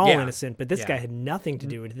 I mean, they're all innocent, but this guy had nothing to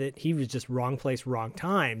do with it. He was just wrong place, wrong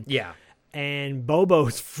time. Yeah. And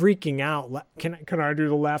Bobo's freaking out. Can I do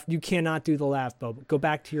the laugh? You cannot do the laugh, Bobo. Go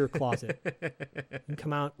back to your closet. And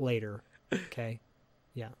come out later. Okay.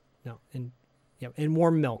 Yeah. No. And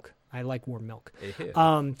warm milk. I like warm milk.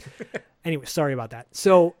 Anyway, sorry about that.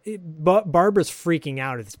 So Barbara's freaking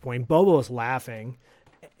out at this point. Bobo's laughing.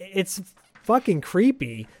 It's fucking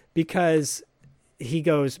creepy because he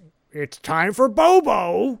goes, "It's time for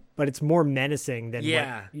Bobo," but it's more menacing than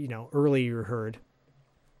what earlier you heard.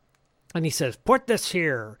 And he says, "Put this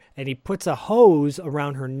here," and he puts a hose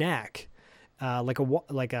around her neck, like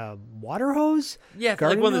a water hose. Yeah,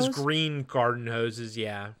 like one of those green garden hoses.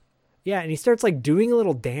 Yeah. Yeah, and he starts like doing a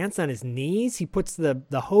little dance on his knees. He puts the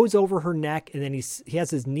hose over her neck, and then he has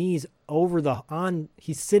his knees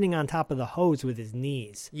he's sitting on top of the hose with his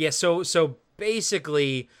knees. Yeah, so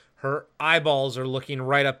basically her eyeballs are looking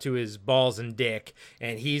right up to his balls and dick,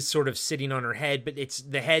 and he's sort of sitting on her head, but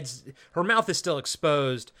her mouth is still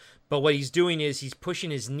exposed. But what he's doing is he's pushing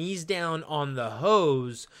his knees down on the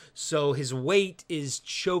hose, so his weight is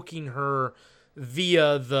choking her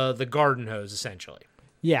via the garden hose, essentially.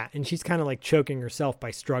 Yeah, and she's kind of like choking herself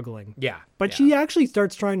by struggling. Yeah. But she actually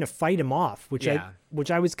starts trying to fight him off, which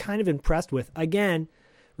I was kind of impressed with. Again,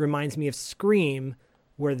 reminds me of Scream,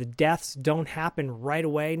 where the deaths don't happen right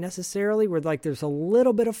away necessarily, where like there's a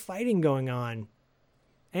little bit of fighting going on.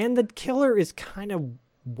 And the killer is kind of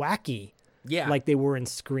wacky. Yeah. Like they were in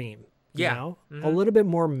Scream. You Yeah. know? Mm-hmm. A little bit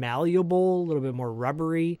more malleable, a little bit more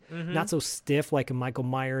rubbery, not so stiff like a Michael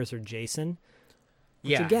Myers or Jason.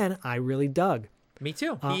 Which again, I really dug. Me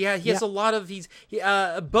too. He has a lot of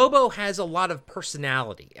Bobo has a lot of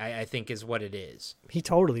personality, I think is what it is. He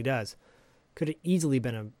totally does. Could have easily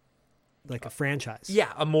been a franchise.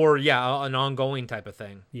 Yeah, an ongoing type of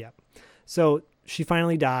thing. Yeah. So she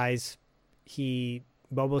finally dies.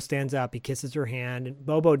 Bobo stands up, he kisses her hand, and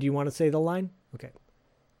Bobo, do you want to say the line? Okay.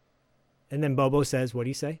 And then Bobo says, what do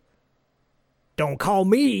you say? "Don't call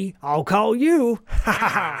me, I'll call you."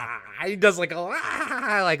 He does like a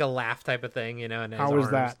laugh type of thing, in his How was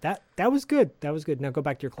arms. that? That was good. That was good. Now go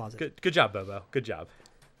back to your closet. Good job, Bobo. Good job.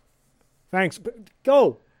 Thanks.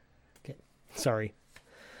 Go. Okay. Sorry.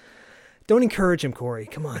 Don't encourage him, Corey.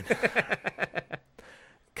 Come on.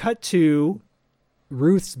 Cut to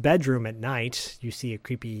Ruth's bedroom at night. You see a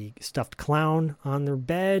creepy stuffed clown on their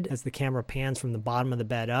bed. As the camera pans from the bottom of the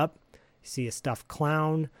bed up, you see a stuffed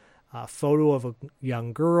clown, a photo of a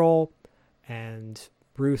young girl, and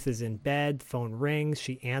Ruth is in bed. The phone rings.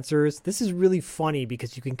 She answers. This is really funny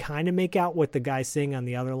because you can kind of make out what the guy's saying on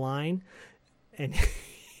the other line. And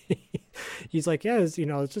he's like, yeah, it's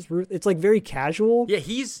just Ruth. It's like very casual. Yeah,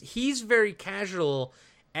 he's very casual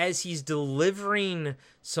as he's delivering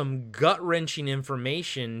some gut-wrenching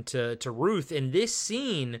information to Ruth. In this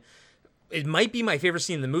scene, it might be my favorite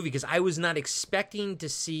scene in the movie because I was not expecting to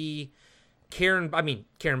see Karen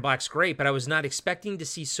Black's great, but I was not expecting to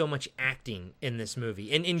see so much acting in this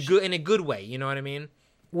movie, in a good way. You know what I mean?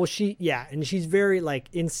 Well, and she's very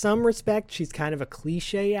in some respect, she's kind of a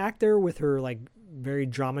cliche actor with her very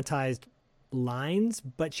dramatized lines,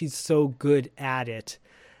 but she's so good at it.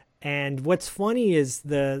 And what's funny is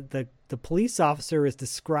the police officer is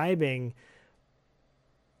describing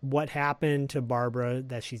what happened to Barbara,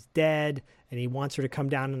 that she's dead, and he wants her to come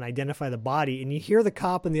down and identify the body. And you hear the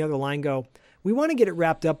cop on the other line go, "We want to get it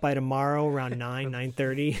wrapped up by tomorrow around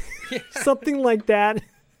 9:30, something like that."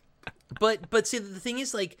 But see, the thing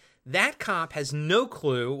is, that cop has no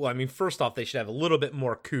clue. Well, I mean, first off, they should have a little bit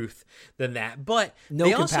more couth than that. But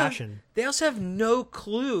no compassion. They also have no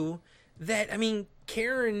clue that,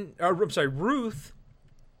 Ruth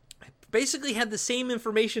basically had the same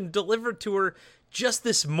information delivered to her just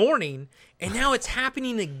this morning, and now it's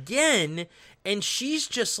happening again, and she's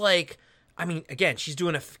just again,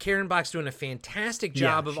 Karen Black's doing a fantastic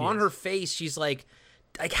job of on her face. She's like,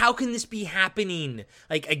 how can this be happening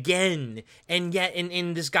again? And yet,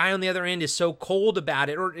 and this guy on the other end is so cold about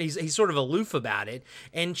it, or he's sort of aloof about it,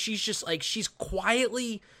 and she's just she's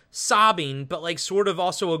quietly sobbing, but sort of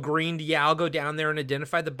also agreeing to, I'll go down there and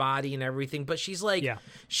identify the body and everything. But she's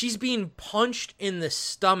she's being punched in the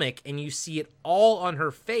stomach, and you see it all on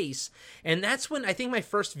her face. And that's when I think my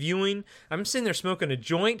first viewing, I'm sitting there smoking a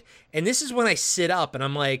joint, and this is when I sit up and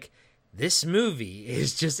I'm like, this movie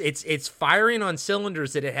is just it's firing on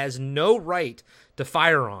cylinders that it has no right to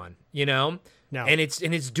fire on, you know? No. And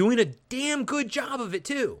it's doing a damn good job of it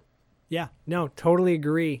too. Yeah, no, totally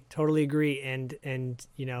agree. And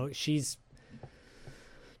you know, she's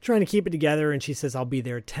trying to keep it together, and she says, I'll be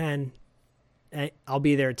there at 10. I'll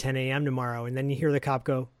be there at 10 a.m. tomorrow. And then you hear the cop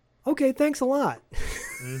go, okay, thanks a lot.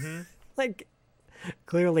 Mm-hmm. Like,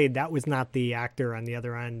 clearly that was not the actor on the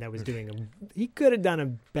other end that was doing he could have done a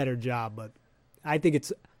better job, but I think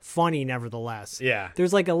it's funny nevertheless. Yeah.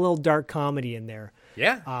 There's like a little dark comedy in there.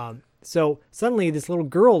 Yeah. So suddenly this little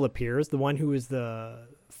girl appears, the one who was the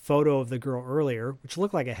photo of the girl earlier, which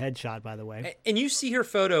looked like a headshot, by the way. And you see her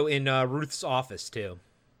photo in Ruth's office too.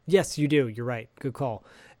 Yes, you do. You're right. Good call.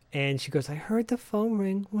 And she goes, I heard the phone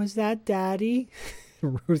ring. Was that Daddy?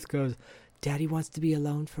 Ruth goes, Daddy wants to be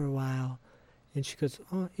alone for a while. And she goes,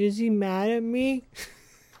 oh, is he mad at me?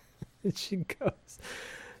 And she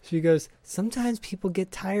goes, sometimes people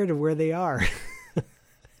get tired of where they are.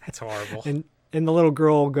 That's horrible. And the little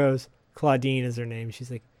girl goes, Claudine is her name. She's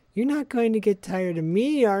like, you're not going to get tired of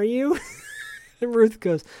me, are you? And Ruth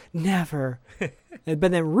goes, never.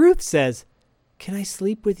 But then Ruth says, can I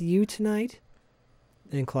sleep with you tonight?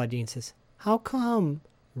 And Claudine says, how come?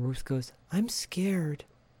 And Ruth goes, I'm scared.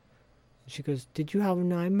 And she goes, did you have a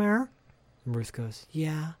nightmare? And Ruth goes,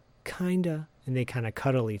 yeah, kinda. And they kind of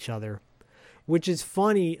cuddle each other, which is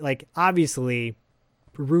funny. Like, obviously,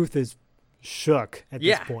 Ruth is shook at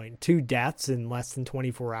this point. 2 deaths in less than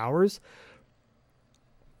 24 hours.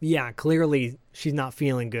 Yeah, clearly she's not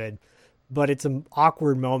feeling good. But it's an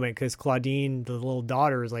awkward moment because Claudine, the little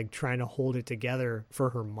daughter, is like trying to hold it together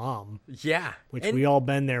for her mom. Yeah. Which we all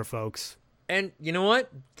been there, folks. And you know what?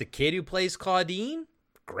 The kid who plays Claudine,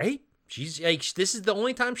 great. She's like, this is the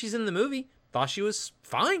only time she's in the movie. Thought she was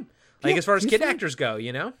fine. Like, as far as kid actors go,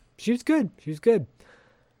 you know? She was good.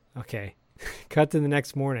 Okay. Cut to the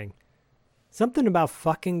next morning. Something about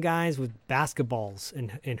fucking guys with basketballs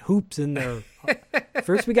and hoops in their...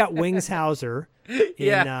 First we got Wings Hauser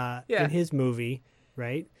in his movie,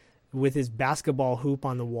 right? With his basketball hoop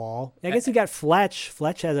on the wall. I guess he got Fletch.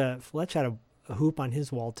 Fletch had a hoop on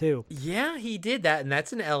his wall too. Yeah, he did that, and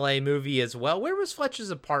that's an LA movie as well. Where was Fletch's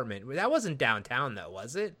apartment? That wasn't downtown though,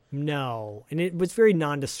 was it? No, and it was very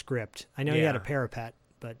nondescript. I know he had a parapet,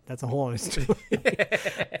 but that's a whole other story.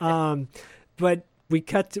 But we'll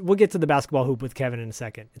get to the basketball hoop with Kevin in a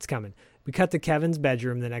second. It's coming. We cut to Kevin's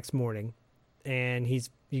bedroom the next morning, and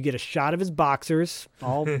you get a shot of his boxers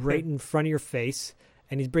all right in front of your face,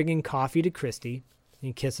 and he's bringing coffee to Christy, and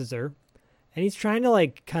he kisses her. And he's trying to,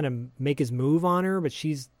 like, kind of make his move on her, but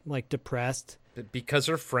she's, like, depressed. Because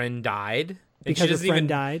her friend died? Because her friend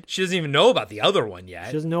died. She doesn't even know about the other one yet.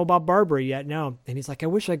 She doesn't know about Barbara yet, no. And he's like, I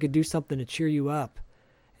wish I could do something to cheer you up.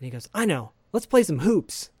 And he goes, I know. Let's play some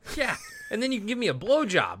hoops. Yeah. And then you can give me a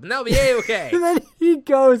blowjob, and that'll be A-okay. And then he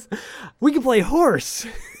goes, we can play horse.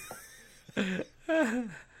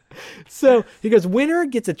 So he goes, winner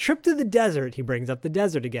gets a trip to the desert. He brings up the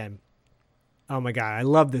desert again. Oh my God, I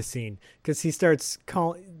love this scene because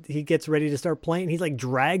he gets ready to start playing. He like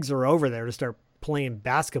drags her over there to start playing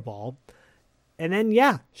basketball. And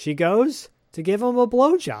then, she goes to give him a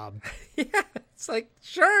blowjob. Yeah, it's like,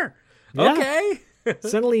 sure. Yeah. Okay.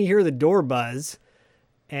 Suddenly you hear the door buzz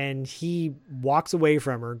and he walks away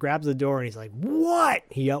from her, grabs the door, and he's like, what?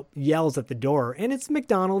 He yells at the door, and it's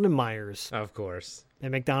McDonald and Myers. Of course.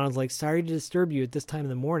 And McDonald's like, sorry to disturb you at this time in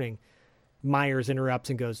the morning. Myers interrupts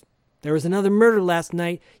and goes, there was another murder last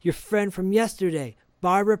night. Your friend from yesterday,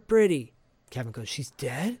 Barbara Pretty. Kevin goes, she's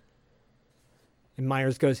dead? And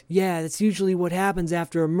Myers goes, yeah, that's usually what happens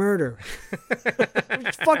after a murder.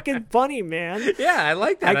 It's fucking funny, man. Yeah, I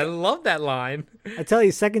like that. I love that line. I tell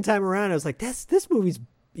you, second time around, I was like, this movie's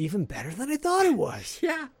even better than I thought it was.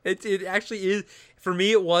 Yeah, it actually is. For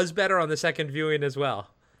me, it was better on the second viewing as well.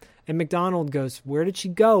 And McDonald goes, where did she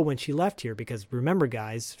go when she left here? Because remember,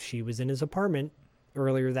 guys, she was in his apartment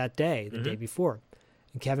earlier that day, the day before.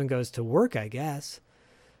 And Kevin goes, to work, I guess.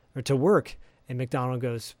 Or to work. And McDonald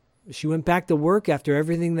goes, she went back to work after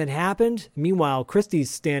everything that happened? Meanwhile, Christy's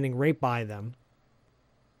standing right by them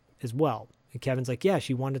as well. And Kevin's like, yeah,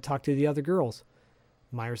 she wanted to talk to the other girls.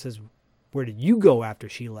 Myers says, where did you go after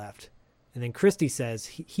she left? And then Christy says,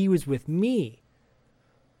 he was with me.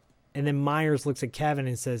 And then Myers looks at Kevin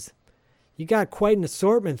and says, you got quite an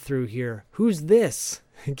assortment through here. Who's this?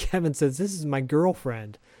 And Kevin says, this is my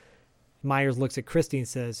girlfriend. Myers looks at Christy and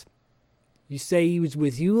says, you say he was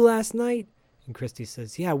with you last night? And Christy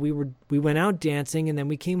says, yeah, we went out dancing and then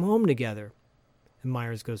we came home together. And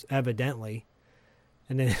Myers goes, evidently.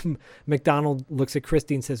 And then McDonald looks at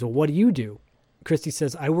Christy and says, well, what do you do? Christy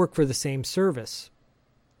says, I work for the same service.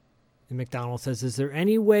 And McDonald says, is there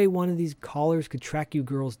any way one of these callers could track you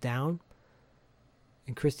girls down?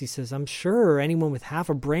 And Christy says, I'm sure anyone with half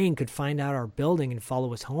a brain could find out our building and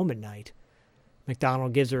follow us home at night.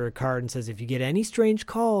 McDonald gives her a card and says, if you get any strange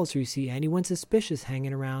calls or you see anyone suspicious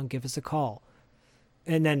hanging around, give us a call.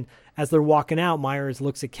 And then as they're walking out, Myers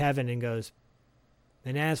looks at Kevin and goes,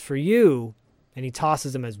 and as for you, and he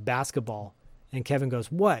tosses him his basketball. And Kevin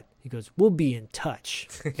goes, what? He goes, we'll be in touch.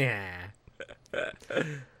 Yeah.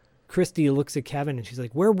 Christy looks at Kevin and she's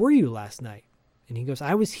like, where were you last night? And he goes,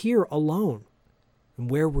 I was here alone. And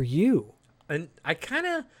where were you? And I kind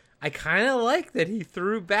of like that he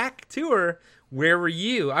threw back to her, where were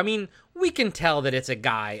you? I mean, we can tell that it's a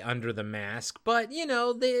guy under the mask, but, you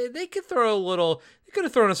know, they could throw they could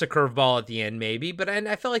have thrown us a curveball at the end maybe, but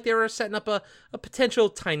I felt like they were setting up a potential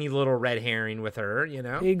tiny little red herring with her, you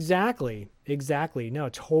know? Exactly. No,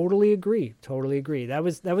 totally agree. That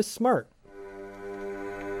was smart.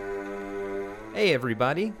 Hey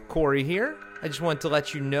everybody, Corey here. I just want to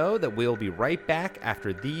let you know that we'll be right back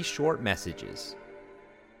after these short messages.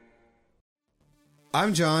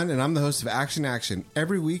 I'm John, and I'm the host of Action Action.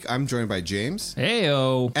 Every week, I'm joined by James.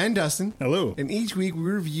 Heyo. And Dustin. Hello. And each week, we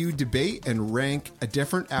review, debate, and rank a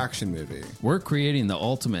different action movie. We're creating the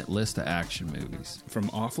ultimate list of action movies. From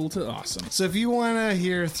awful to awesome. So if you want to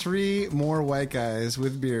hear 3 more white guys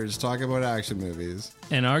with beards talk about action movies.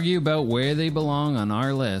 And argue about where they belong on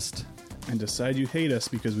our list. And decide you hate us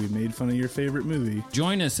because we made fun of your favorite movie.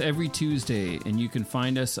 Join us every Tuesday, and you can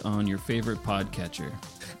find us on your favorite podcatcher.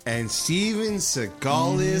 And Steven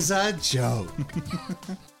Seagal is a joke.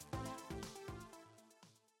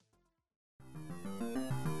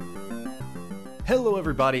 Hello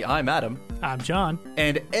everybody, I'm Adam. I'm John.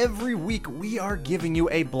 And every week we are giving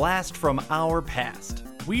you a blast from our past.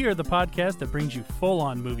 We are the podcast that brings you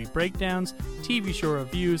full-on movie breakdowns, TV show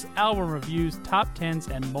reviews, album reviews, top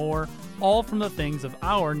 10s, and more, all from the things of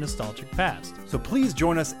our nostalgic past. So please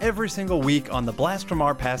join us every single week on the Blast from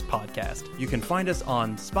Our Past podcast. You can find us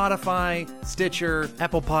on Spotify, Stitcher,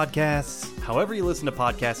 Apple Podcasts. However you listen to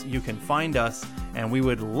podcasts, you can find us, and we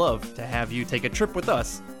would love to have you take a trip with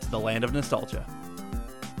us to the land of nostalgia.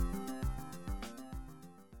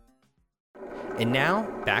 And now,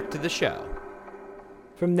 back to the show.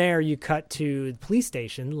 From there, you cut to the police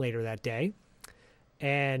station later that day,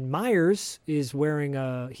 and Myers is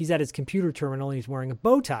he's at his computer terminal, and he's wearing a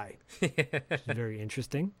bow tie, which is very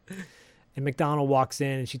interesting. And McDonald walks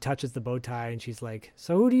in, and she touches the bow tie, and she's like,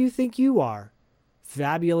 so who do you think you are?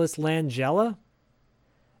 Fabulous Langella?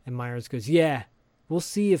 And Myers goes, yeah, we'll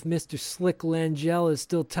see if Mr. Slick Langella is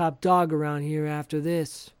still top dog around here after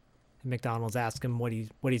this. And McDonald's asking him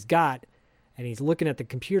what he's got, and he's looking at the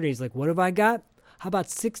computer, he's like, what have I got? How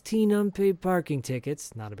about 16 unpaid parking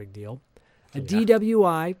tickets? Not a big deal. A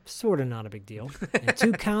DWI, sort of not a big deal. And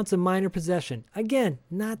 2 counts of minor possession. Again,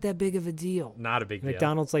 not that big of a deal. Not a big deal.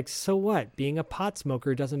 McDonald's like, so what? Being a pot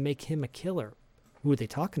smoker doesn't make him a killer. Who are they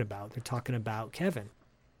talking about? They're talking about Kevin.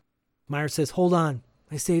 Myers says, hold on.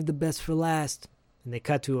 I saved the best for last. And they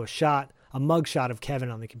cut to a mug shot of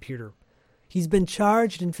Kevin on the computer. He's been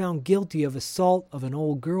charged and found guilty of assault of an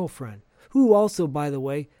old girlfriend, who also, by the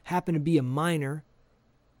way, happened to be a minor.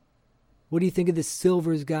 What do you think of this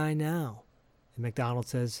Silvers guy now? And McDonald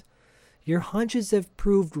says, your hunches have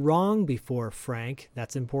proved wrong before, Frank.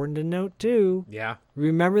 That's important to note, too. Yeah.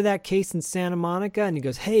 Remember that case in Santa Monica? And he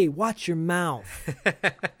goes, hey, watch your mouth.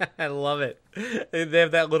 I love it. They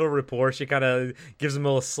have that little rapport. She kind of gives him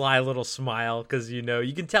a sly little smile because, you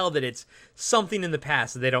can tell that it's something in the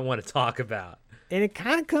past that they don't want to talk about. And it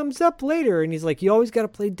kind of comes up later, and he's like, you always got to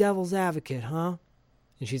play devil's advocate, huh?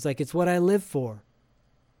 And she's like, it's what I live for.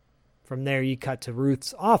 From there, you cut to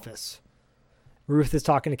Ruth's office. Ruth is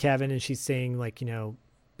talking to Kevin, and she's saying,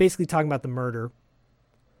 basically talking about the murder.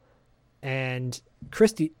 And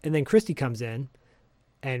then Christy comes in,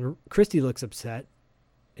 and Christy looks upset,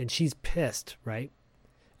 and she's pissed, right?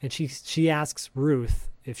 And she asks Ruth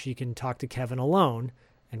if she can talk to Kevin alone,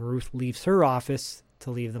 and Ruth leaves her office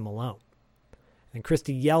to leave them alone. And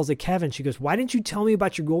Christy yells at Kevin. She goes, why didn't you tell me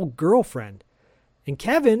about your old girlfriend? And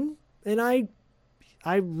Kevin, and I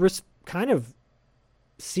kind of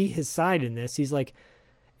see his side in this. He's like,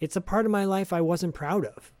 it's a part of my life I wasn't proud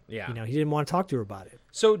of. Yeah. He didn't want to talk to her about it.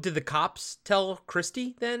 So did the cops tell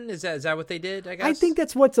Christy then? Is that what they did, I guess? I think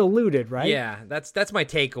that's what's alluded, right? Yeah, that's my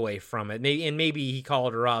takeaway from it. Maybe he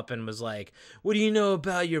called her up and was like, what do you know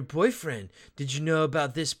about your boyfriend? Did you know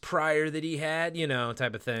about this prior that he had?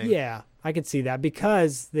 Type of thing. Yeah, I could see that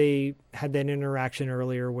because they had that interaction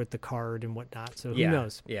earlier with the card and whatnot. So who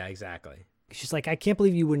knows? Yeah, exactly. She's like, I can't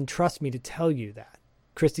believe you wouldn't trust me to tell you that.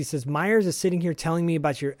 Christy says, Myers is sitting here telling me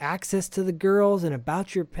about your access to the girls and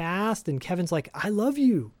about your past. And Kevin's like, I love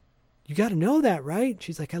you. You got to know that, right?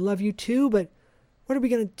 She's like, I love you too, but what are we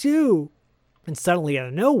going to do? And suddenly out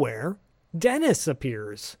of nowhere, Dennis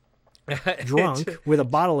appears. Drunk with a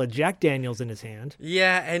bottle of Jack Daniels in his hand.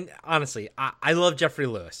 Yeah, and honestly, I love Jeffrey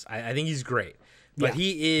Lewis. I think he's great. But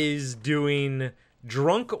he is doing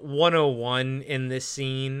Drunk 101 in this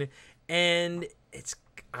scene, and it's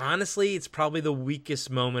probably the weakest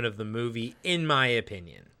moment of the movie, in my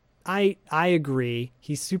opinion. I agree.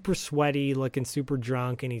 He's super sweaty, looking super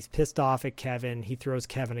drunk, and he's pissed off at Kevin. He throws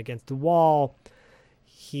Kevin against the wall.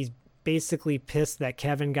 He's basically pissed that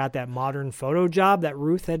Kevin got that modern photo job that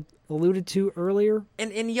Ruth had alluded to earlier.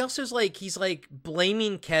 And he also is he's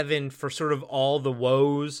blaming Kevin for sort of all the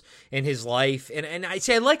woes in his life. And I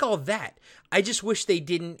say I like all that. I just wish they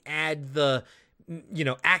didn't add the,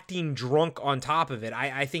 acting drunk on top of it.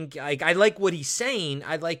 I think I like what he's saying.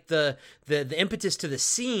 I like the impetus to the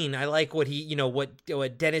scene. I like what he,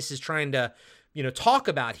 what Dennis is trying to, talk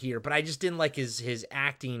about here, but I just didn't like his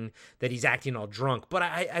acting, that he's acting all drunk. But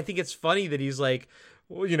I think it's funny that he's like,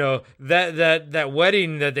 well, that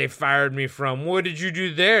wedding that they fired me from, what did you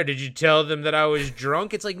do there? Did you tell them that I was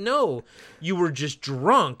drunk? It's like, no, you were just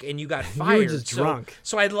drunk and you got fired. You were just drunk.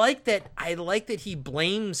 So I like that he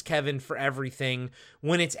blames Kevin for everything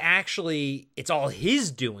when it's all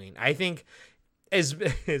his doing. I think as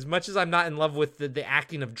much as I'm not in love with the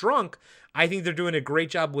acting of drunk, I think they're doing a great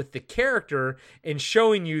job with the character and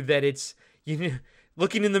showing you that it's,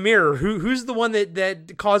 looking in the mirror, who's the one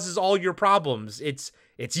that causes all your problems? It's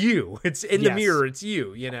you. It's in the mirror. It's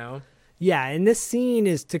you, Yeah, and this scene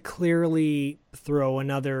is to clearly throw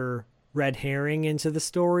another red herring into the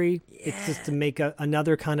story. Yeah. It's just to make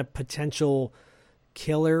another kind of potential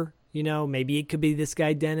killer. Maybe it could be this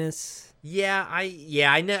guy Dennis. Yeah,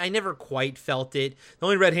 I never quite felt it. The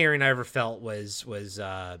only red herring I ever felt was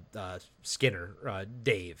Skinner,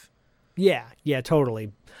 Dave. Yeah,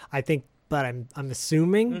 totally. I think, but I'm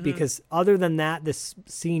assuming because other than that, this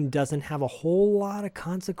scene doesn't have a whole lot of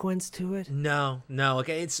consequence to it. No.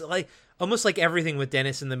 Okay, it's almost like everything with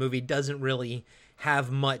Dennis in the movie doesn't really have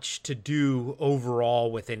much to do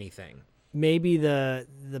overall with anything. Maybe the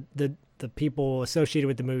people associated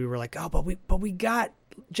with the movie were like, oh, but we got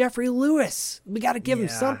Jeffrey Lewis. We got to give him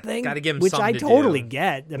something. Got to give him which something I to totally do.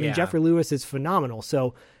 get. I mean, Jeffrey Lewis is phenomenal.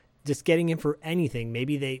 So just getting him for anything.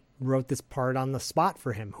 Maybe they wrote this part on the spot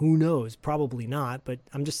for him. Who knows? Probably not. But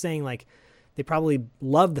I'm just saying, they probably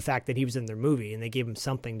loved the fact that he was in their movie and they gave him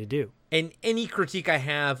something to do. And any critique I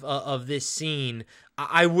have of this scene,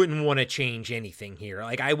 I wouldn't want to change anything here.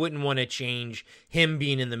 I wouldn't want to change him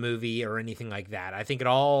being in the movie or anything like that. I think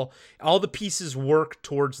all the pieces work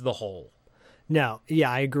towards the whole. No, yeah,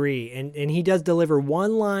 I agree. And he does deliver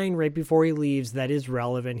one line right before he leaves that is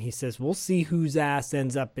relevant. He says, we'll see whose ass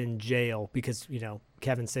ends up in jail because,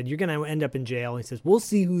 Kevin said, you're going to end up in jail. And he says, we'll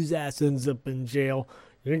see whose ass ends up in jail.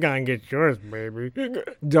 You're going to get yours, baby.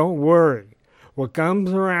 Don't worry. What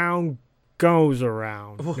comes around goes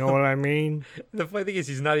around. You know what I mean? The funny thing is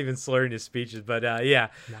he's not even slurring his speeches, but no.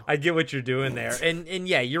 I get what you're doing there. And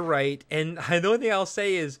yeah, you're right. And the only thing I'll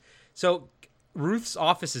say is, so Ruth's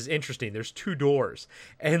office is interesting. There's 2 doors.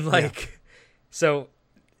 And so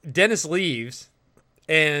Dennis leaves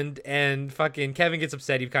and fucking Kevin gets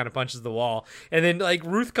upset. He kind of punches the wall. And then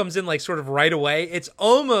Ruth comes in sort of right away. It's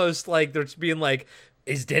almost like they're being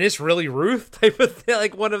is Dennis really Ruth type of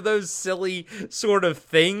thing? One of those silly sort of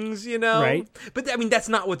things, Right. But I mean, that's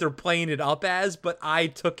not what they're playing it up as, but I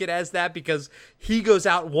took it as that because he goes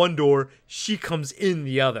out one door, she comes in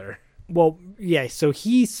the other. Well, yeah, so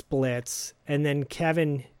he splits, and then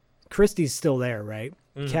Christy's still there, right?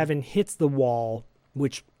 Mm-hmm. Kevin hits the wall,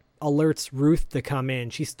 which alerts Ruth to come in.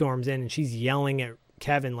 She storms in, and she's yelling at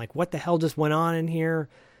Kevin, what the hell just went on in here?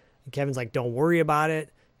 And Kevin's like, don't worry about it.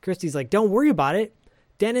 Christy's like, don't worry about it.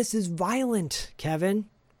 Dennis is violent, Kevin.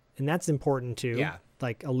 And that's important, too. Yeah.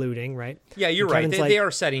 Alluding, right? Yeah, you're right. They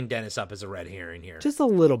are setting Dennis up as a red herring here. Just a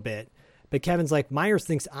little bit. But Kevin's like, Myers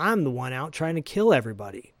thinks I'm the one out trying to kill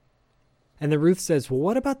everybody. And then Ruth says, well,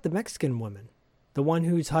 what about the Mexican woman? The one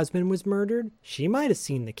whose husband was murdered? She might have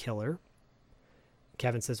seen the killer.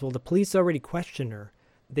 Kevin says, well, the police already questioned her.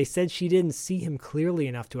 They said she didn't see him clearly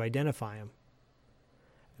enough to identify him.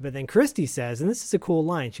 But then Christy says, and this is a cool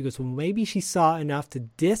line, she goes, well, maybe she saw enough to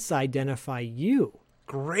disidentify you.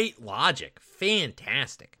 Great logic.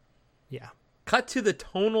 Fantastic. Yeah. Cut to the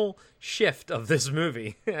tonal shift of this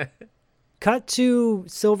movie. Cut to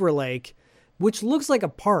Silver Lake, which looks like a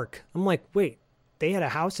park. I'm like, wait, they had a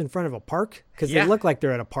house in front of a park? Because they look like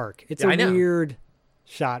they're at a park. It's a weird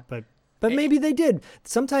shot, but But maybe they did.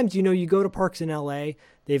 Sometimes, you go to parks in LA,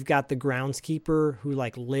 they've got the groundskeeper who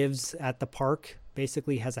like lives at the park,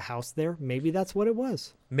 basically has a house there. Maybe that's what it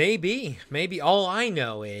was. Maybe all I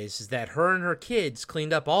know is that her and her kids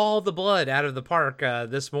cleaned up all the blood out of the park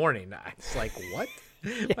this morning. It's like, what?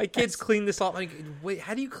 Yes. My kids cleaned this all. Like, wait,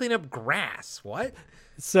 how do you clean up grass? What?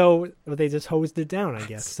 So they just hosed it down, I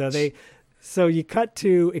guess. So you cut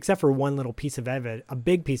to, except for one little piece of evidence, a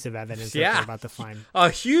big piece of evidence that they're about to find. A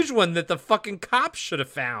huge one that the fucking cops should have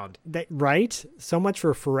found. Right? So much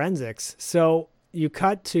for forensics. So you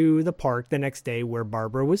cut to the park the next day where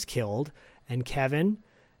Barbara was killed, and Kevin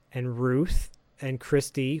and Ruth and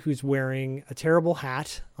Christy, who's wearing a terrible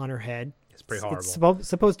hat on her head. It's pretty horrible. It's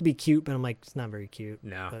supposed to be cute, but I'm like, it's not very cute.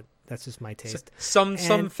 No. But that's just my taste. Some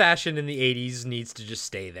fashion in the 80s needs to just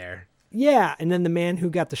stay there. Yeah, and then the man who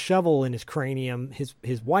got the shovel in his cranium,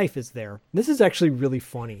 his wife is there. This is actually really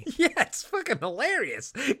funny. Yeah, it's fucking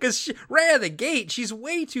hilarious. Because right out of the gate, she's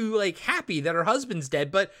way too happy that her husband's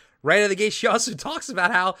dead. But right out of the gate, she also talks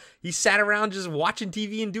about how he sat around just watching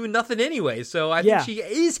TV and doing nothing anyway. So I think she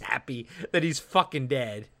is happy that he's fucking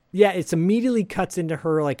dead. Yeah, it's immediately cuts into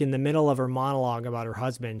her in the middle of her monologue about her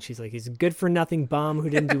husband. She's like, he's a good for nothing bum who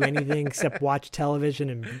didn't do anything except watch television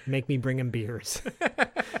and make me bring him beers.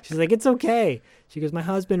 She's like, it's okay. She goes, my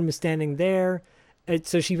husband was standing there. And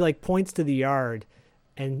so she points to the yard,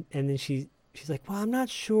 and then she's like, well, I'm not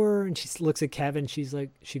sure. And she looks at Kevin. She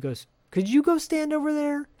goes, could you go stand over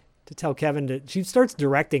there? To tell Kevin she starts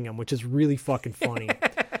directing him, which is really fucking funny.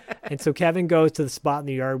 And so Kevin goes to the spot in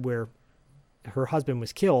the yard where her husband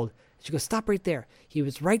was killed. She goes, stop right there. He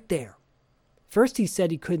was right there. First he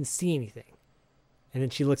said he couldn't see anything. And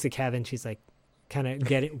then she looks at Kevin. She's like, kind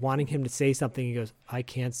of wanting him to say something. He goes, I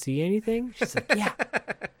can't see anything. She's like, yeah.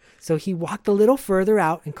 So he walked a little further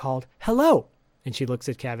out and called, hello. And she looks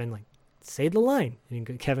at Kevin like, say the line.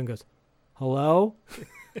 And Kevin goes, hello.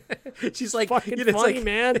 She's like, fucking funny,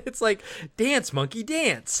 man. It's like, dance, monkey,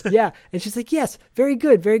 dance. Yeah. And she's like, yes, very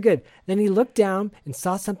good, very good. Then he looked down and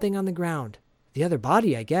saw something on the ground. The other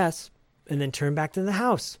body, I guess. And then turned back to the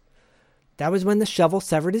house. That was when the shovel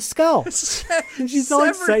severed his skull. And she's all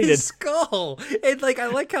excited. His skull. And I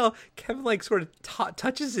like how Kevin sort of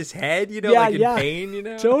touches his head, in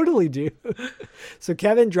pain, Totally, dude. So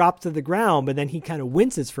Kevin drops to the ground, but then he kind of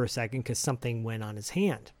winces for a second because something went on his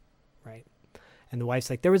hand. Right. And the wife's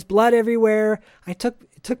like, there was blood everywhere. It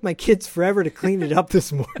took my kids forever to clean it up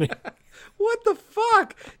this morning. What the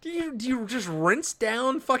fuck? Do you just rinse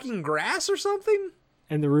down fucking grass or something?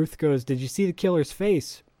 And the Ruth goes, did you see the killer's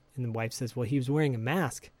face? And the wife says, well, he was wearing a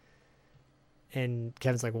mask. And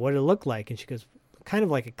Kevin's like, what did it look like? And she goes, kind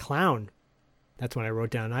of like a clown. That's when I wrote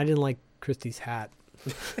down, I didn't like Christy's hat.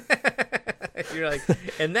 You're like,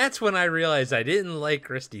 and that's when I realized I didn't like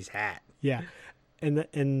Christy's hat. Yeah.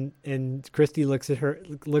 And Christy looks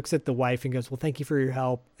at the wife and goes, well, thank you for your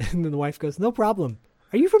help. And then the wife goes, no problem.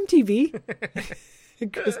 Are you from TV?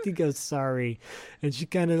 And Christy goes, sorry. And she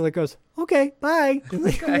kind of goes, okay, bye.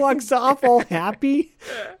 And walks off all happy.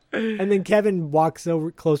 And then Kevin walks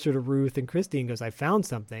over closer to Ruth and Christy and goes, I found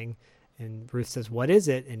something. And Ruth says, what is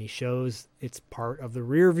it? And he shows it's part of the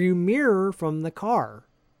rear view mirror from the car.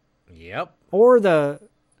 Yep. Or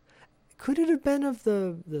could it have been of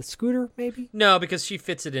the scooter, maybe? No, because she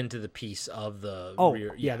fits it into the piece of the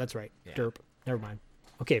rear. Yeah, that's right. Yeah. Derp. Never mind.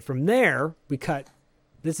 Okay, from there, we cut.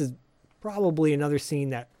 This is probably another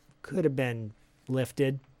scene that could have been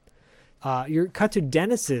lifted. You're cut to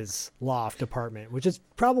Dennis's loft apartment, which is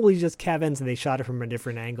probably just Kevin's, and they shot it from a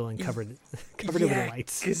different angle and covered it with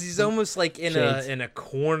lights. Because he's almost in a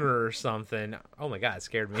corner or something. Oh my god, it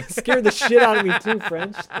scared me. Scared the shit out of me too,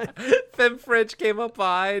 French. Then French came up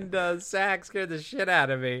behind Zach, scared the shit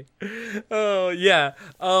out of me. Oh yeah,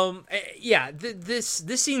 This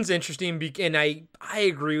scene's interesting, and I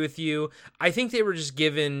agree with you. I think they were just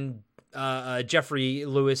giving Jeffrey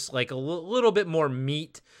Lewis a little bit more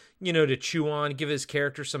meat, to chew on, give his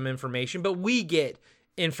character some information. But we get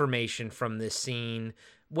information from this scene.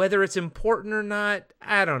 Whether it's important or not,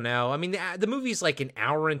 I don't know. I mean, the movie's an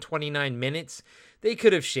hour and 29 minutes. They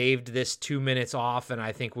could have shaved this 2 minutes off, and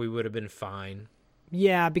I think we would have been fine.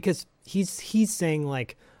 Yeah, because he's saying,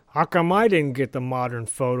 how come I didn't get the modern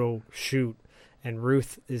photo shoot? And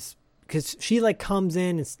Ruth is... because she comes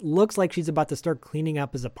in and looks like she's about to start cleaning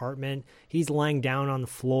up his apartment. He's lying down on the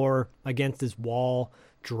floor against his wall,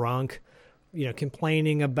 drunk,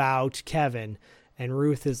 complaining about Kevin. And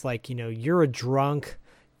Ruth is like, you're a drunk.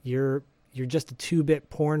 You're just a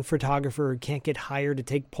 2-bit porn photographer who can't get hired to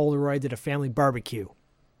take Polaroids at a family barbecue.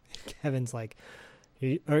 Kevin's like,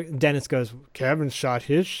 Dennis goes, Kevin shot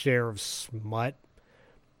his share of smut.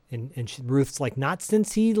 And Ruth's like, not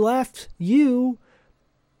since he left you,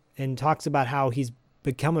 and talks about how he's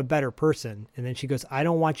become a better person. And then she goes, I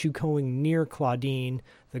don't want you going near Claudine,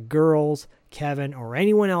 the girls, Kevin, or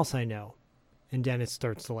anyone else I know. And Dennis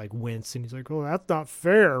starts to like wince, and he's like, oh, that's not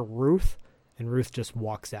fair, Ruth. And Ruth just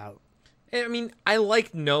walks out. I mean, I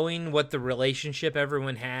like knowing what the relationship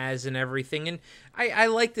everyone has and everything. And I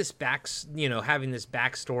like this having this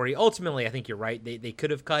backstory. Ultimately, I think you're right. They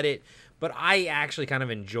could have cut it, but I actually kind of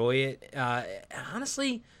enjoy it.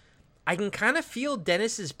 Honestly, I can kind of feel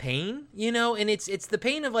Dennis's pain, and it's the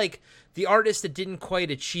pain of like the artist that didn't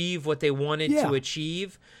quite achieve what they wanted to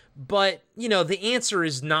achieve. But, the answer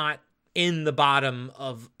is not in the bottom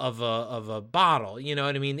of a bottle. You know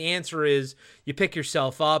what I mean? The answer is you pick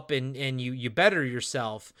yourself up and you better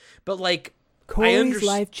yourself. But like Corey's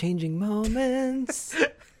life-changing moments.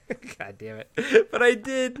 God damn it. But I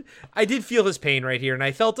did feel his pain right here, and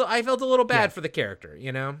I felt a little bad for the character,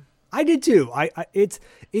 I did too. It's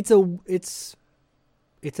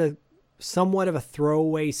a somewhat of a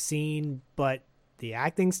throwaway scene, but the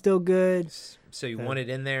acting's still good. So you want it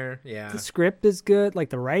in there, yeah. The script is good, like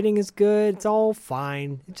the writing is good. It's all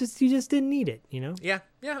fine. You just didn't need it, Yeah,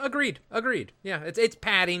 agreed. Yeah, it's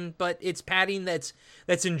padding, but it's padding that's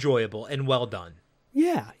enjoyable and well done.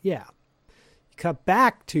 Yeah. You cut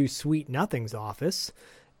back to Sweet Nothing's office,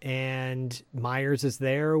 and Myers is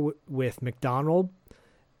there with McDonald,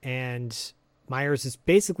 and Myers is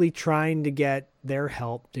basically trying to get their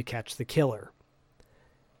help to catch the killer.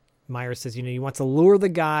 Myers says, he wants to lure the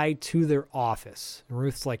guy to their office. And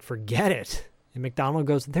Ruth's like, forget it. And McDonald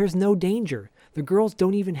goes, there's no danger. The girls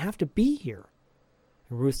don't even have to be here.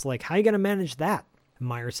 And Ruth's like, how are you going to manage that? And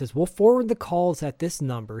Myers says, we'll forward the calls at this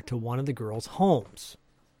number to one of the girls' homes.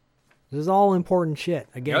 This is all important shit.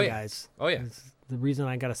 Again, guys. Oh, yeah. This is the reason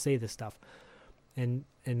I got to say this stuff. And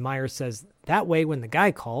Myers says, that way when the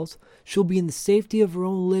guy calls, she'll be in the safety of her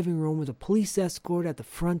own living room with a police escort at the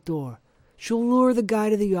front door. She'll lure the guy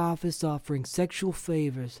to the office offering sexual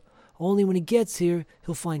favors. Only when he gets here,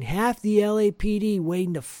 he'll find half the LAPD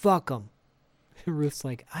waiting to fuck him. And Ruth's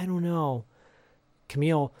like, I don't know.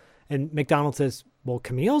 Camille, and McDonald says, well,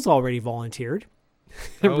 Camille's already volunteered.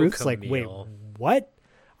 And Ruth's Camille. like, wait, what?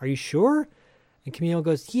 Are you sure? And Camille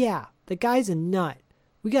goes, yeah, the guy's a nut.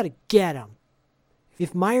 We got to get him.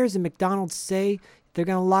 If Myers and McDonald say they're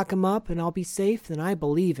going to lock him up and I'll be safe, then I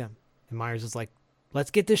believe him. And Myers is like, let's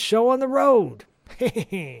get this show on the road.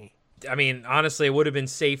 I mean, honestly, it would have been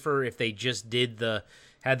safer if they just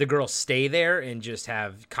had the girl stay there and just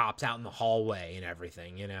have cops out in the hallway and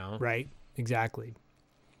everything, Right, exactly.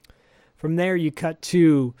 From there, you cut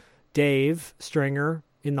to Dave Stringer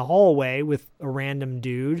in the hallway with a random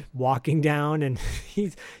dude walking down, and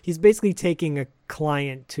he's basically taking a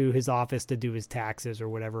client to his office to do his taxes or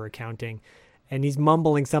whatever, accounting, and he's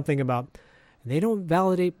mumbling something about, they don't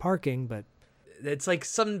validate parking, but it's like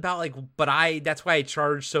something about like, that's why I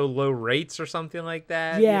charge so low rates or something like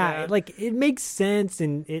that. Yeah, like it makes sense,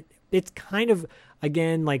 and it's kind of,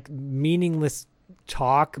 again, like meaningless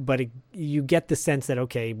talk, but you get the sense that,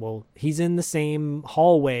 okay, well, he's in the same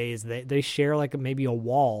hallways, they share like maybe a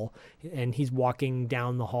wall, and he's walking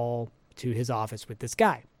down the hall to his office with this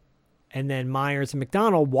guy. And then Myers and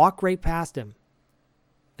McDonald walk right past him.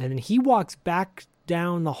 And then he walks back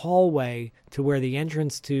down the hallway to where the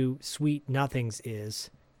entrance to Sweet Nothings is,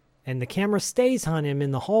 and the camera stays on him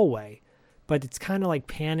in the hallway, but it's kind of like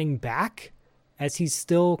panning back as he's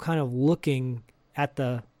still kind of looking at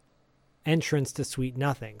the entrance to Sweet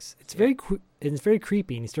Nothings. It's very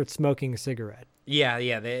creepy, and he starts smoking a cigarette. Yeah,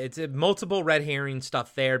 it's multiple red herring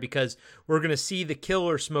stuff there, because we're going to see the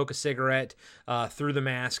killer smoke a cigarette through the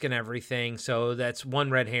mask and everything, so that's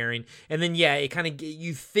one red herring. And then, yeah, it kind of,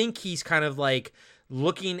 you think he's kind of like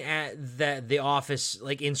looking at the office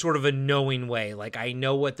like in sort of a knowing way, like, I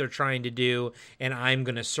know what they're trying to do, and I'm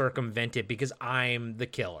going to circumvent it because I'm the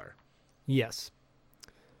killer. Yes.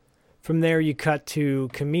 From there, you cut to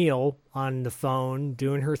Camille on the phone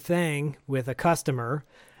doing her thing with a customer.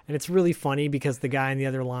 And it's really funny because the guy on the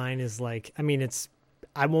other line is like,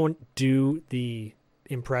 I won't do the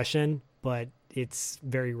impression, but it's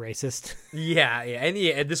very racist. Yeah. And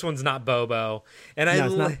this one's not Bobo. And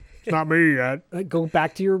it's not me yet. Go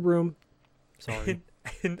back to your room. Sorry.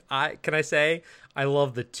 And I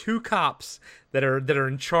love the two cops that are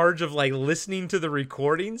in charge of like listening to the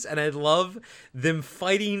recordings, and I love them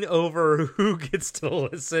fighting over who gets to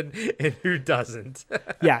listen and who doesn't.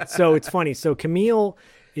 Yeah, so it's funny. So Camille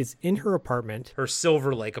is in her apartment. Her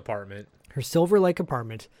Silver Lake apartment,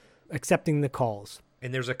 accepting the calls.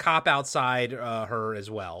 And there's a cop outside her as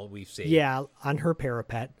well, we've seen. Yeah, on her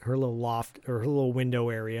parapet, her little loft, or her little window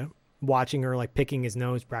area. watching her, like picking his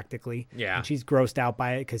nose practically. Yeah. And she's grossed out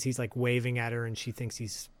by it because he's like waving at her and she thinks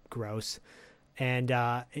he's gross. And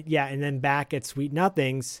and then back at Sweet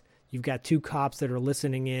Nothings, you've got two cops that are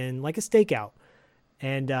listening in like a stakeout.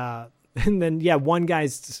 And then, one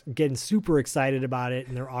guy's getting super excited about it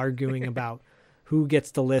and they're arguing about who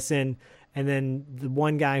gets to listen. And then the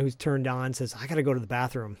one guy who's turned on says, I got to go to the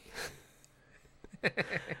bathroom.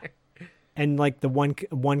 And like the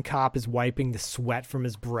one cop is wiping the sweat from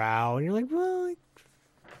his brow. And you're like, well, like,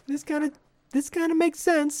 this kind of makes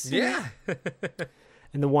sense. Yeah.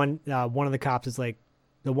 And the one of the cops is like,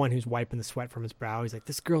 the one who's wiping the sweat from his brow. He's like,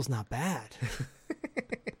 this girl's not bad.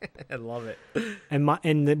 I love it.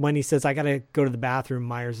 And when he says, I got to go to the bathroom,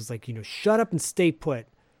 Myers is like, shut up and stay put.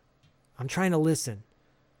 I'm trying to listen.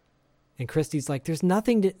 And Christy's like, there's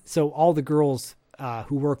nothing to... So all the girls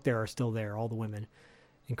who work there are still there, all the women.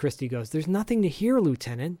 And Christy goes, there's nothing to hear,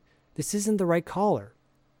 Lieutenant. This isn't the right caller.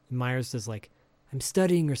 And Myers is like, I'm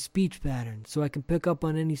studying her speech pattern so I can pick up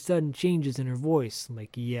on any sudden changes in her voice. I'm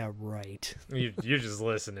like, yeah, right. You're just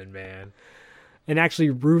listening, man. And actually,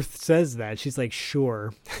 Ruth says that. She's like,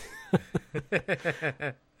 sure.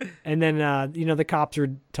 And then, the cops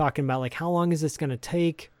are talking about, like, how long is this going to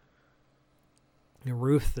take? And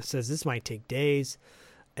Ruth says, this might take days.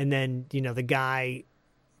 And then, the guy,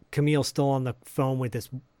 Camille's still on the phone with this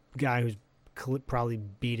guy who's probably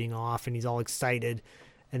beating off, and he's all excited.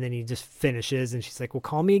 And then he just finishes, and she's like, well,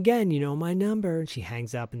 call me again. You know my number. And she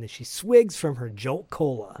hangs up, and then she swigs from her Jolt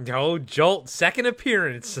Cola. Oh, Jolt, second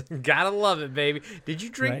appearance. Gotta love it, baby. Did you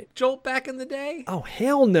drink Jolt back in the day? Oh,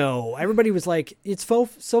 hell no. Everybody was like, it's so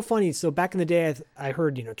funny. So back in the day, I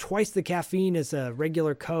heard, twice the caffeine as a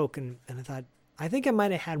regular Coke. And I thought, I think I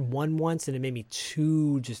might have had one once, and it made me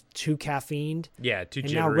too caffeined. Yeah, too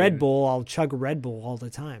jittery. And now Red Bull, I'll chug a Red Bull all the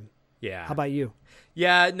time. Yeah. How about you?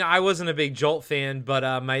 Yeah, no, I wasn't a big Jolt fan,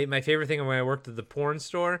 but my favorite thing when I worked at the porn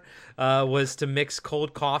store was to mix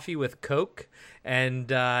cold coffee with Coke, and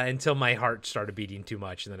until my heart started beating too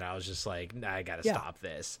much, and then I was just like, I gotta stop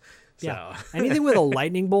this. So. Yeah, anything with a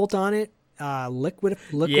lightning bolt on it,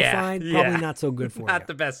 liquefied, probably not so good for you. Not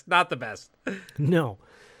the best. No.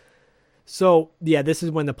 So, this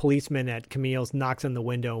is when the policeman at Camille's knocks on the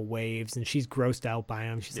window, waves, and she's grossed out by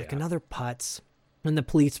him. She's like, another putz. And the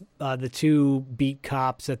police, the two beat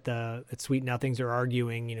cops at Sweet Nothings are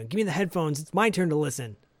arguing, give me the headphones. It's my turn to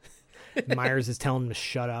listen. Myers is telling him to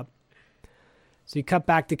shut up. So you cut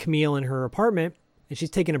back to Camille in her apartment, and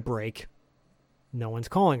she's taking a break. No one's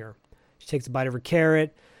calling her. She takes a bite of her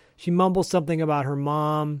carrot. She mumbles something about her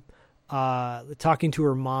mom, talking to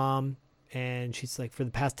her mom. And she's like, for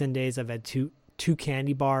the past 10 days, I've had two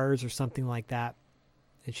candy bars or something like that.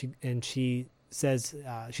 And she says,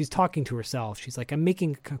 she's talking to herself. She's like, I'm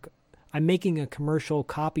making a commercial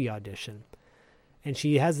copy audition. And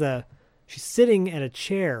she's sitting at a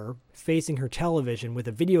chair facing her television with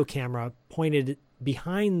a video camera pointed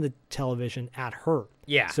behind the television at her.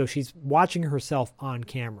 Yeah. So she's watching herself on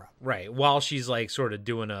camera. Right. While she's like sort of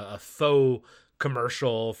doing a faux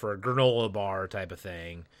commercial for a granola bar type of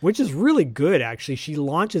thing, which is really good. Actually, she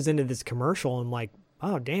launches into this commercial and I'm like,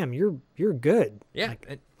 oh damn, you're good. Yeah,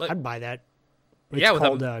 I'd buy that. It's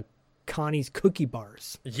called Connie's Cookie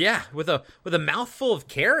Bars. Yeah, with a mouthful of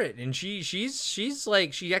carrot, and she's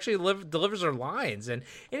like, she actually delivers her lines, and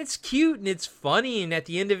it's cute and it's funny, and at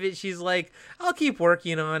the end of it, she's like, I'll keep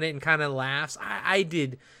working on it, and kind of laughs. I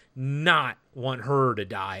did not want her to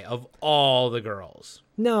die of all the girls.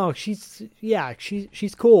 No, she's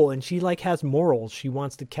cool, and she like has morals. She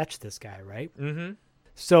wants to catch this guy, right? Mm-hmm.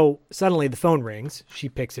 So suddenly the phone rings. She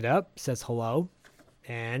picks it up, says hello,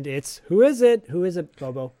 and it's, who is it? Who is it,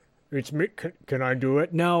 Bobo? It's me. Can I do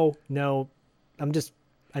it? No. I'm just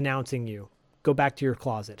announcing you. Go back to your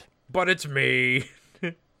closet. But it's me.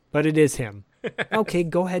 But it is him. Okay,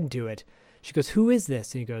 go ahead and do it. She goes, who is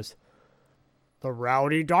this? And he goes, the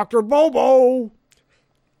rowdy Dr. Bobo.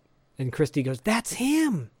 And Christy goes, that's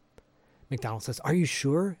him. McDonald says, are you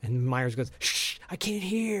sure? And Myers goes, shh, I can't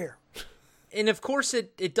hear. And of course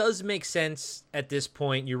it does make sense at this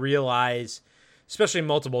point. You realize, especially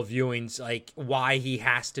multiple viewings, like why he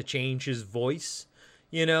has to change his voice,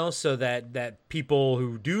 so that people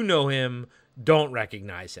who do know him don't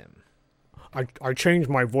recognize him. I changed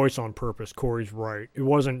my voice on purpose. Corey's right. It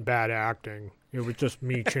wasn't bad acting. It was just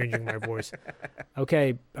me changing my voice.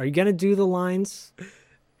 Okay, are you going to do the lines?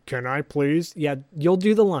 Can I, please? Yeah, you'll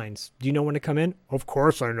do the lines. Do you know when to come in? Of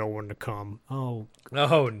course I know when to come. Oh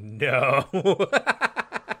no.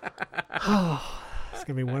 It's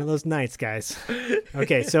going to be one of those nights, guys.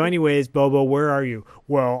 Okay, so anyways, Bobo, where are you?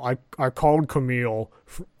 Well, I called Camille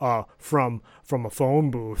from a phone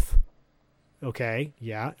booth. Okay,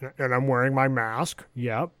 yeah. And I'm wearing my mask.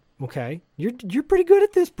 Yep. Okay. You're pretty good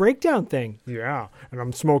at this breakdown thing. Yeah. And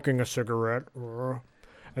I'm smoking a cigarette. And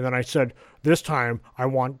then I said, this time I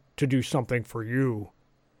want to do something for you.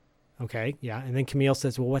 Okay, yeah. And then Camille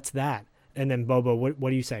says, well, what's that? And then Bobo, what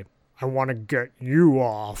do you say? I want to get you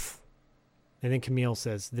off. And then Camille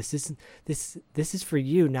says, this is for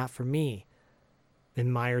you, not for me.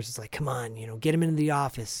 And Myers is like, come on, get him into the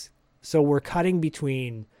office. So we're cutting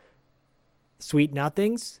between Sweet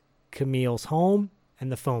Nothings, Camille's home,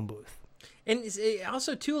 and the phone booth. And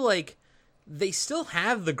also, too, like, they still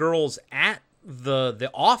have the girls at the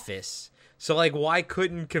office. So, like, why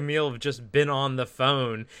couldn't Camille have just been on the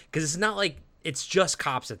phone? Because it's not like it's just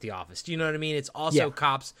cops at the office. Do you know what I mean? It's also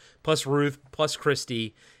cops plus Ruth plus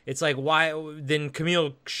Christy. It's like, why? Then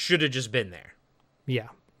Camille should have just been there.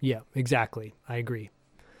 Yeah, exactly. I agree.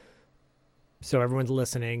 So everyone's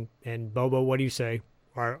listening. And Bobo, what do you say?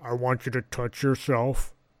 I want you to touch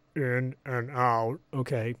yourself in and out.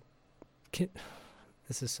 Okay.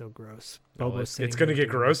 This is so gross. Bobo's it's going to get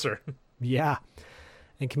grosser. Yeah.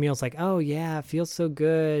 And Camille's like, oh, yeah, it feels so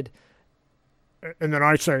good. And then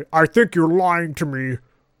I say, I think you're lying to me.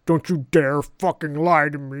 Don't you dare fucking lie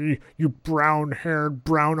to me, you brown-haired,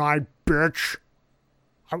 brown-eyed bitch.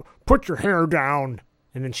 Put your hair down.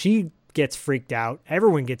 And then she gets freaked out.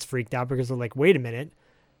 Everyone gets freaked out because they're like, wait a minute.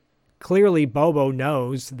 Clearly, Bobo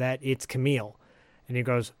knows that it's Camille. And he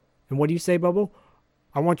goes, and what do you say, Bobo?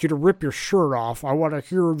 I want you to rip your shirt off. I want to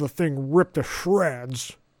hear the thing rip to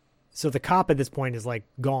shreds. So the cop at this point is like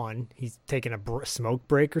gone. He's taking a smoke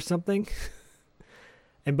break or something.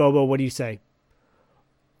 And Bobo, what do you say?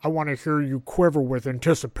 I want to hear you quiver with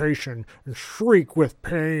anticipation and shriek with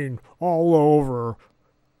pain all over.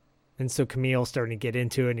 And so Camille's starting to get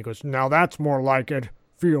into it, and he goes, now that's more like it.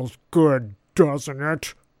 Feels good, doesn't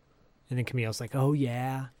it? And then Camille's like, oh,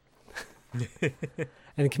 yeah. And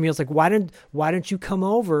then Camille's like, why don't you come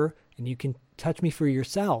over and you can touch me for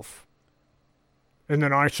yourself? And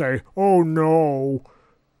then I say, oh, no.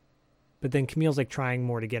 But then Camille's like trying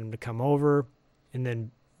more to get him to come over. And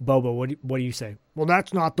then Bobo, what do you say? Well,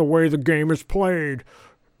 that's not the way the game is played.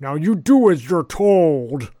 Now you do as you're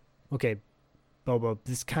told. Okay, Bobo,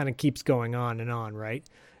 this kind of keeps going on and on, right?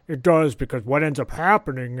 It does, because what ends up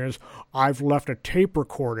happening is I've left a tape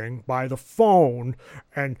recording by the phone,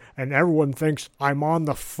 and everyone thinks I'm on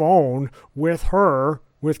the phone with her,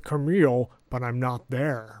 with Camille, but I'm not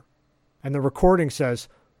there. And the recording says,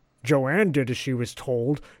 Joanne did as she was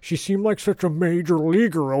told. She seemed like such a major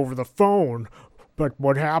leaguer over the phone. But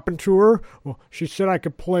what happened to her? Well, she said I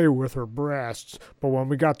could play with her breasts, but when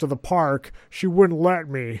we got to the park, she wouldn't let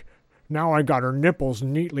me. Now I got her nipples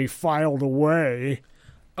neatly filed away.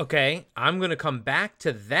 Okay, I'm going to come back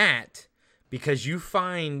to that because you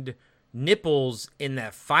find nipples in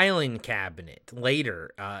that filing cabinet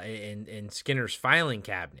later, in Skinner's filing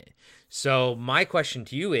cabinet. So my question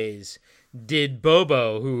to you is, did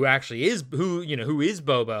Bobo, who is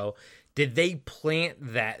Bobo, did they plant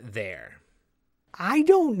that there? I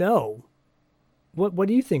don't know. What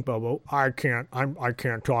do you think, Bobo? I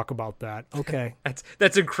can't talk about that. Okay.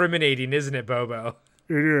 That's incriminating, isn't it, Bobo?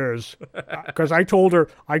 It is. Because I told her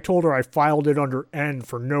I filed it under N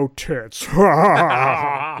for no tits.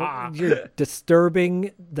 You're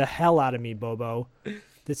disturbing the hell out of me, Bobo.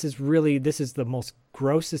 This is the most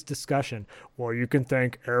grossest discussion. Well, you can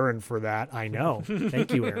thank Aaron for that. I know.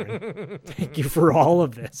 Thank you, Aaron. Thank you for all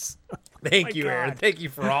of this. Thank you, Aaron. Thank you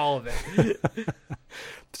for all of it.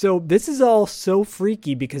 So this is all so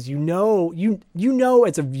freaky because you know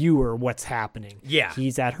as a viewer what's happening. Yeah.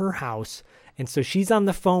 He's at her house, and so she's on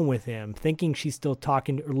the phone with him, thinking she's still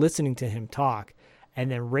talking or listening to him talk. And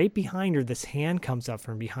then right behind her, this hand comes up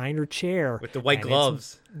from behind her chair. With the white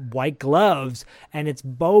gloves. White gloves. And it's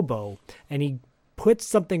Bobo. And he puts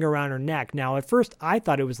something around her neck. Now, at first, I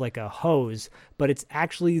thought it was like a hose, but it's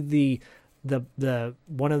actually the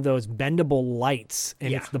one of those bendable lights.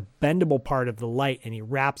 And it's the bendable part of the light. And he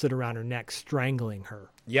wraps it around her neck, strangling her.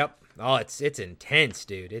 Yep. Oh, it's intense,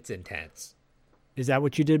 dude. It's intense. Is that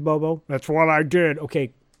what you did, Bobo? That's what I did.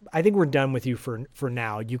 Okay. I think we're done with you for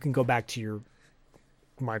now. You can go back to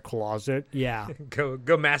my closet. Yeah. Go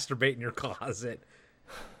masturbate in your closet.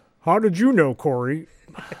 How did you know, Corey?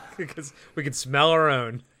 Because we can smell our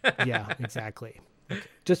own. Yeah, exactly. Okay.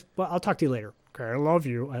 I'll talk to you later. Okay, I love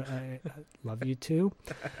you. I love you too.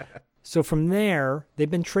 So from there,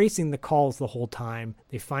 they've been tracing the calls the whole time.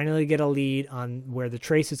 They finally get a lead on where the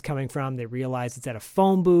trace is coming from. They realize it's at a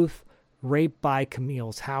phone booth right by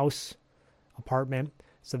Camille's apartment.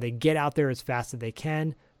 So they get out there as fast as they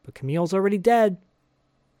can, but Camille's already dead.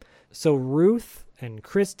 So Ruth and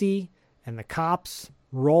Christy and the cops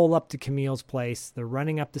roll up to Camille's place. They're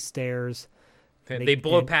running up the stairs. They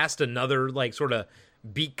blow past another like sort of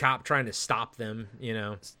beat cop trying to stop them, you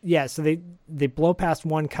know. Yeah, so they blow past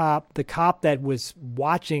one cop. The cop that was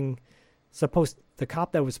supposed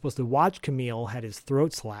to watch Camille had his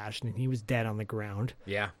throat slashed and he was dead on the ground.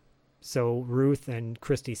 Yeah. So Ruth and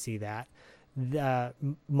Christy see that.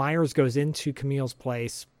 Myers goes into Camille's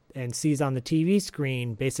place and sees on the TV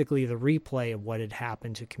screen basically the replay of what had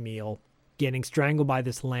happened to Camille, getting strangled by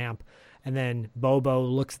this lamp. And then Bobo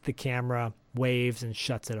looks at the camera, waves, and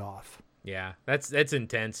shuts it off. Yeah, that's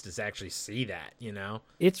intense to actually see that, you know?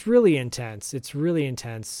 It's really intense.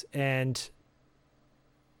 And,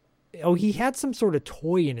 he had some sort of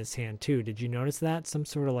toy in his hand, too. Did you notice that? Some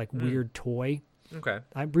sort of, like, weird toy. Okay.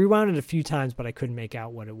 I rewound it a few times, but I couldn't make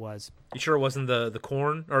out what it was. You sure it wasn't the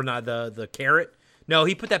corn? Or not, the carrot? No,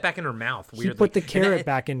 he put that back in her mouth, weirdly. He put the carrot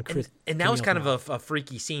back in and that was kind of a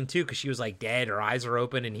freaky scene, too, because she was, like, dead. Her eyes are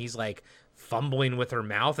open, and he's, like, fumbling with her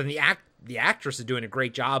mouth. And the actress is doing a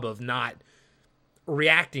great job of not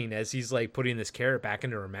reacting as he's, like, putting this carrot back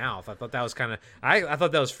into her mouth. I thought that was kind of... I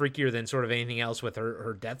thought that was freakier than sort of anything else with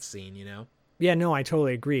her death scene, you know? Yeah, no, I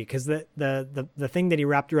totally agree. Because the thing that he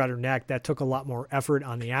wrapped around her neck, that took a lot more effort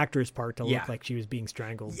on the actor's part to look like she was being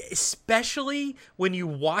strangled. Especially when you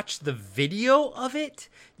watch the video of it,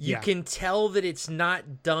 you can tell that it's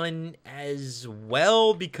not done as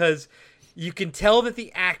well, because you can tell that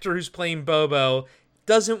the actor who's playing Bobo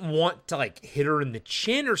doesn't want to like hit her in the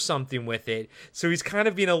chin or something with it. So he's kind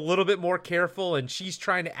of being a little bit more careful, and she's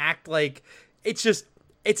trying to act like it's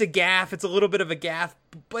a gaffe. It's a little bit of a gaffe,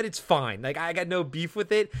 but it's fine. Like, I got no beef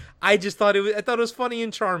with it. I thought it was funny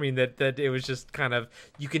and charming that it was just kind of,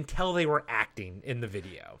 you can tell they were acting in the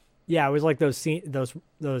video. Yeah, it was like those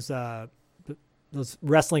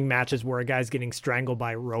wrestling matches where a guy's getting strangled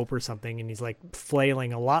by a rope or something, and he's like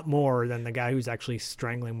flailing a lot more than the guy who's actually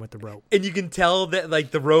strangling with the rope. And you can tell that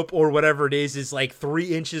like the rope or whatever it is like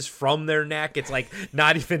 3 inches from their neck. It's like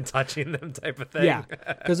not even touching them type of thing. Yeah,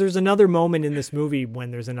 because there's another moment in this movie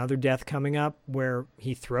when there's another death coming up where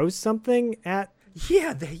he throws something at...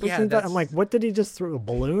 I'm like, what did he just throw? A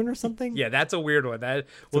balloon or something? Yeah, that's a weird one.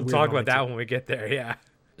 We'll talk about that when we get there, yeah.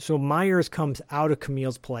 So Myers comes out of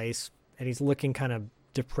Camille's place, and he's looking kind of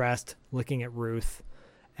depressed, looking at Ruth.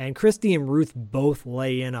 And Christy and Ruth both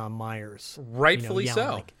lay in on Myers. Rightfully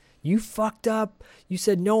so. Like, you fucked up. You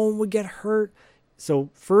said no one would get hurt. So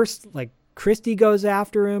first, like, Christy goes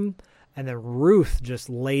after him, and then Ruth just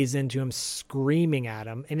lays into him, screaming at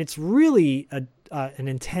him. And it's really an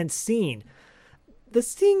intense scene. The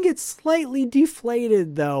scene gets slightly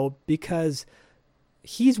deflated, though, because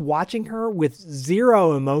he's watching her with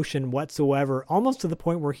zero emotion whatsoever, almost to the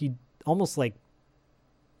point where he almost like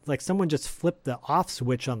someone just flipped the off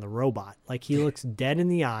switch on the robot. Like, he looks dead in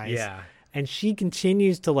the eyes. Yeah. And she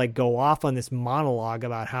continues to like go off on this monologue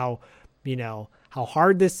about how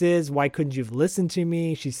hard this is. Why couldn't you have listened to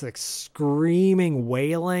me? She's like screaming,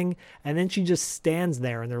 wailing. And then she just stands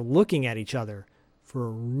there and they're looking at each other for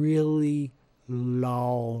a really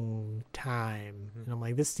long time. And I'm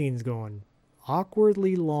like, this scene's going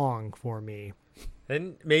awkwardly long for me.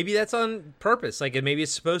 And maybe that's on purpose. Like, maybe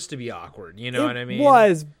it's supposed to be awkward. You know what I mean? It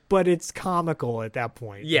was, but it's comical at that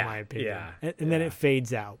point, in my opinion. Yeah. And then it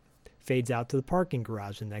fades out. Fades out to the parking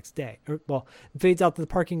garage the next day. It fades out to the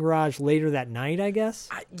parking garage later that night, I guess.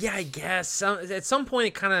 I guess. At some point,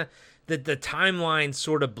 it kind of... The timeline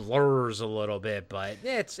sort of blurs a little bit, but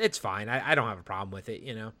it's fine. I don't have a problem with it,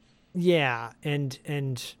 you know? Yeah,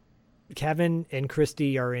 and Kevin and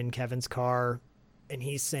Christy are in Kevin's car, and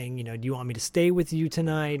he's saying, do you want me to stay with you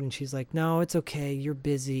tonight? And she's like, no, it's okay. You're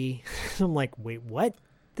busy. I'm like, wait, what?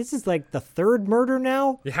 This is like the third murder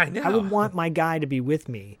now? Yeah, I know. I would want my guy to be with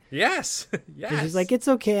me. Yes. Yes. And she's like, it's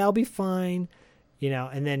okay. I'll be fine.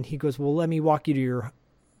 And then he goes, well, let me walk you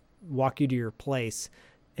to your place.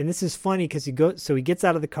 And this is funny because he gets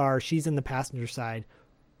out of the car. She's in the passenger side.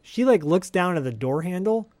 She like looks down at the door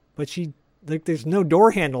handle, but there's no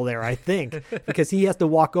door handle there, I think, because he has to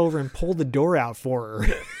walk over and pull the door out for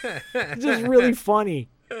her. It's just really funny.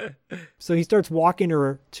 So he starts walking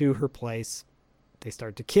her to her place. They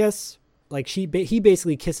start to kiss. Like he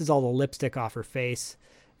basically kisses all the lipstick off her face.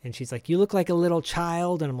 And she's like, you look like a little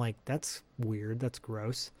child. And I'm like, that's weird. That's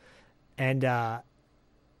gross. And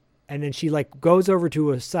then she like goes over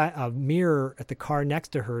to a mirror at the car next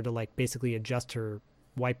to her to like basically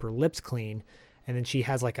wipe her lips clean. And then she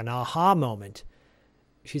has like an aha moment.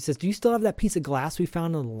 She says, do you still have that piece of glass we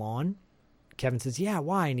found on the lawn? Kevin says, yeah,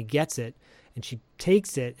 why? And he gets it. And she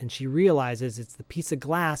takes it and she realizes it's the piece of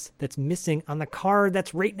glass that's missing on the car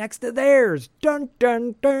that's right next to theirs. Dun,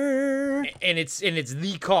 dun, dun. And it's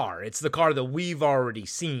the car. It's the car that we've already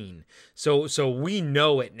seen. So we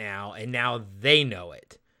know it now, and now they know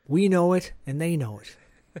it. We know it, and they know it.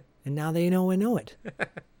 And now they know and know it.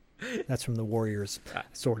 That's from the Warriors,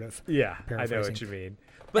 sort of. Yeah, I know what you mean.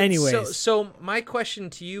 But anyways. So my question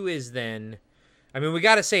to you is then, I mean, we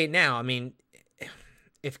got to say it now. I mean,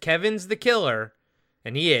 if Kevin's the killer,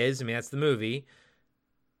 and he is, I mean, that's the movie,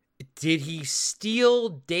 did he steal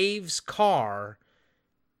Dave's car,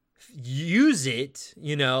 use it,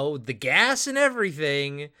 the gas and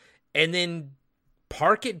everything, and then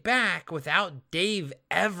park it back without Dave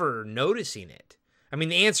ever noticing it? I mean,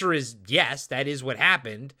 the answer is yes, that is what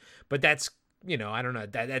happened, but that's, I don't know,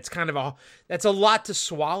 that's kind of that's a lot to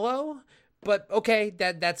swallow, but okay,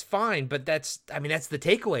 that's fine, but that's the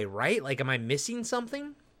takeaway, right? Like, am I missing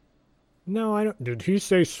something? No, I don't. Did he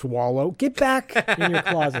say swallow? Get back in your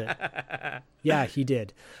closet. Yeah, he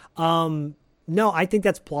did. No, I think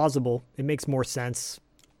that's plausible. It makes more sense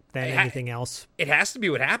than anything else. It has to be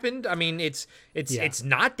what happened. I mean, it's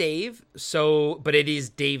not Dave, but it is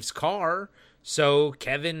Dave's car. So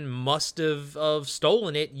Kevin must have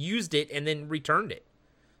stolen it, used it, and then returned it.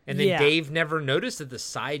 And then Dave never noticed that the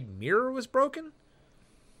side mirror was broken?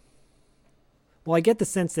 Well, I get the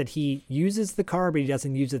sense that he uses the car, but he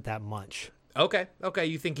doesn't use it that much. Okay.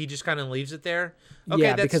 You think he just kind of leaves it there?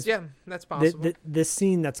 Okay, that's possible. This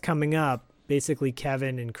scene that's coming up, basically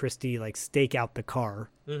Kevin and Christy stake out the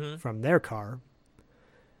car from their car.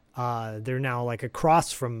 They're now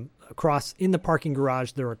across in the parking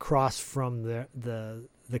garage. They're across from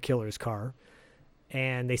the killer's car,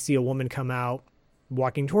 and they see a woman come out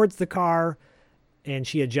walking towards the car, and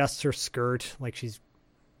she adjusts her skirt like she's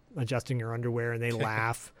adjusting her underwear, and they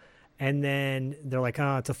laugh, and then they're like,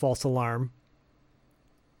 "Oh, it's a false alarm."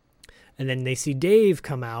 And then they see Dave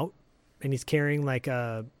come out, and he's carrying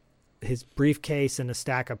his briefcase and a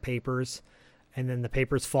stack of papers. And then the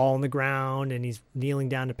papers fall on the ground, and he's kneeling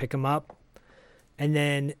down to pick them up. And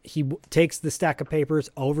then he takes the stack of papers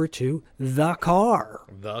over to the car.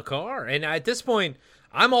 And at this point,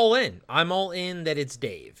 I'm all in. I'm all in that it's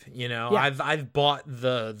Dave. I've bought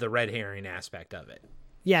the red herring aspect of it.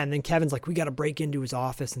 Yeah, and then Kevin's like, we got to break into his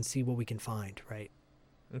office and see what we can find, right?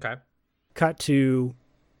 Okay. Cut to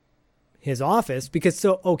his office because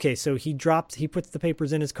so he puts the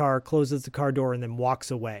papers in his car, closes the car door, and then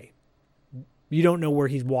walks away. You don't know where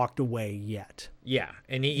he's walked away yet. Yeah,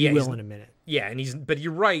 and he will in a minute. Yeah, but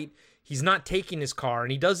you're right. He's not taking his car,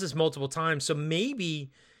 and he does this multiple times. So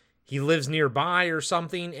maybe he lives nearby or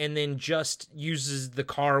something, and then just uses the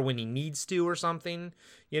car when he needs to or something.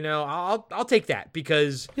 I'll take that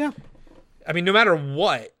because I mean, no matter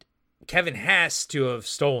what, Kevin has to have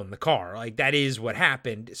stolen the car. That is what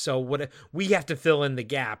happened. So we have to fill in the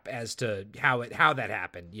gap as to how that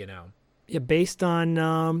happened. Yeah, based on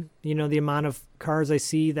the amount of cars I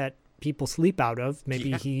see that people sleep out of,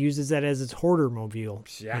 maybe he uses that as his hoarder mobile.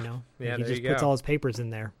 Yeah, he just puts all his papers in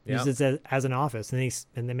there, uses it as an office, and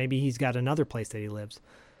then maybe he's got another place that he lives.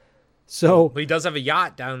 So he does have a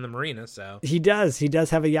yacht down in the marina. So he does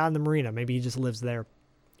have a yacht in the marina. Maybe he just lives there.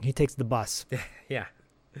 He takes the bus. Yeah.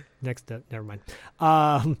 Never mind.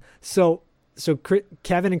 So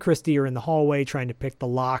Kevin and Christy are in the hallway trying to pick the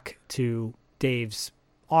lock to Dave's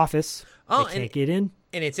office. They can't get in.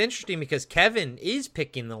 And it's interesting because Kevin is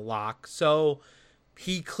picking the lock, so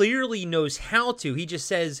he clearly knows how to. He just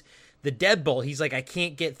says the deadbolt. He's like, I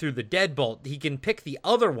can't get through the deadbolt. He can pick the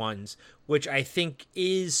other ones, which I think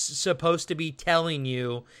is supposed to be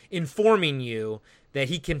informing you that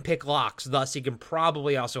he can pick locks. Thus, he can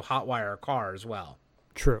probably also hotwire a car as well.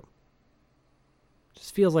 True.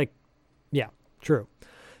 Just feels like, true.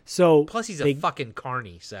 So plus he's a fucking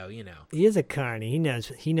carny, so he is a carny.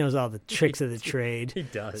 He knows all the tricks of the trade. He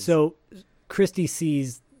does. So Christy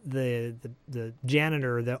sees the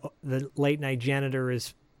janitor, the late night janitor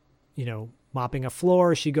is, mopping a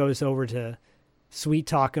floor. She goes over to sweet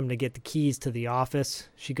talk him to get the keys to the office.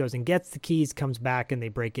 She goes and gets the keys, comes back, and they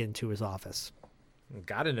break into his office.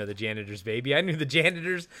 Gotta know the janitors, baby. I knew the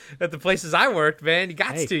janitors at the places I worked, man. You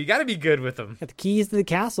got to be good with them. Got the keys to the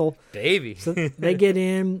castle, baby. So they get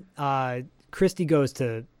in. Christy goes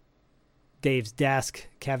to Dave's desk.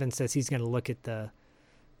 Kevin says he's going to look at the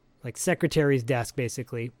secretary's desk.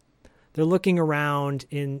 Basically, they're looking around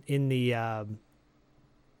in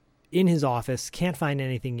his office. Can't find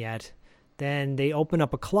anything yet. Then they open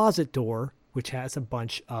up a closet door, which has a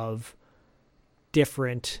bunch of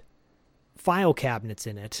different file cabinets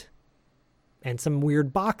in it and some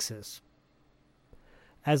weird boxes.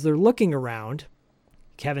 As they're looking around,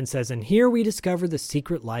 Kevin says, and here we discover the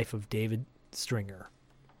secret life of David Stringer,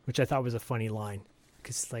 which I thought was a funny line.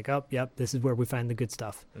 Because it's like, oh, yep, this is where we find the good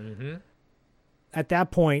stuff. Mm-hmm. At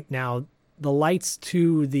that point, now, the lights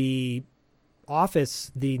to the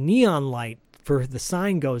office, the neon light for the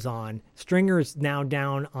sign goes on. Stringer's now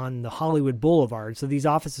down on the Hollywood Boulevard. So these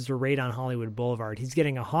offices are right on Hollywood Boulevard. He's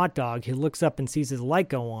getting a hot dog. He looks up and sees his light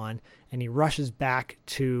go on, and he rushes back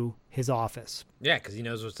to his office. Yeah, because he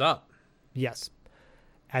knows what's up. Yes.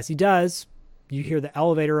 As he does, you hear the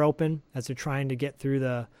elevator open as they're trying to get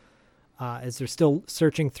through as they're still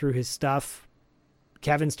searching through his stuff.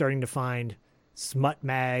 Kevin's starting to find smut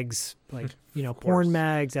mags, like, porn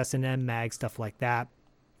mags, S&M mags, stuff like that.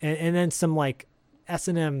 And then some like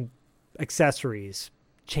S&M accessories,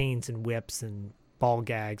 chains and whips and ball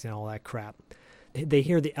gags and all that crap. They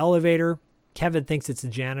hear the elevator. Kevin thinks it's the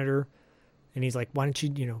janitor. And he's like, why don't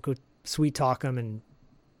you, go sweet talk him? And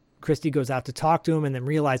Christy goes out to talk to him and then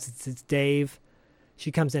realizes it's Dave.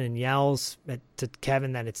 She comes in and yells to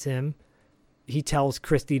Kevin that it's him. He tells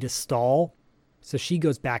Christy to stall. So she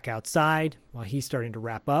goes back outside while he's starting to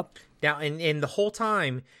wrap up. Now, and the whole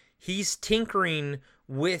time, he's tinkering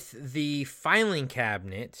with the filing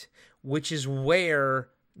cabinet, which is where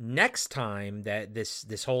next time that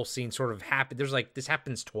this whole scene sort of happened, this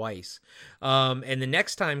happens twice. And the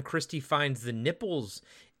next time Christy finds the nipples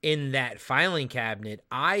in that filing cabinet,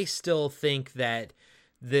 I still think that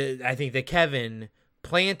Kevin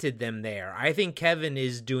planted them there. I think Kevin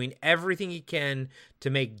is doing everything he can to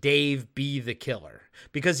make Dave be the killer,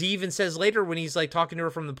 because he even says later when he's like talking to her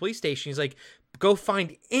from the police station, he's like, go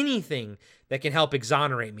find anything that can help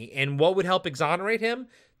exonerate me. And what would help exonerate him?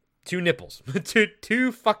 2 nipples.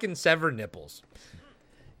 two fucking severed nipples.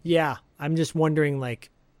 Yeah, I'm just wondering, like,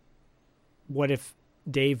 what if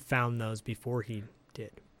Dave found those before he did?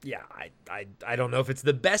 Yeah, I don't know if it's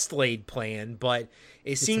the best laid plan, but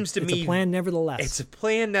seems to me it's a plan nevertheless. It's a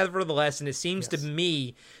plan nevertheless, and it seems to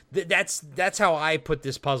me that's how I put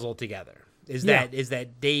this puzzle together.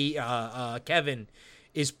 That Kevin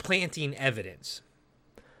is planting evidence.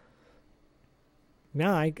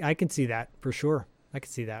 No, I can see that for sure. I can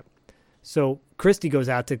see that. So Christy goes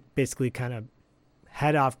out to basically kind of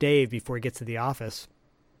head off Dave before he gets to the office,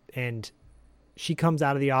 and she comes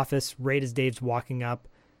out of the office right as Dave's walking up.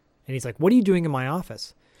 And he's like, what are you doing in my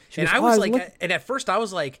office? And I was like, and at first I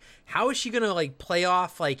was like, how is she going to like play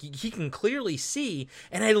off? Like, he can clearly see.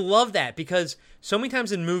 And I love that, because so many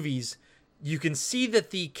times in movies, you can see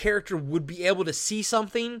that the character would be able to see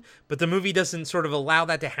something, but the movie doesn't sort of allow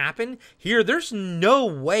that to happen. Here, there's no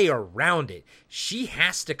way around it. She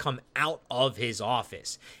has to come out of his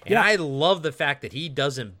office. And I love the fact that he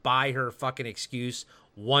doesn't buy her fucking excuse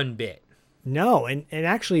one bit. No, and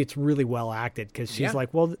actually it's really well acted, because she's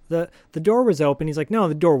like, well, the door was open. He's like, no,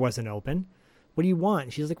 the door wasn't open. What do you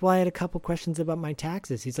want? She's like, well, I had a couple questions about my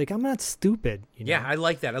taxes. He's like, I'm not stupid. Yeah, I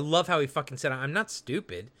like that. I love how he fucking said, I'm not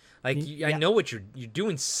stupid. Like, I know what you're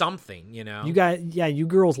doing something, You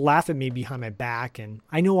girls laugh at me behind my back, and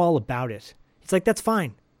I know all about it. He's like, that's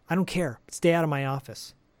fine. I don't care. Stay out of my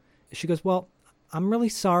office. She goes, well, I'm really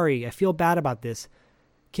sorry. I feel bad about this.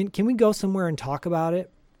 Can we go somewhere and talk about it?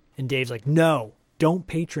 And Dave's like, no, don't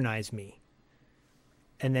patronize me.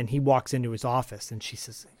 And then he walks into his office, and she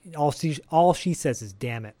says, all she says is,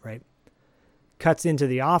 damn it, right? Cuts into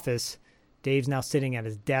the office. Dave's now sitting at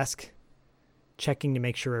his desk, checking to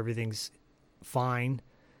make sure everything's fine.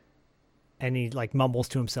 And he like mumbles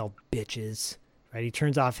to himself, bitches, right? He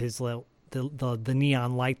turns off his the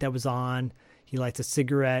neon light that was on. He lights a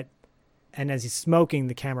cigarette. And as he's smoking,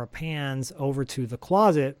 the camera pans over to the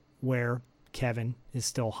closet where Kevin is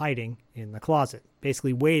still hiding in the closet,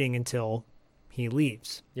 basically waiting until he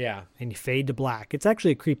leaves. Yeah. And you fade to black. It's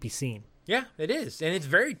actually a creepy scene. Yeah, it is. And it's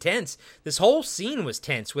very tense. This whole scene was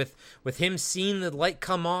tense with him seeing the light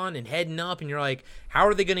come on and heading up, and you're like, how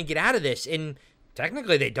are they going to get out of this? And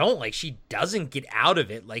technically they don't. Like, she doesn't get out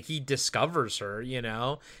of it. Like, he discovers her, And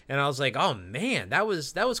I was like, oh man, that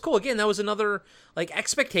was cool. Again, that was another like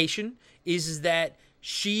expectation is that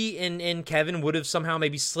she and Kevin would have somehow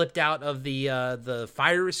maybe slipped out of the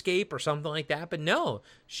fire escape or something like that. But no,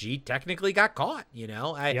 she technically got caught,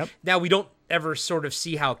 Now, we don't ever sort of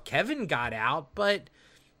see how Kevin got out, but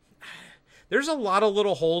there's a lot of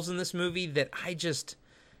little holes in this movie that I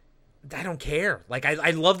don't care. Like, I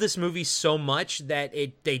love this movie so much that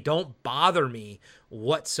they don't bother me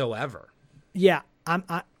whatsoever. Yeah,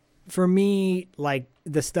 for me, like,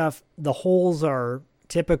 the holes are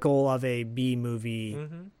typical of a B movie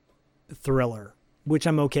thriller, which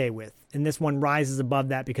I'm okay with. And this one rises above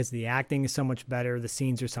that because the acting is so much better. The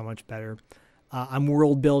scenes are so much better. I'm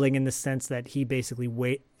world building in the sense that he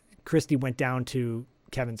basically Christy went down to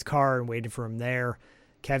Kevin's car and waited for him there.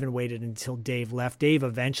 Kevin waited until Dave left. Dave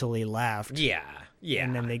eventually left. Yeah.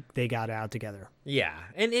 And then they got out together. Yeah.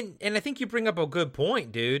 And I think you bring up a good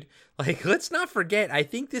point, dude. Like, let's not forget, I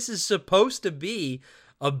think this is supposed to be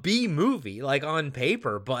a B movie, like on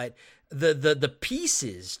paper, but the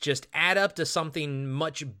pieces just add up to something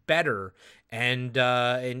much better. But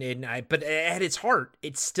at its heart,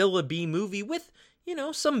 it's still a B movie with,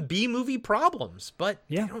 some B movie problems, but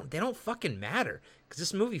they don't fucking matter because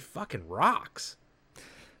this movie fucking rocks.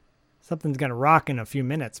 Something's going to rock in a few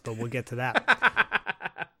minutes, but we'll get to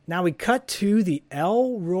that. Now we cut to the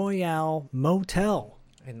El Royale Motel.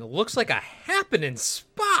 And it looks like a happening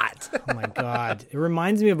spot. Oh my God. It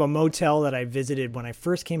reminds me of a motel that I visited when I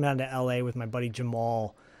first came down to LA with my buddy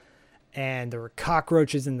Jamal. And there were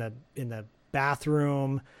cockroaches in the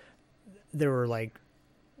bathroom. There were like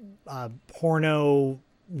porno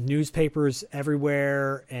newspapers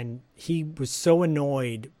everywhere. And he was so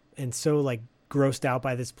annoyed and so like grossed out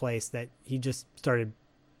by this place that he just started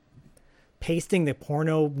pasting the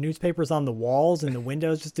porno newspapers on the walls and the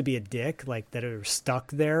windows just to be a dick, like that it was stuck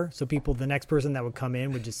there. So the next person that would come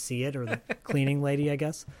in would just see it, or the cleaning lady, I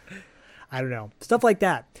guess. I don't know. Stuff like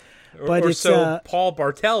that. But or so Paul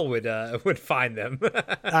Bartel would find them.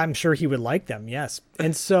 I'm sure he would like them. Yes.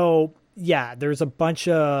 And so, yeah, there's a bunch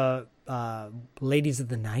of ladies of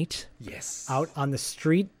the night. Yes. Out on the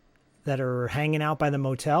street that are hanging out by the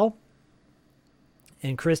motel.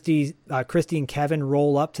 And Christy and Kevin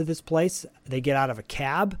roll up to this place. They get out of a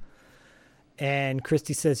cab. And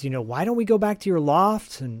Christy says, why don't we go back to your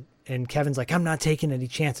loft? And Kevin's like, I'm not taking any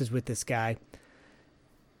chances with this guy.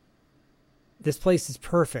 This place is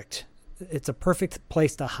perfect. It's a perfect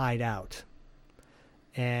place to hide out.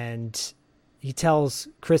 And he tells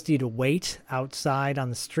Christy to wait outside on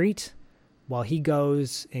the street while he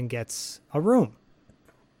goes and gets a room.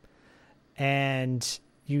 And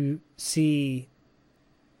you see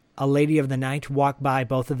a lady of the night walk by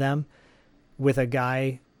both of them with a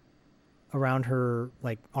guy around her,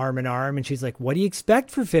 like arm in arm. And she's like, what do you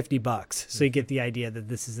expect for $50? So you get the idea that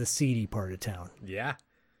this is a seedy part of town. Yeah.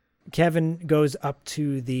 Kevin goes up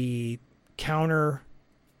to the counter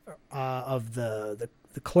of the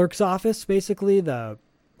clerk's office, basically the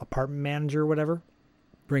apartment manager or whatever,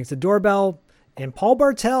 brings the doorbell, and Paul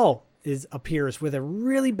Bartel appears with a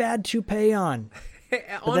really bad toupee on.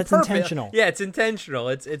 But that's purpose. Intentional. Yeah, it's intentional.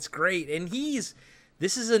 It's great. And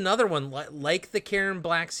this is another one like the Karen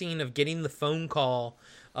Black scene of getting the phone call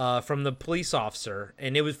from the police officer.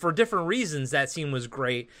 And it was for different reasons. That scene was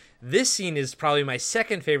great. This scene is probably my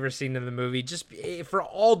second favorite scene in the movie, just for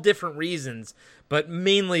all different reasons, but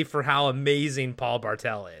mainly for how amazing Paul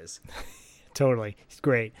Bartel is. Totally. He's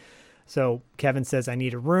great. So Kevin says, I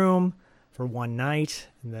need a room for one night.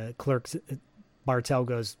 And the clerk, Bartel,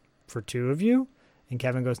 goes, for two of you? And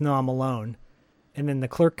Kevin goes, no, I'm alone. And then the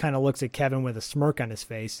clerk kind of looks at Kevin with a smirk on his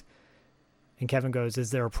face. And Kevin goes,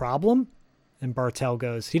 is there a problem? And Bartel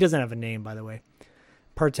goes, he doesn't have a name, by the way.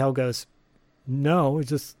 Bartel goes, no, it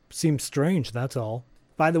just seems strange, that's all.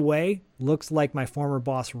 By the way, looks like my former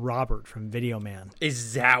boss, Robert from Video Man.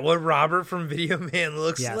 Is that what Robert from Video Man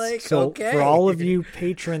looks like? So okay. For all of you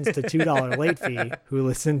patrons to $2 late fee who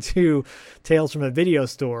listen to Tales from a Video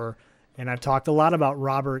Store, and I've talked a lot about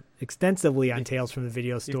Robert extensively on Tales from the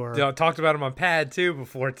Video Store. You talked about him on Pad too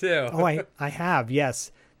before too. Oh, I have,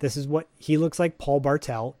 yes. This is what he looks like, Paul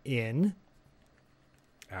Bartel, in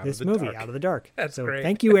this movie, Dark. Out of the Dark. That's so great.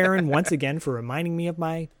 Thank you, Aaron, once again for reminding me of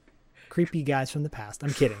my creepy guys from the past.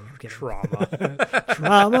 I'm kidding.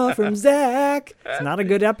 Trauma from Zach. It's not a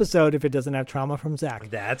good episode if it doesn't have trauma from Zach.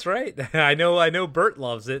 That's right. I know Bert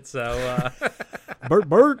loves it, so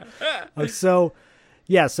Bert. So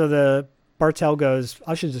the Bartel goes,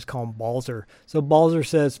 I should just call him Balzer. So Balzer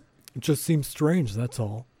says, it just seems strange, that's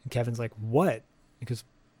all. And Kevin's like, what? He goes,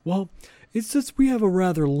 well, it's just we have a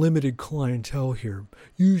rather limited clientele here.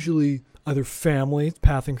 Usually either families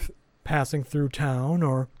passing through town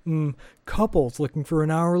or couples looking for an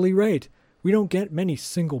hourly rate. We don't get many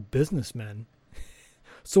single businessmen.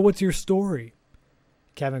 So what's your story?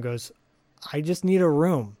 Kevin goes, I just need a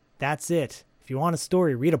room. That's it. If you want a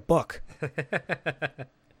story, read a book.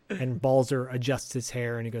 And Balzer adjusts his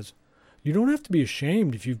hair and he goes, you don't have to be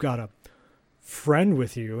ashamed if you've got a friend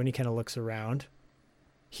with you. And he kind of looks around.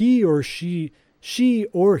 He or she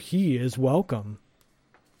or he is welcome.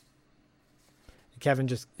 Kevin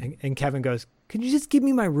goes, can you just give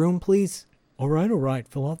me my room, please? All right.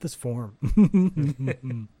 Fill out this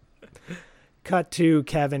form. Cut to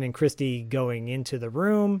Kevin and Christy going into the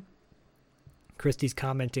room. Christy's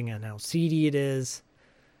commenting on how seedy it is.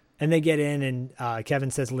 And they get in and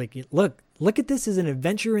Kevin says, look, look at this as an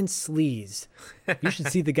adventure in sleaze. You should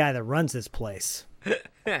see the guy that runs this place.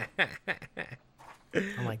 I'm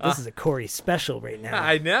like, this is a Corey special right now.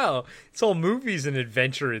 I know. This whole movie's an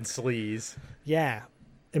adventure in sleaze. Yeah.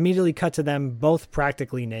 Immediately cut to them both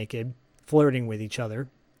practically naked, flirting with each other.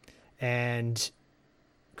 And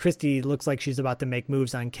Christy looks like she's about to make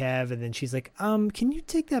moves on Kev, and then she's like, can you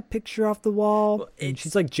take that picture off the wall? Well, and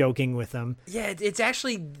she's like joking with him. Yeah, it's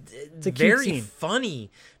actually it's a very funny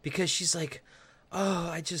because she's like,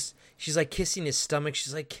 she's like kissing his stomach.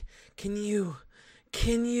 She's like, can you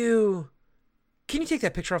take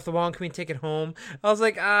that picture off the wall and can we take it home? I was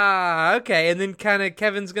like, okay. And then kind of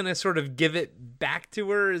Kevin's going to sort of give it back to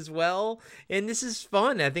her as well. And this is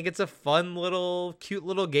fun. I think it's a fun little, cute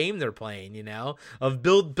little game they're playing, you know, of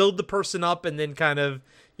build the person up and then kind of,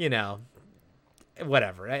 you know,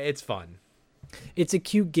 whatever. It's fun. It's a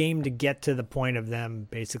cute game to get to the point of them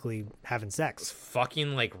basically having sex.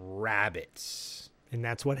 Fucking like rabbits. And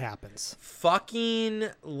that's what happens. Fucking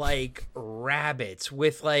like rabbits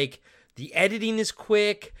with like, the editing is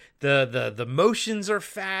quick, the motions are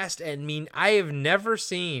fast, and I mean, I've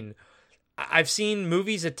seen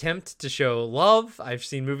movies attempt to show love, I've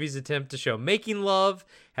seen movies attempt to show making love,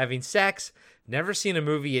 having sex, never seen a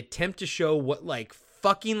movie attempt to show what like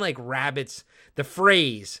fucking like rabbits, the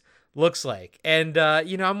phrase looks like. And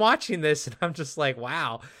you know, I'm watching this and I'm just like,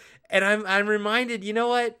 wow. And I'm reminded, you know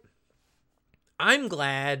what? I'm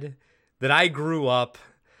glad that I grew up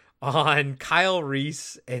on Kyle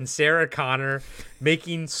Reese and Sarah Connor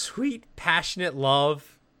making sweet, passionate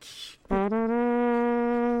love.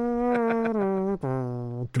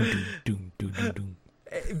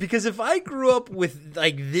 Because if I grew up with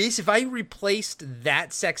like this, if I replaced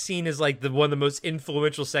that sex scene as like one of the most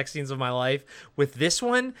influential sex scenes of my life with this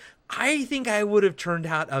one, I think I would have turned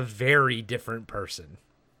out a very different person.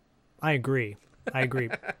 I agree.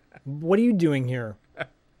 What are you doing here?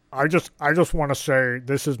 I just want to say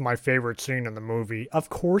this is my favorite scene in the movie. Of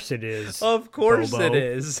course it is. Of course Bobo. It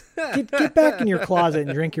is. Get back in your closet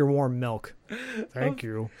and drink your warm milk. Thank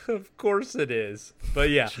you. Of course it is. But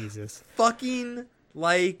yeah. Jesus. Fucking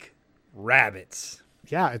like rabbits.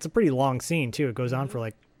 Yeah, it's a pretty long scene too. It goes on for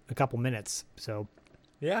like a couple minutes. So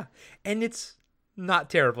yeah. And it's not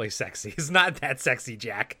terribly sexy. It's not that sexy,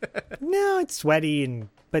 Jack. No, it's sweaty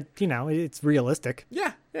but you know, it's realistic.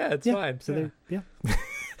 Yeah, it's fine. So yeah.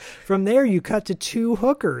 From there, you cut to two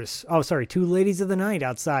ladies of the night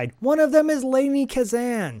outside. One of them is Lainey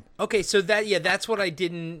Kazan. Okay, so that's what I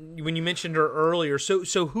didn't when you mentioned her earlier.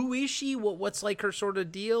 So who is she? What's like her sort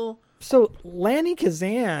of deal? So Lainey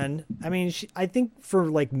Kazan, I mean, I think for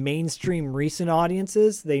like mainstream recent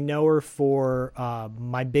audiences, they know her for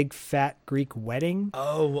My Big Fat Greek Wedding.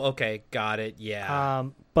 Oh, okay, got it. Yeah.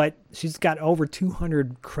 But she's got over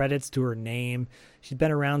 200 credits to her name. She's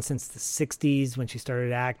been around since the 60s when she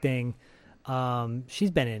started acting.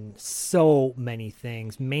 She's been in so many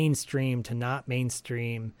things, mainstream to not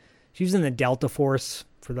mainstream. She was in the Delta Force,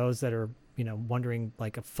 for those that are, you know, wondering,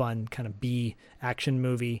 like a fun kind of B action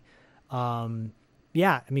movie. Yeah, I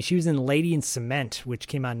mean, she was in Lady in Cement, which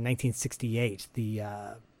came out in 1968, the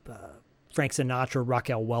Frank Sinatra,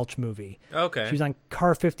 Raquel Welch movie. Okay. She was on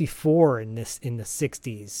Car 54 in the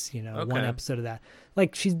 60s, you know, okay. One episode of that.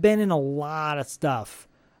 Like, she's been in a lot of stuff.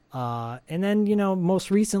 And then, you know,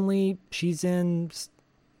 most recently, she's in,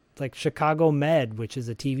 like, Chicago Med, which is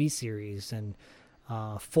a TV series, and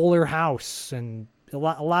Fuller House, and a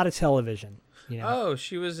lot of television. You know? Oh,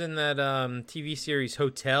 she was in that TV series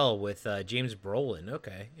Hotel with James Brolin.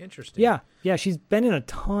 Okay, interesting. Yeah, she's been in a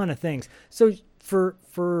ton of things. So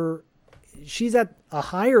for she's at a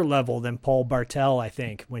higher level than Paul Bartel, I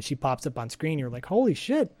think. When she pops up on screen, you're like, holy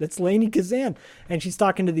shit, that's Lainey Kazan. And she's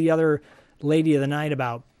talking to the other lady of the night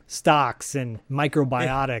about stocks and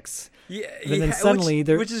microbiotics. And then suddenly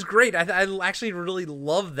which is great. I actually really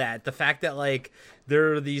love that. The fact that like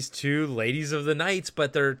there are these two ladies of the nights,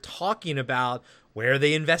 but they're talking about where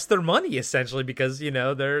they invest their money essentially because, you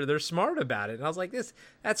know, they're smart about it. And I was like,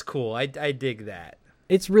 that's cool. I dig that.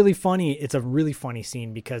 It's really funny. It's a really funny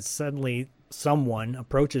scene because suddenly someone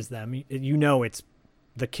approaches them. You know, it's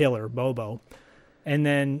the killer, Bobo. And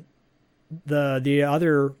then the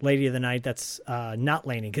other lady of the night that's not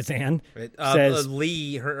Lainey Kazan says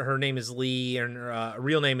Lee. Her name is Lee, and her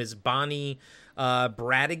real name is Bonnie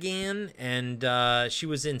Bradigan, and she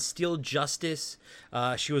was in Steel Justice.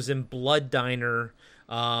 She was in Blood Diner,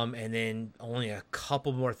 and then only a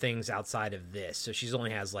couple more things outside of this. So she's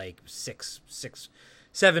only has like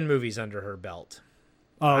 7 movies under her belt.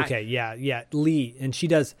 Oh, okay, yeah, Lee, and she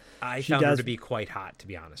does. I found her to be quite hot, to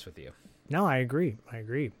be honest with you. No, I agree.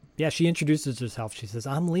 Yeah, she introduces herself. She says,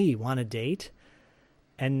 "I'm Lee. Want a date?"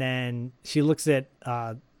 And then she looks at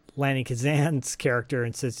Lanny Kazan's character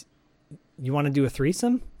and says, "You want to do a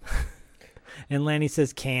threesome?" And Lanny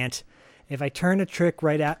says, "Can't. If I turn a trick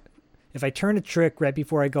right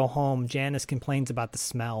before I go home, Janice complains about the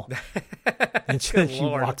smell." And she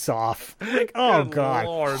walks off. Like, oh God.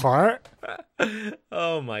 Lord.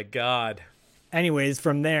 Oh my God. Anyways,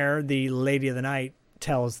 from there, the lady of the night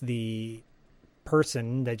tells the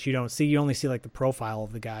person that you don't see, you only see like the profile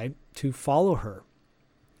of the guy, to follow her.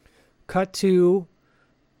 Cut to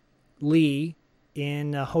Lee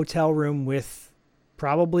in a hotel room with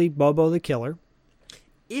probably Bobo the killer.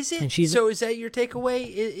 Is it? So is that your takeaway?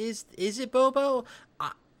 Is it Bobo?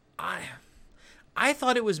 I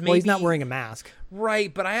thought it was maybe... Well, he's not wearing a mask.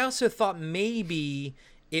 Right, but I also thought maybe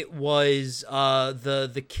it was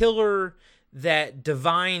the killer that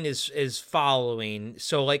Divine is following.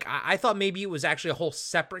 So, like, I thought maybe it was actually a whole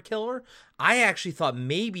separate killer. I actually thought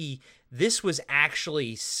maybe this was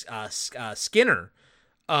actually Skinner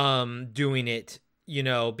doing it,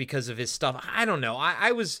 because of his stuff. I don't know.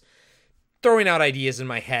 I was throwing out ideas in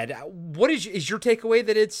my head. What is your takeaway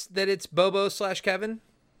that it's Bobo / Kevin?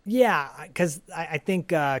 Yeah, because I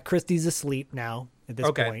think Christie's asleep now at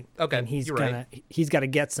this point. Okay, and he's got to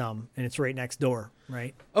get some, and it's right next door,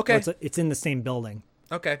 right? Okay, well, it's in the same building.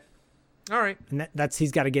 Okay, all right. And that's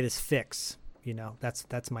he's got to get his fix.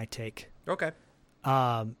 That's my take. Okay.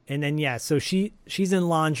 And then so she's in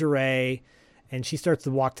lingerie, and she starts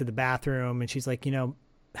to walk to the bathroom, and she's like,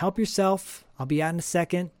 help yourself. I'll be out in a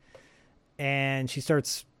second. And she's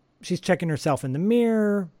checking herself in the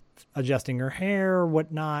mirror, adjusting her hair,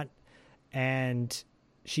 whatnot, and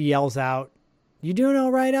she yells out, "You doing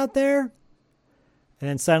all right out there?" And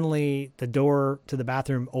then suddenly the door to the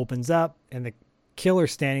bathroom opens up, and the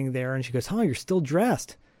killer's standing there, and she goes, "Oh, you're still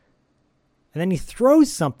dressed." And then he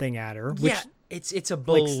throws something at her. Which, it's a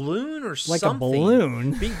balloon or something. Like a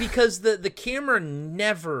balloon. Because the camera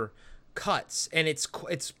never cuts, and it's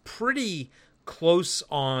pretty close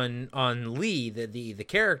on Lee, the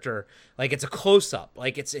character. Like, it's a close up,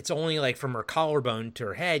 like it's only like from her collarbone to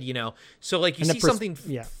her head, so like you see something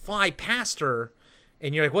fly past her,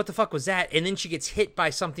 and you're like, what the fuck was that? And then she gets hit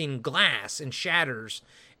by something glass and shatters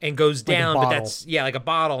and goes down, but that's like a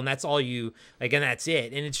bottle, and that's all you like, and that's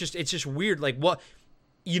it. And it's just weird. Like, what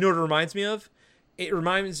what it reminds me of? It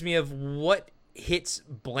reminds me of what hits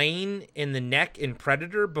Blaine in the neck in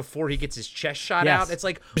Predator before he gets his chest shot out. It's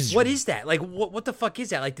like, what is that? Like, what the fuck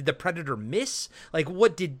is that? Like, did the Predator miss? Like,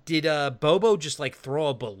 what did Bobo just like throw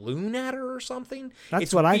a balloon at her or something?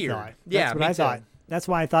 That's what weird. I thought. That's what I thought. That's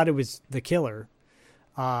why I thought it was the killer,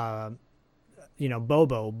 Bobo.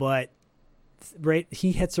 But right,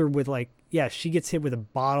 he hits her with she gets hit with a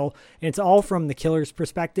bottle, and it's all from the killer's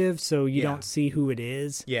perspective, so you don't see who it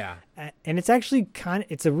is. Yeah. And it's actually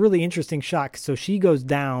it's a really interesting shot. So she goes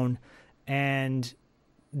down, and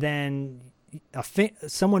then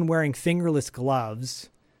someone wearing fingerless gloves,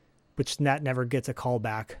 which that never gets a call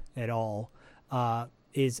back at all,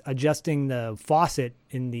 is adjusting the faucet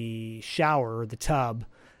in the shower or the tub,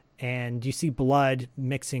 and you see blood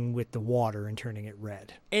mixing with the water and turning it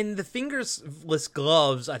red. And the fingerless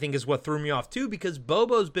gloves, I think, is what threw me off, too, because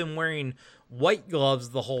Bobo's been wearing white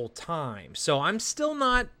gloves the whole time. So I'm still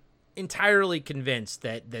not entirely convinced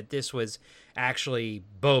that this was actually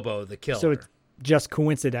Bobo the killer. So it's just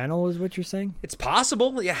coincidental is what you're saying? It's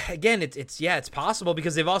possible. Yeah, again, it's possible,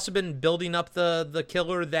 because they've also been building up the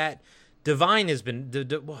killer that Divine has been...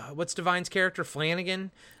 what's Divine's character?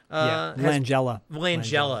 Flanagan? Langella.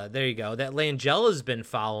 There you go. That Langella's been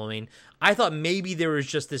following. I thought maybe there was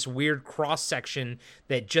just this weird cross section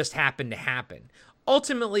that just happened to happen.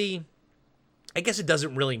 Ultimately, I guess it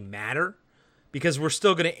doesn't really matter, because we're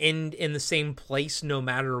still going to end in the same place no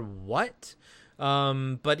matter what.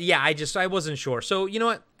 But yeah, I wasn't sure. So you know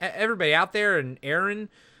what, everybody out there, and Aaron,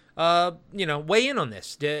 weigh in on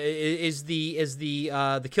this. Is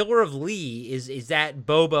the killer of Lee, is that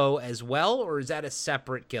Bobo as well, or is that a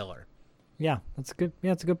separate killer? Yeah, that's good.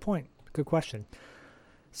 Yeah, it's a good point. Good question.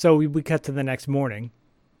 So we cut to the next morning,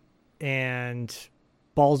 and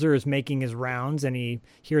Balzer is making his rounds, and he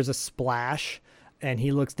hears a splash, and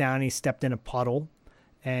he looks down. He stepped in a puddle,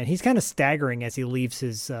 and he's kind of staggering as he leaves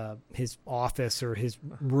his office or his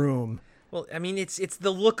room. Well, I mean, it's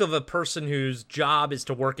the look of a person whose job is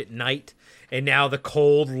to work at night, and now the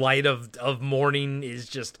cold light of morning is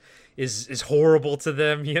just is horrible to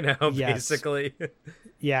them, basically.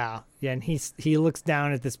 Yeah, and he looks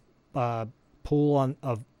down at this pool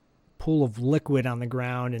of liquid on the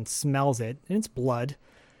ground and smells it, and it's blood.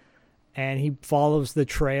 And he follows the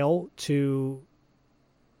trail to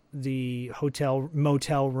the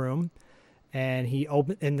motel room, and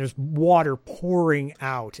and there's water pouring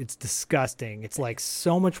out. It's disgusting. It's like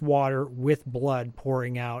so much water with blood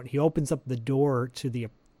pouring out. He opens up the door to the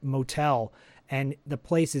motel, and the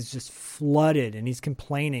place is just flooded, and he's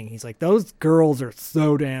complaining. He's like, those girls are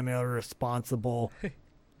so damn irresponsible.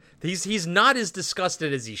 He's not as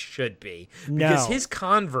disgusted as he should be, No. because his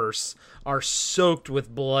Converse are soaked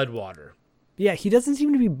with blood water. Yeah, he doesn't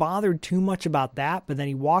seem to be bothered too much about that, but then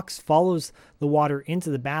he follows the water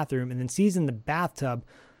into the bathroom, and then sees in the bathtub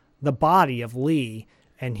the body of Lee,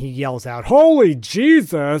 and he yells out, "Holy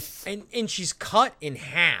Jesus!" And she's cut in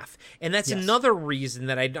half. And that's Yes. another reason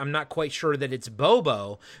that I'm not quite sure that it's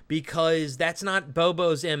Bobo, because that's not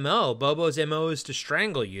Bobo's MO. Bobo's MO is to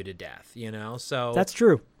strangle you to death, you know? So That's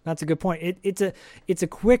true. That's a good point. It's a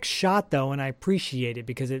quick shot, though, and I appreciate it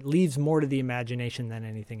because it leaves more to the imagination than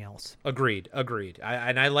anything else. Agreed.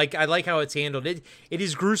 I like how it's handled. It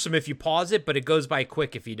is gruesome if you pause it, but it goes by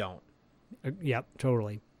quick if you don't. Yep,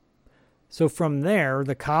 totally. So from there,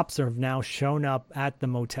 the cops have now shown up at the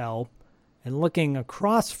motel, and looking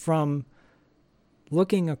across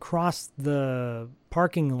the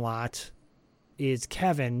parking lot is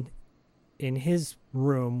Kevin in his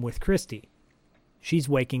room with Christy. She's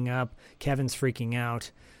waking up. Kevin's freaking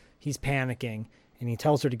out. He's panicking, and he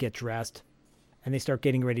tells her to get dressed, and they start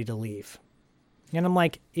getting ready to leave. And I'm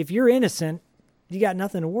like, if you're innocent, you got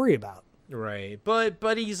nothing to worry about. Right.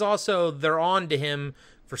 But he's also, they're on to him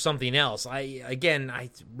for something else. I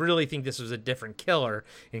really think this was a different killer.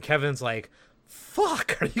 And Kevin's like,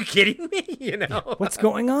 fuck, are you kidding me? You know? What's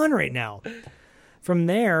going on right now? From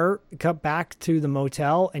there, cut back to the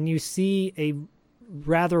motel, and you see a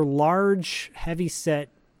rather large, heavy-set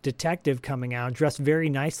detective coming out, dressed very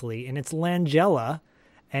nicely, and it's Langella,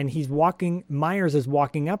 and Myers is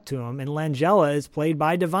walking up to him, and Langella is played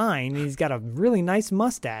by Divine, and he's got a really nice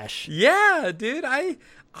mustache. Yeah, dude, I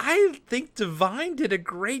think Divine did a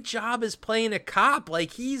great job as playing a cop.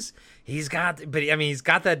 Like he's got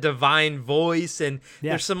that Divine voice, and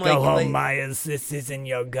there's some like, go home, Myers, this isn't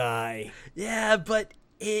your guy. Yeah, but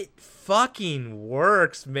it fucking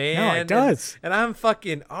works, man. No, it does. And I'm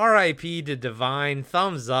fucking R.I.P. to Divine.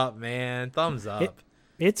 Thumbs up, man. Thumbs up.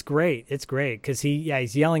 It's great. It's great because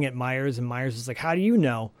he's yelling at Myers, and Myers is like, "How do you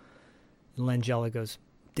know?" And Langella goes,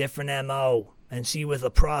 "Different MO, and she was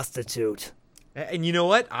a prostitute." And you know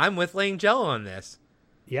what? I'm with Langella on this.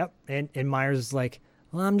 Yep. And Myers is like,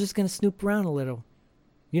 "Well, I'm just gonna snoop around a little.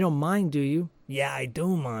 You don't mind, do you?" "Yeah, I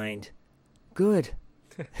do mind." "Good."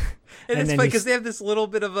 And it's funny because they have this little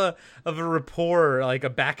bit of a rapport, like a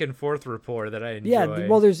back and forth rapport that I enjoy. Yeah,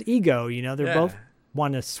 well, there's ego, you know. They're both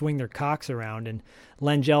want to swing their cocks around, and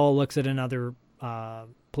Langella looks at another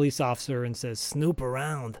police officer and says, "Snoop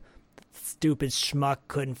around. Stupid schmuck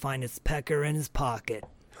couldn't find his pecker in his pocket."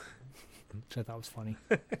 Which I thought was funny.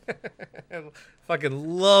 I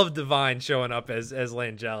fucking love Divine showing up as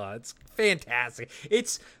Langella. It's fantastic.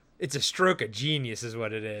 It's a stroke of genius is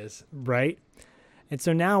what it is. Right? And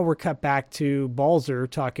so now we're cut back to Balzer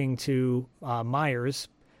talking to Myers,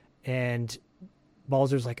 and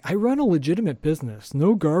Balzer's like, "I run a legitimate business.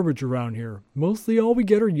 No garbage around here. Mostly all we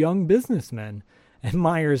get are young businessmen." And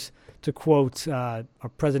Myers, to quote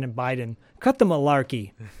President Biden, "Cut the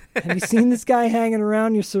malarkey. Have you seen this guy hanging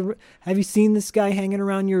around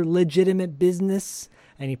your legitimate business?"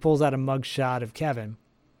 And he pulls out a mugshot of Kevin.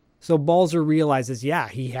 So Balzer realizes, yeah,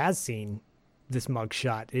 he has seen this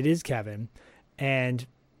mugshot. It is Kevin. And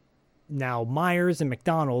now Myers and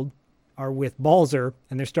McDonald are with Balzer,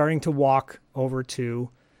 and they're starting to walk over to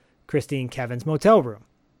Christy and Kevin's motel room.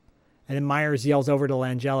 And then Myers yells over to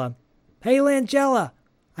Langella, "Hey, Langella,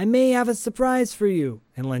 I may have a surprise for you."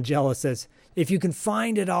 And Langella says, "If you can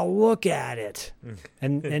find it, I'll look at it."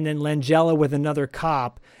 and then Langella with another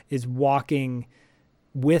cop is walking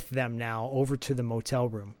with them now over to the motel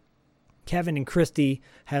room. Kevin and Christy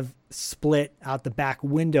have split out the back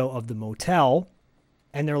window of the motel,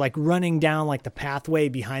 and they're like running down like the pathway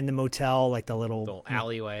behind the motel, like the little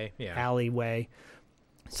alleyway. Yeah. Alleyway.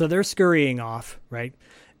 So they're scurrying off, right?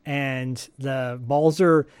 And the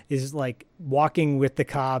Balzer is like walking with the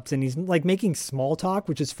cops, and he's like making small talk,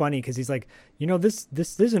 which is funny because he's like, "You know, this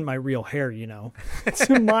isn't my real hair, you know."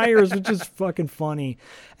 To Myers, which is fucking funny.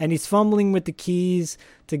 And he's fumbling with the keys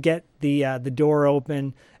to get the door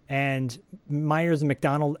open. And Myers and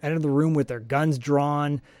McDonald enter the room with their guns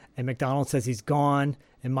drawn, and McDonald says he's gone.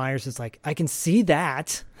 And Myers is like, "I can see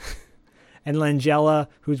that." And Langella,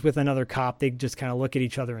 who's with another cop, they just kind of look at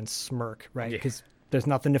each other and smirk, right? Because there's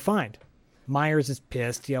nothing to find. Myers is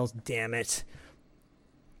pissed, yells, "Damn it."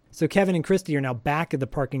 So Kevin and Christy are now back at the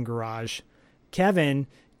parking garage. Kevin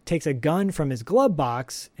takes a gun from his glove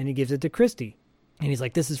box, and he gives it to Christy. And he's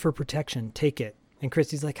like, this is for protection. Take it. And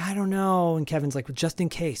Christy's like, I don't know. And Kevin's like, well, just in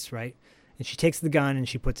case, right? And she takes the gun and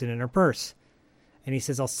she puts it in her purse. And he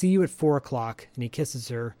says, I'll see you at 4:00. And he kisses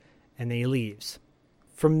her and then he leaves.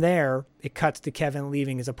 From there, it cuts to Kevin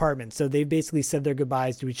leaving his apartment. So they basically said their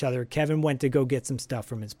goodbyes to each other. Kevin went to go get some stuff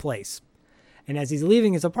from his place. And as he's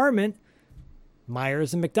leaving his apartment,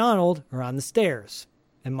 Myers and McDonald are on the stairs.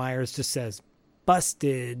 And Myers just says,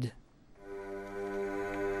 busted.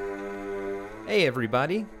 Hey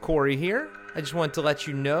everybody, Corey here. I just want to let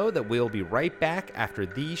you know that we'll be right back after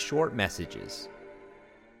these short messages.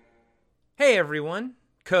 Hey everyone,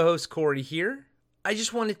 co-host Corey here. I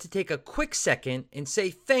just wanted to take a quick second and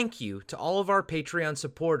say thank you to all of our Patreon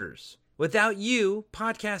supporters. Without you,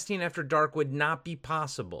 Podcasting After Dark would not be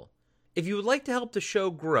possible. If you would like to help the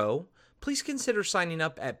show grow, please consider signing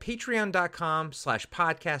up at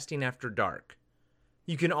patreon.com/podcastingafterdark.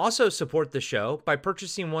 You can also support the show by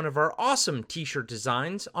purchasing one of our awesome t-shirt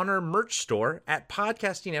designs on our merch store at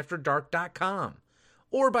podcastingafterdark.com,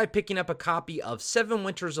 or by picking up a copy of 7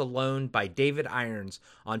 Winters Alone by David Irons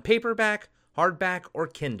on paperback, hardback, or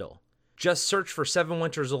Kindle. Just search for 7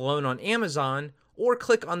 Winters Alone on Amazon or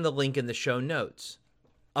click on the link in the show notes.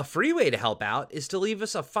 A free way to help out is to leave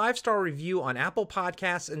us a 5-star review on Apple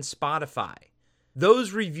Podcasts and Spotify.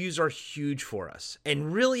 Those reviews are huge for us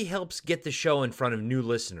and really helps get the show in front of new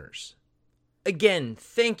listeners. Again,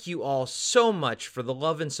 thank you all so much for the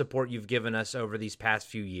love and support you've given us over these past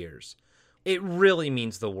few years. It really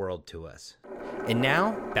means the world to us. And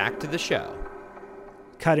now, back to the show.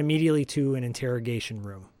 Cut immediately to an interrogation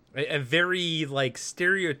room. A very,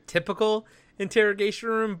 stereotypical interrogation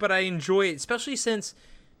room, but I enjoy it, especially since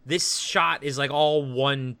this shot is, all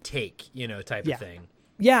one take, type of thing.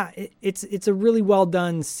 Yeah, it's a really well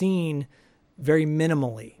done scene, very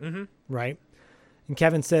minimally, right? And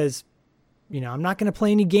Kevin says, I'm not going to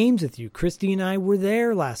play any games with you. Christy and I were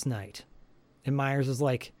there last night. And Myers is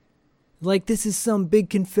like, this is some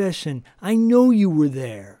big confession. I know you were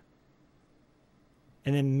there.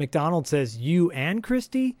 And then McDonald says, you and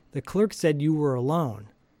Christy? The clerk said you were alone.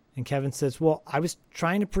 And Kevin says, well, I was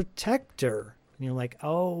trying to protect her. And you're like,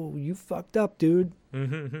 oh, you fucked up, dude.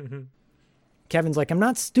 Kevin's like, I'm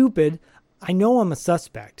not stupid. I know I'm a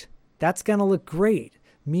suspect. That's going to look great.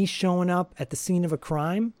 Me showing up at the scene of a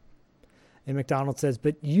crime. And McDonald says,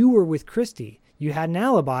 but you were with Christy. You had an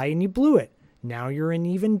alibi and you blew it. Now you're in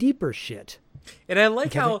even deeper shit. And I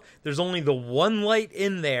like how there's only the one light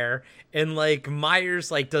in there, and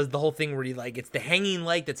Myers does the whole thing where he it's the hanging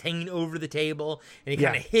light that's hanging over the table, and he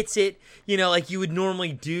kind of hits it, like you would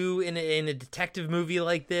normally do in a detective movie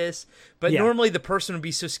like this. But normally the person would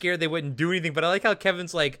be so scared they wouldn't do anything. But I like how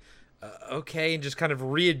Kevin's okay, and just kind of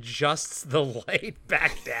readjusts the light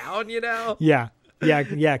back down, Yeah,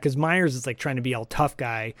 because Myers is trying to be all tough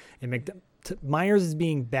guy, and Myers is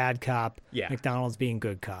being bad cop. Yeah. McDonald's being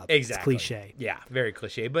good cop. Exactly. It's cliche. Yeah, very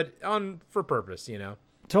cliche, but for purpose,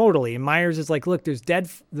 Totally. And Myers is like, look, there's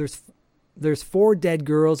 4 dead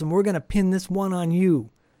girls, and we're gonna pin this one on you.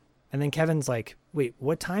 And then Kevin's like, wait,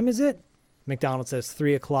 what time is it? McDonald says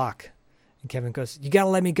 3:00. And Kevin goes, you gotta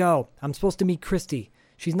let me go. I'm supposed to meet Christy.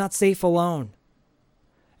 She's not safe alone.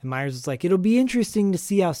 And Myers is like, it'll be interesting to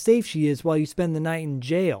see how safe she is while you spend the night in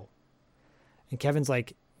jail. And Kevin's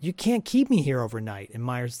like, you can't keep me here overnight. And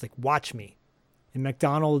Myers is like, watch me. And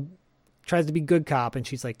McDonald tries to be good cop, and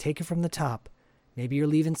she's like, take it from the top. Maybe you're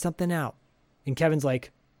leaving something out. And Kevin's like,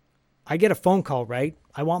 I get a phone call, right?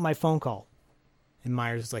 I want my phone call. And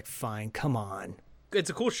Myers is like, fine, come on. It's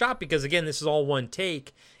a cool shot because, again, this is all one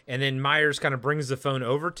take. And then Myers kind of brings the phone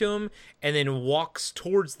over to him and then walks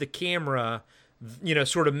towards the camera,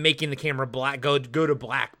 sort of making the camera go to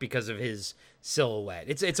black because of his silhouette.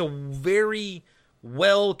 It's a very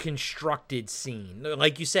well-constructed scene.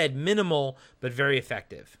 Like you said, minimal, but very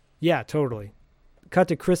effective. Yeah, totally. Cut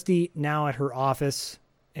to Christy now at her office,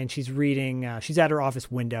 and she's reading, she's at her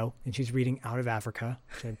office window, and she's reading Out of Africa,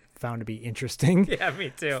 which I found to be interesting. Yeah,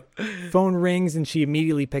 me too. Phone rings, and she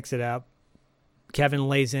immediately picks it up. Kevin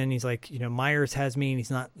lays in. He's like, Myers has me, and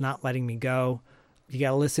he's not letting me go. You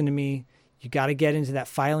got to listen to me. You got to get into that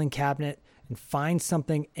filing cabinet and find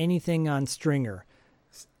anything on Stringer.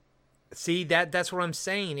 See, that's what I'm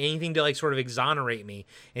saying. Anything to sort of exonerate me.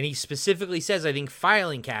 And he specifically says, I think,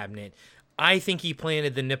 filing cabinet. I think he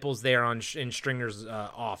planted the nipples there in Stringer's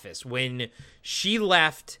office when she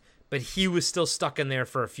left, but he was still stuck in there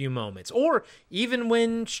for a few moments. Or even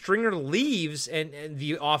when Stringer leaves and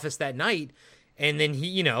the office that night, and then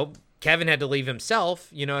he, Kevin had to leave himself,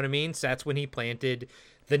 you know what I mean? So that's when he planted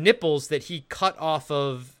the nipples that he cut off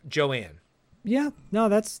of Joanne. Yeah, no,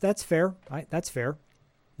 that's fair. That's fair.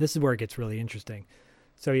 This is where it gets really interesting.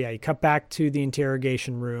 So yeah, you cut back to the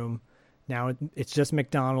interrogation room. Now it's just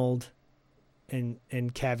McDonald and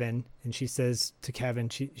Kevin, and she says to Kevin,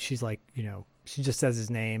 she's like, she just says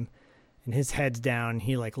his name, and his head's down.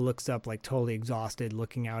 He like looks up like totally exhausted,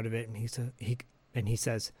 looking out of it, and he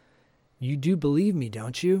says, "You do believe me,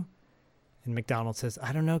 don't you?" And McDonald says,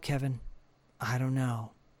 "I don't know, Kevin. I don't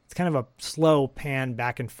know." It's kind of a slow pan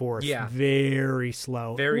back and forth. Yeah. Very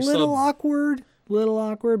slow. Very little slow. Little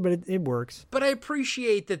awkward, but it works. But I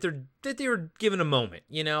appreciate that they were given a moment.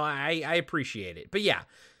 I appreciate it. But yeah,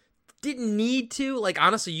 didn't need to. Like,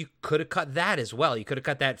 honestly, you could have cut that as well. You could have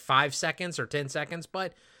cut that 5 seconds or 10 seconds,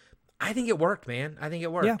 but I think it worked, man. I think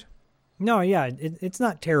it worked. Yeah. No, yeah, it's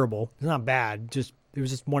not terrible. It's not bad. It was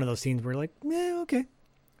just one of those scenes where you're like, okay,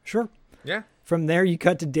 sure. Yeah. From there, you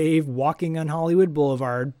cut to Dave walking on Hollywood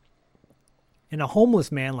Boulevard, and a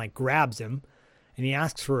homeless man like grabs him, and he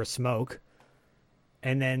asks for a smoke,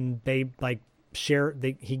 and then they like share.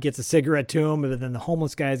 He gets a cigarette to him, but then the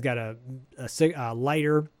homeless guy's got a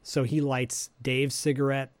lighter, so he lights Dave's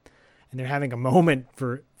cigarette, and they're having a moment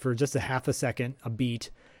for just a half a second, a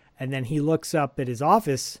beat, and then he looks up at his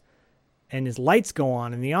office, and his lights go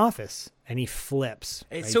on in the office, and he flips.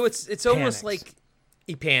 Right? So it's almost like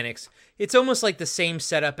he panics. It's almost like the same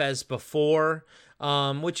setup as before,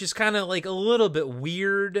 which is kind of like a little bit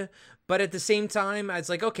weird. But at the same time, it's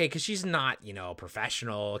like, okay, because she's not, a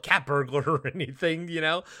professional cat burglar or anything,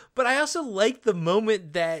 But I also like the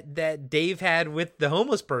moment that Dave had with the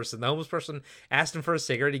homeless person. The homeless person asked him for a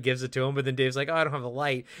cigarette. He gives it to him. But then Dave's like, oh, I don't have a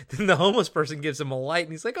light. Then the homeless person gives him a light.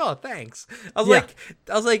 And he's like, oh, thanks. I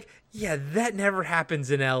was like, yeah, that never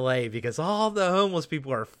happens in L.A. because all the homeless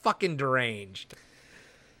people are fucking deranged.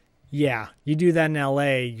 Yeah, you do that in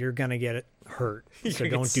L.A., you're going to get hurt. So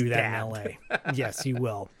don't do that in L.A. Yes, you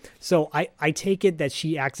will. So I take it that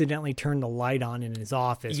she accidentally turned the light on in his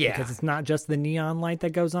office because it's not just the neon light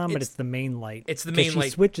that goes on, but it's the main light. It's the main light.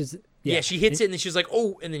 She switches. Yeah, she hits it and then she's like,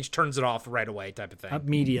 oh, and then she turns it off right away type of thing.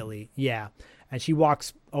 Immediately, yeah. And she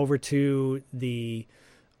walks over to the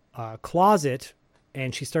closet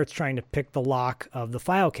and she starts trying to pick the lock of the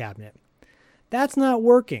file cabinet. That's not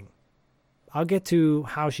working. I'll get to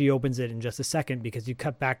how she opens it in just a second because you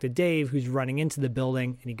cut back to Dave, who's running into the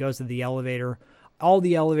building, and he goes to the elevator. All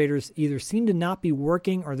the elevators either seem to not be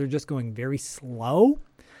working or they're just going very slow.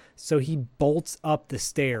 So he bolts up the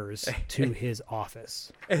stairs to his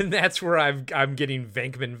office. And that's where I'm getting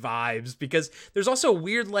Venkman vibes because there's also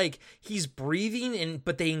weird, like, he's breathing,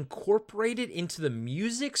 but they incorporate it into the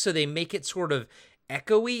music so they make it sort of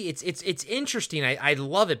echoey. It's interesting. I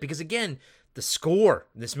love it because, again, the score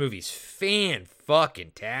in this movie is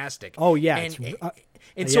fan-fucking-tastic. Oh, yeah.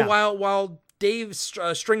 So while Dave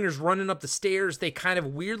Stringer's running up the stairs, they kind of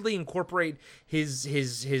weirdly incorporate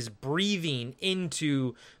his breathing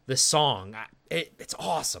into the song. It's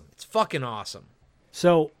awesome. It's fucking awesome.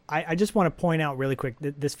 So I just want to point out really quick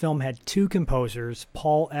that this film had two composers,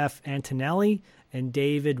 Paul F. Antonelli and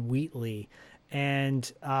David Wheatley.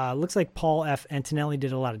 And looks like Paul F. Antonelli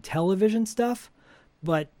did a lot of television stuff.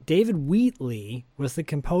 But David Wheatley was the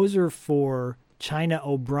composer for China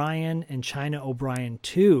O'Brien and China O'Brien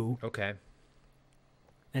 2. Okay.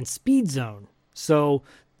 And Speed Zone. So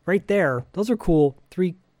right there, those are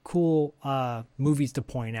three cool movies to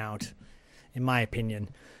point out, in my opinion,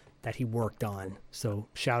 that he worked on. So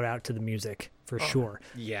shout out to the music for sure.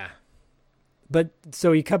 Yeah. But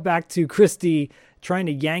so you cut back to Christy trying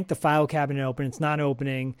to yank the file cabinet open. It's not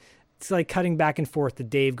opening. It's like cutting back and forth to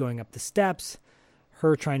Dave going up the steps.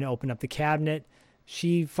 Her trying to open up the cabinet.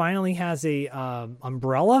 She finally has a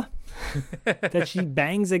umbrella that she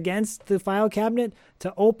bangs against the file cabinet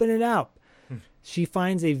to open it up. She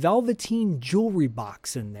finds a velveteen jewelry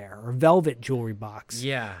box in there, or velvet jewelry box.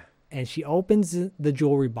 Yeah. And she opens the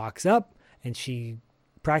jewelry box up, and she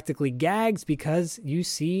practically gags because you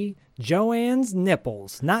see Joanne's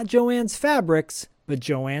nipples. Not Joanne's fabrics, but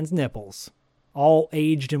Joanne's nipples. All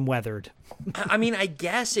aged and weathered. I mean, I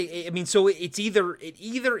guess. So it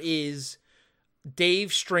either is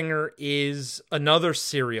Dave Stringer is another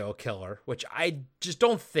serial killer, which I just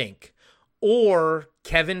don't think, or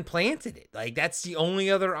Kevin planted it. Like, that's the only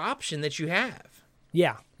other option that you have.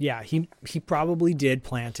 Yeah. He probably did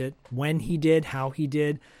plant it. When he did, how he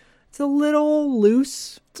did. It's a little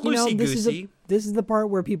loose. It's loosey-goosey. This is the part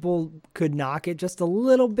where people could knock it just a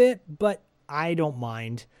little bit, but I don't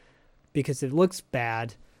mind. Because it looks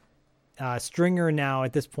bad. Stringer now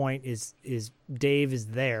at this point is Dave is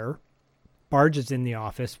there. Barge is in the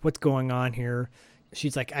office. What's going on here?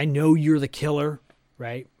 She's like, I know you're the killer,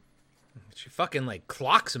 right? She fucking like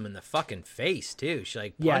clocks him in the fucking face too. She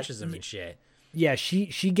like punches him and shit. Yeah, she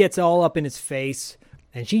gets all up in his face,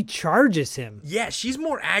 and she charges him. Yeah, she's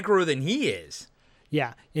more aggro than he is.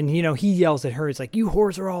 Yeah, and he yells at her. It's like, you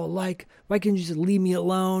whores are all alike. Why can't you just leave me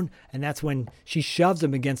alone? And that's when she shoves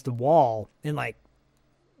him against the wall and like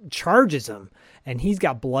charges him. And he's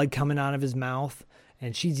got blood coming out of his mouth.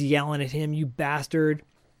 And she's yelling at him, you bastard.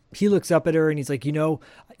 He looks up at her and he's like,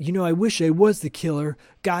 I wish I was the killer.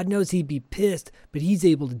 God knows he'd be pissed, but he's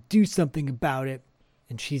able to do something about it.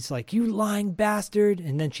 And she's like, you lying bastard.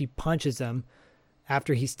 And then she punches him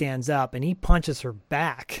after he stands up, and he punches her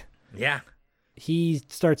back. Yeah. He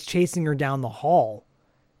starts chasing her down the hall,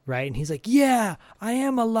 right? And he's like, yeah, I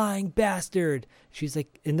am a lying bastard. She's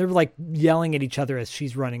like, and they're like yelling at each other as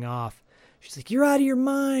she's running off. She's like, you're out of your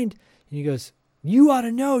mind. And he goes, you ought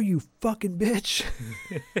to know, you fucking bitch.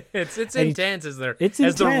 It's intense as they're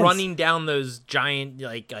running down those giant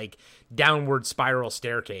like downward spiral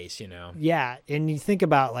staircase, Yeah, and you think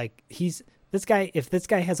about like this guy, if this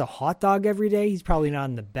guy has a hot dog every day, he's probably not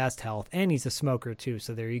in the best health, and he's a smoker too,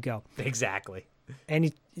 so there you go. Exactly. And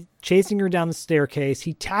he's chasing her down the staircase.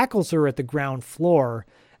 He tackles her at the ground floor,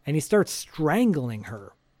 and he starts strangling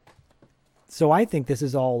her. So I think this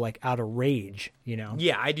is all like out of rage,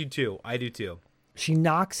 Yeah, I do too. She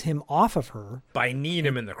knocks him off of her. By kneeing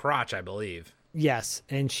him in the crotch, I believe. Yes,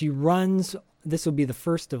 and she runs. This will be the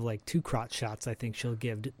first of like 2 crotch shots I think she'll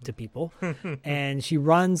give to people. And she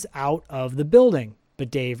runs out of the building,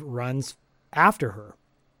 but Dave runs after her.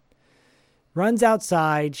 Runs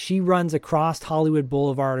outside. She runs across Hollywood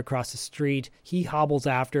Boulevard, across the street. He hobbles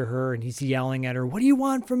after her and he's yelling at her, what do you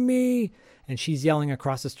want from me? And she's yelling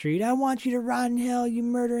across the street, I want you to rot in hell, you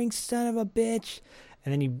murdering son of a bitch.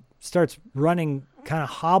 And then he starts running, kind of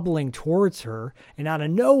hobbling towards her. And out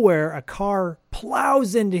of nowhere, a car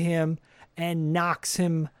plows into him and knocks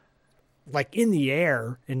him like in the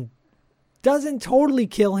air and doesn't totally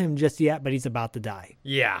kill him just yet, but he's about to die.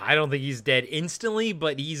 Yeah, I don't think he's dead instantly,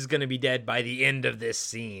 but he's going to be dead by the end of this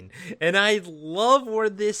scene. And I love where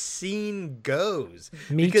this scene goes.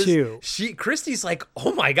 Me too. Christy's like,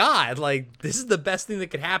 oh my God, like this is the best thing that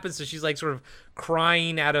could happen. So she's like sort of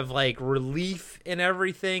crying out of like relief and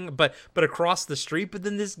everything, but across the street. But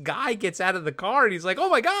then this guy gets out of the car and he's like, oh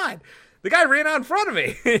my God, the guy ran out in front of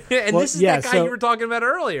me. And this is that guy you were talking about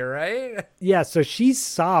earlier, right? Yeah, so she's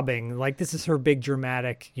sobbing. Like, this is her big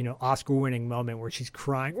dramatic, Oscar-winning moment where she's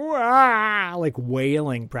crying, like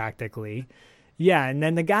wailing practically. Yeah, and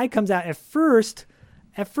then the guy comes out. At first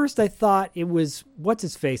I thought it was, what's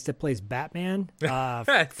his face that plays Batman?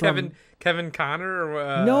 Kevin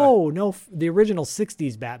Conner? No, the original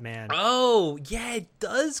 60s Batman. Oh, yeah, it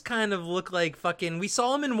does kind of look like fucking, we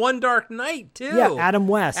saw him in One Dark Knight, too. Yeah, Adam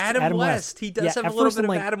West. Adam West. He does have a little bit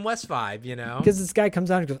of Adam West vibe, Because this guy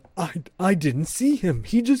comes out and goes, I didn't see him.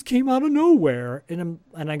 He just came out of nowhere. And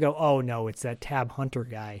I go, oh, no, it's that Tab Hunter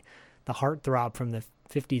guy, the heartthrob from the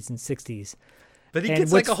 50s and 60s. But he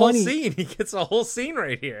gets like a whole scene. He gets a whole scene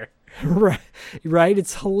right here. Right.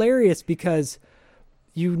 It's hilarious because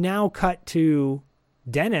you now cut to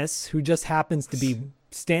Dennis, who just happens to be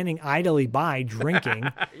standing idly by drinking.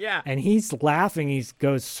 Yeah. And he's laughing. He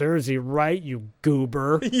goes, serves you right, you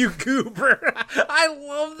goober. You goober. I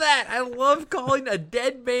love that. I love calling a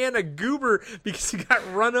dead man a goober because he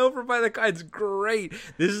got run over by the car. It's great.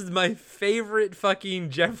 This is my favorite fucking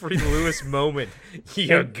Jeffrey Lewis moment.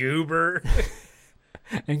 You goober.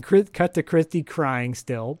 And cut to Christy crying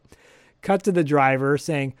still. Cut to the driver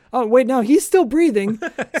saying, oh, wait, no, he's still breathing.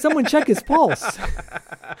 Someone check his pulse.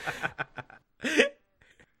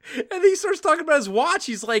 And he starts talking about his watch.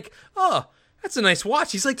 He's like, oh, that's a nice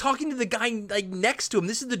watch. He's like talking to the guy like next to him.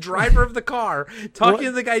 This is the driver of the car talking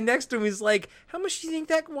to the guy next to him. He's like, how much do you think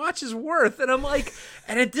that watch is worth? And I'm like,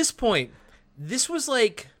 and at this point, this was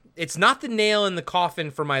like, it's not the nail in the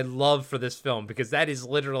coffin for my love for this film because that is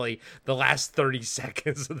literally the last 30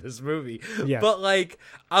 seconds of this movie. Yes. But like,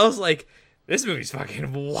 I was like, this movie's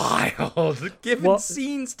fucking wild. Giving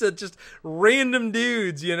scenes to just random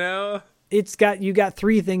dudes, you got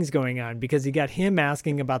 3 things going on because you got him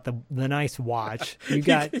asking about the nice watch. You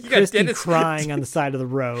got Christy Dennis crying on the side of the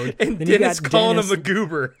road. And then Dennis calling him a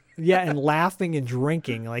goober. Yeah, and laughing and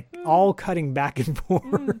drinking, like all cutting back and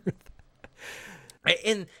forth.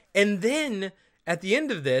 And then at the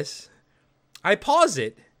end of this, I pause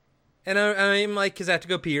it and I'm like, because I have to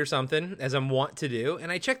go pee or something, as I'm wont to do.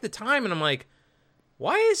 And I check the time and I'm like,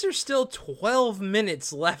 why is there still 12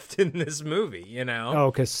 minutes left in this movie,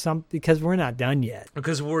 Oh, because we're not done yet.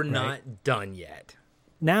 Because we're not done yet.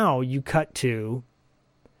 Now you cut to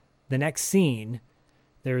the next scene.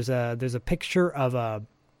 There's a picture of a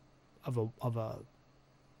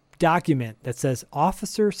document that says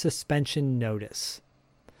officer suspension notice.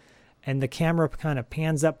 And the camera kind of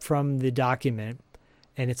pans up from the document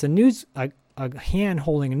And it's a hand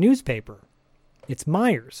holding a newspaper. It's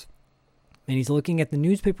Myers. And he's looking at the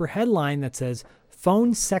newspaper headline that says,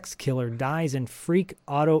 "Phone sex killer dies in freak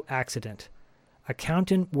auto accident.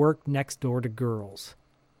 Accountant worked next door to girls."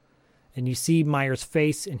 And you see Myers'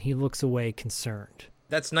 face, and he looks away concerned.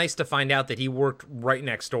 That's nice to find out that he worked right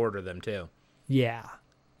next door to them, too. Yeah.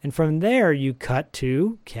 And from there, you cut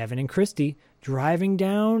to Kevin and Christy driving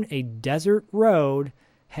down a desert road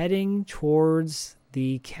heading towards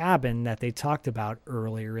the cabin that they talked about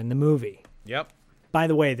earlier in the movie. Yep. By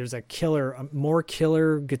the way, there's a more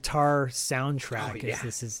killer guitar soundtrack yeah.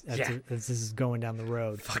 as this is going down the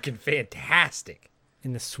road. Fucking fantastic.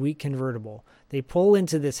 In the sweet convertible. They pull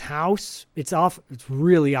into this house. It's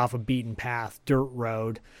really off a beaten path, dirt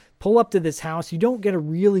road. Pull up to this house. You don't get a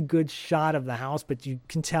really good shot of the house, but you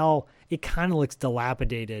can tell it kind of looks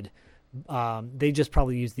dilapidated. They just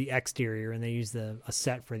probably used the exterior and they used a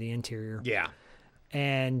set for the interior. Yeah.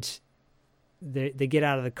 And they get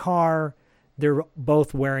out of the car. They're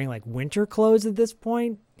both wearing like winter clothes at this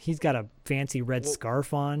point. He's got a fancy red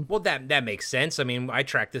scarf on. Well, that makes sense. I mean, I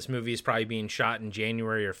tracked this movie as probably being shot in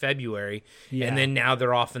January or February. Yeah. And then now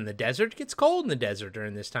they're off in the desert. It gets cold in the desert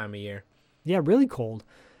during this time of year. Yeah, really cold.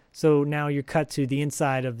 So now you're cut to the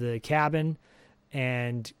inside of the cabin,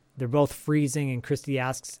 and they're both freezing, and Christy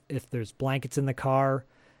asks if there's blankets in the car,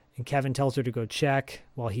 and Kevin tells her to go check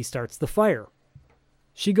while he starts the fire.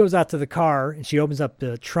 She goes out to the car, and she opens up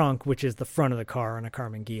the trunk, which is the front of the car on a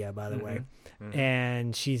Carmen Ghia, by the way. Mm-hmm.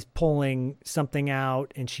 And she's pulling something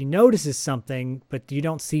out, and she notices something, but you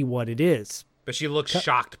don't see what it is. But she looks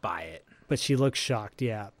shocked by it. But she looks shocked,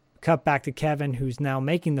 yeah. Cut back to Kevin, who's now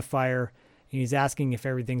making the fire, and he's asking if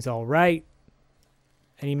everything's all right.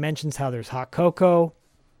 And he mentions how there's hot cocoa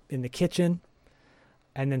in the kitchen.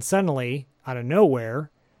 And then suddenly, out of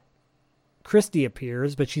nowhere, Christy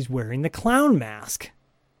appears, but she's wearing the clown mask.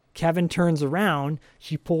 Kevin turns around,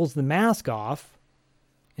 she pulls the mask off,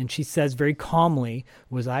 and she says very calmly,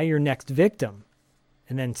 "Was I your next victim?"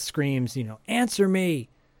 And then screams, "Answer me."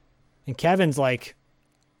 And Kevin's like,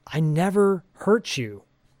 "I never hurt you,"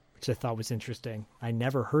 which I thought was interesting. I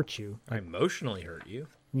never hurt you. I emotionally hurt you.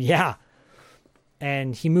 Yeah.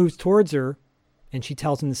 And he moves towards her, and she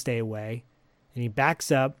tells him to stay away. And he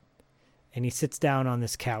backs up, and he sits down on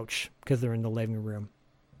this couch because they're in the living room.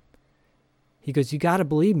 He goes, "You got to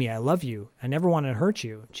believe me. I love you. I never want to hurt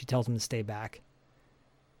you." She tells him to stay back.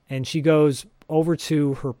 And she goes over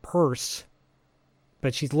to her purse,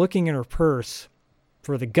 but she's looking in her purse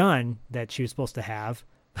for the gun that she was supposed to have.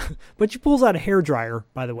 But she pulls out a hairdryer,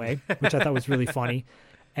 by the way, which I thought was really funny.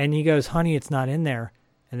 And he goes, "Honey, it's not in there."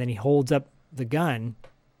 And then he holds up the gun,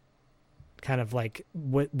 kind of like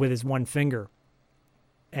with his one finger,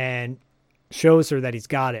 and shows her that he's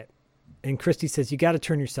got it. And Christy says, "You got to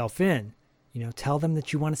turn yourself in. Tell them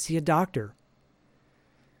that you want to see a doctor."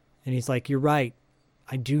 And he's like, "You're right.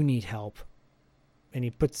 I do need help." And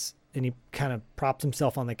he kind of props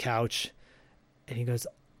himself on the couch, and he goes,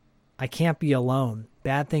 "I can't be alone.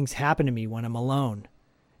 Bad things happen to me when I'm alone.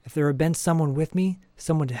 If there had been someone with me,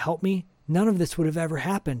 someone to help me, none of this would have ever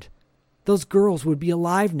happened. Those girls would be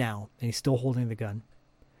alive now." And he's still holding the gun.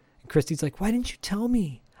 And Christy's like, "Why didn't you tell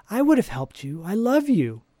me? I would have helped you. I love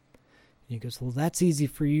you." And he goes, "Well, that's easy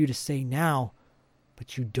for you to say now,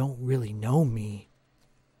 but you don't really know me."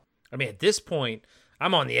 I mean, at this point,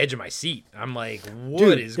 I'm on the edge of my seat. I'm like,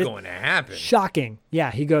 what is going to happen? Shocking.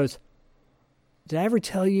 Yeah, he goes, "Did I ever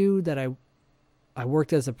tell you that I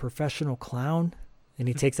worked as a professional clown?" And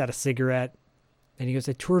he takes out a cigarette, and he goes,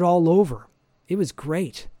 "I toured all over. It was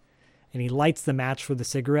great." And he lights the match for the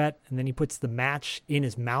cigarette, and then he puts the match in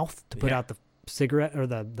his mouth to put out the cigarette or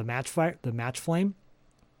the match flame.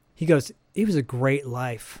 He goes, "It was a great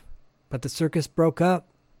life, but the circus broke up.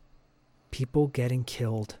 People getting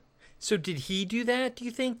killed." So did he do that, do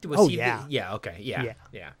you think? Yeah. Yeah, okay. Yeah.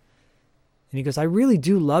 And he goes, "I really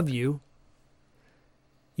do love you.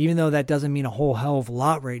 Even though that doesn't mean a whole hell of a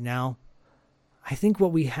lot right now. I think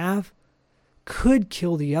what we have could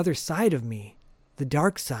kill the other side of me, the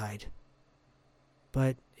dark side.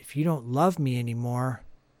 But if you don't love me anymore,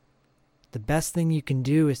 the best thing you can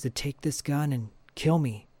do is to take this gun and kill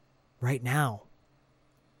me right now."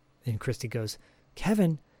 And Christy goes,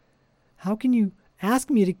 "Kevin, how can you ask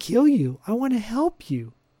me to kill you? I want to help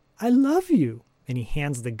you. I love you." And he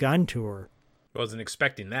hands the gun to her. Wasn't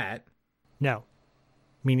expecting that. No,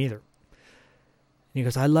 me neither. And he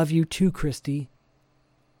goes, "I love you too, Christy.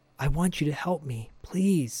 I want you to help me,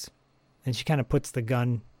 please." And she kind of puts the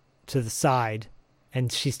gun to the side,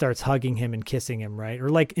 and she starts hugging him and kissing him, right? Or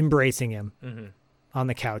like embracing him on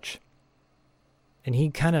the couch. And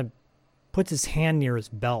he kind of puts his hand near his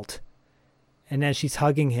belt, And as she's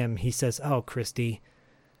hugging him, he says, "Oh, Christy,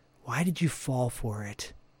 why did you fall for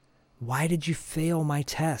it? Why did you fail my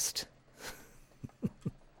test?"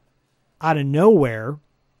 Out of nowhere,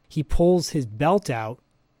 he pulls his belt out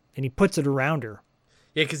and he puts it around her.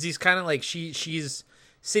 Yeah, because he's kind of like, she's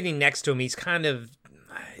sitting next to him. He's kind of,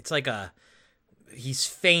 it's like he's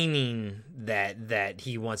feigning that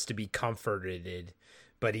he wants to be comforted,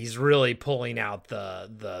 but he's really pulling out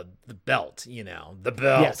the belt, you know. The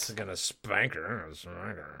belt's gonna spank her.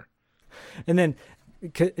 And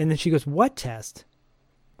then she goes, "What test?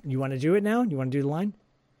 You want to do it now? You want to do the line?"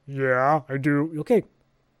 "Yeah, I do." "Okay."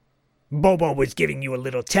 "Bobo was giving you a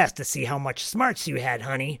little test to see how much smarts you had,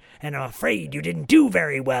 honey, and I'm afraid you didn't do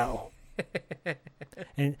very well."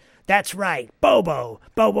 "And that's right, Bobo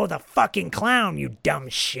the fucking clown, you dumb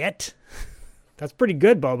shit." "That's pretty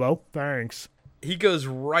good, Bobo." "Thanks." He goes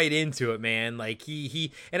right into it, man. Like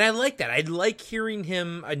he and I like that. I like hearing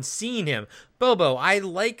him and seeing him. Bobo, I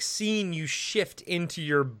like seeing you shift into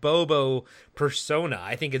your Bobo persona.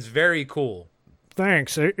 I think it's very cool.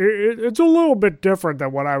 "Thanks. It's a little bit different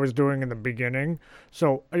than what I was doing in the beginning.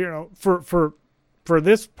 So, you know, for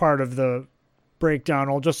this part of the breakdown,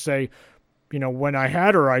 I'll just say, you know, when I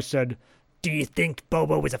had her, I said, "Do you think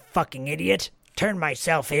Bobo was a fucking idiot? Turned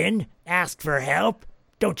myself in? Asked for help?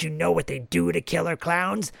 Don't you know what they do to killer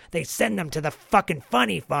clowns? They send them to the fucking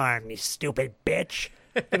funny farm, you stupid bitch."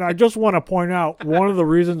 And I just want to point out, one of the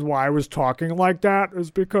reasons why I was talking like that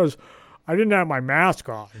is because I didn't have my mask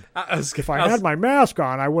on. If I had my mask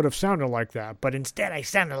on, I would have sounded like that. But instead, I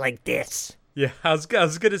sounded like this. Yeah, I was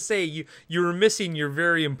going to say, you were missing your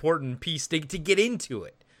very important piece to get into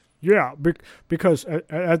it. Yeah, because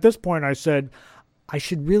at this point I said, I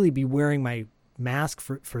should really be wearing my mask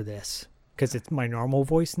for this, because it's my normal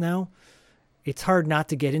voice now. It's hard not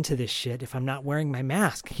to get into this shit if I'm not wearing my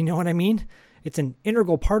mask. You know what I mean? It's an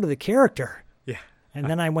integral part of the character. Yeah. And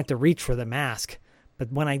then I went to reach for the mask.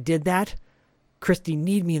 But when I did that, Christy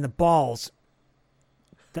kneed me in the balls.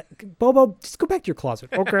 Bobo, just go back to your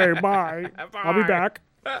closet. "Okay, bye. I'll be back."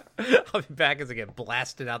 I'll be back as I get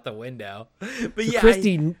blasted out the window. But so yeah,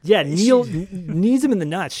 Christy, knees him in the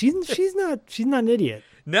nuts. She's not an idiot.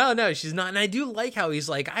 No, she's not. And I do like how he's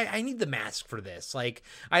like, I need the mask for this. Like,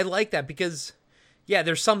 I like that because, yeah,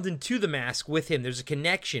 there's something to the mask with him. There's a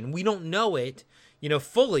connection. We don't know it, you know,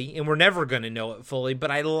 fully, and we're never going to know it fully.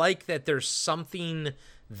 But I like that there's something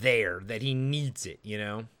there, that he needs it, you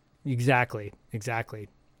know? Exactly.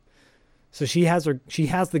 So she has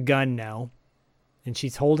the gun now, and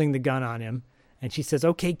she's holding the gun on him, and she says,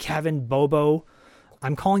 "Okay, Kevin, Bobo,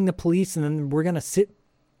 I'm calling the police, and then we're gonna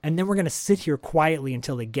sit here quietly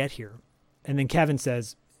until they get here." And then Kevin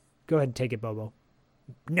says, "Go ahead and take it, Bobo."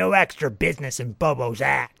 "No extra business in Bobo's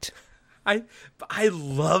act." I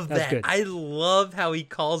love That's that. good. I love how he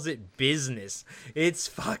calls it business. It's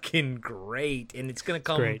fucking great, and it's gonna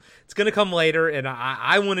come. Great. It's gonna come later, and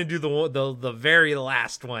I want to do the very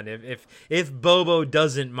last one. If Bobo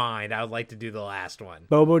doesn't mind, I would like to do the last one.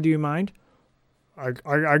 Bobo, do you mind?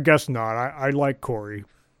 I guess not. I like Corey.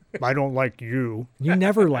 I don't like you. You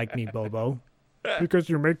never like me, Bobo. Because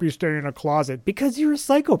you make me stay in a closet. Because you're a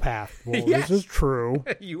psychopath. Well, Yes. This is true.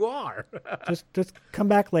 You are. Just come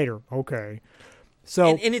back later. Okay. So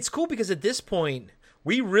and it's cool because at this point,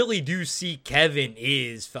 we really do see Kevin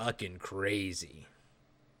is fucking crazy.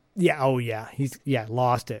 Yeah. Oh, yeah. He's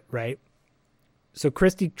lost it, right? So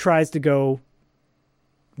Christy tries to go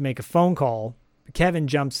make a phone call. Kevin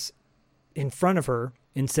jumps in front of her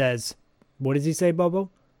and says, what does he say, Bobo?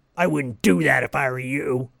 "I wouldn't do that if I were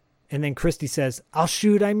you." And then Christy says, "I'll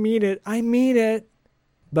shoot. I mean it.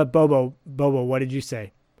 But Bobo, what did you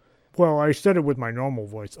say? Well, I said it with my normal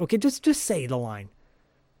voice. Okay, just say the line.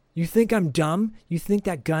 You think I'm dumb? You think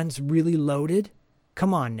that gun's really loaded?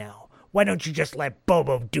 Come on now. Why don't you just let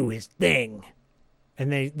Bobo do his thing?"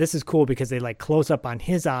 And this is cool because they like close up on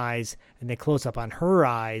his eyes and they close up on her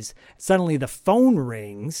eyes. Suddenly the phone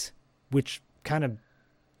rings, which kind of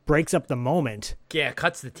breaks up the moment. Yeah, it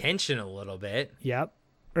cuts the tension a little bit. Yep.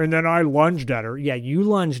 And then I lunged at her. Yeah, you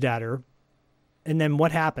lunged at her. And then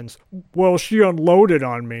what happens? Well, she unloaded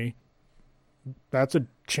on me. That's a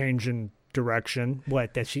change in direction.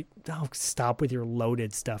 What? That she... Oh, stop with your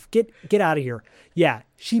loaded stuff. Get out of here. Yeah,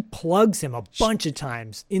 she plugs him a bunch of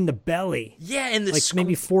times in the belly. Yeah, and the like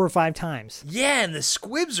maybe 4 or 5 times. Yeah, and the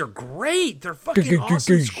squibs are great. They're fucking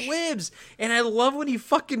awesome squibs. And I love when he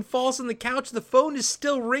fucking falls on the couch. The phone is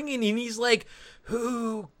still ringing, and he's like,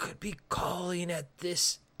 "Who could be calling at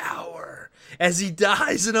this hour?" As he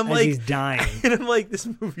dies, and I'm like, he's dying. And I'm like, this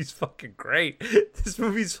movie's fucking great. This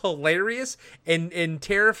movie's hilarious and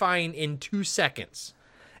terrifying in 2 seconds.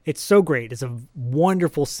 It's so great. It's a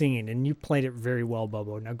wonderful scene, and you played it very well,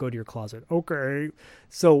 Bobo. Now go to your closet. Okay.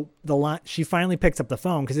 So she finally picks up the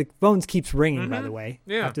phone, because the phone keeps ringing, by the way,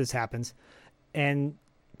 after this happens, and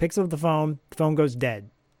picks up the phone. The phone goes dead.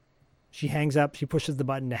 She hangs up. She pushes the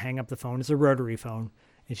button to hang up the phone. It's a rotary phone,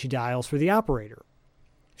 and she dials for the operator.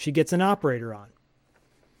 She gets an operator on.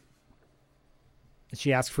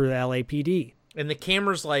 She asks for the LAPD. And the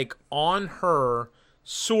camera's like on her,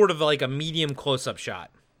 sort of like a medium close-up shot.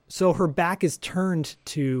 So her back is turned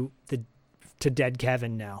to dead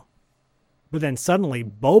Kevin now. But then suddenly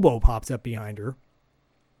Bobo pops up behind her.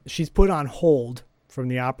 She's put on hold from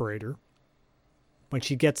the operator. When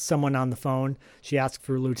she gets someone on the phone, she asks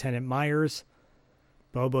for Lieutenant Myers.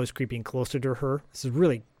 Bobo's creeping closer to her. This is a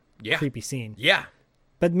really creepy scene. Yeah.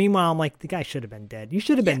 But meanwhile, I'm like, the guy should have been dead. You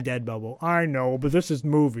should have been dead, Bobo. I know, but this is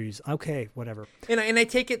movies. Okay, whatever. And I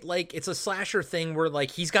take it like it's a slasher thing where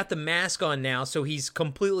like he's got the mask on now, so he's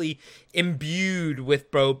completely imbued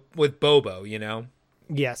with Bobo, you know?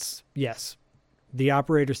 Yes. The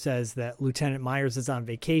operator says that Lieutenant Myers is on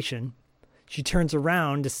vacation. She turns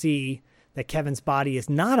around to see that Kevin's body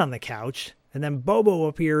is not on the couch, and then Bobo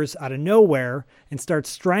appears out of nowhere and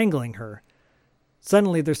starts strangling her.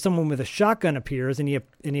 Suddenly, there's someone with a shotgun appears, and he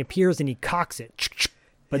appears and he cocks it.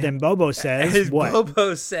 But then Bobo says, what?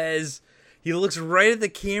 Bobo says, he looks right at the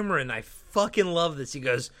camera, and I fucking love this. He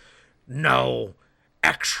goes, "No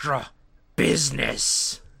extra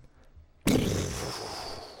business."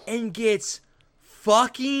 And gets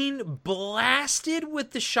fucking blasted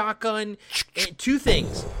with the shotgun. And two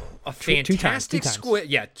things. A fantastic squib.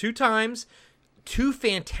 Yeah, 2 times. 2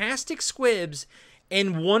 fantastic squibs.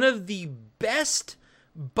 And one of the best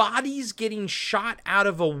bodies getting shot out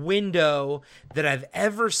of a window that I've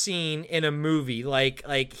ever seen in a movie.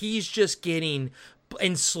 Like he's just getting,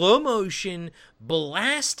 in slow motion,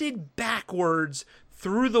 blasted backwards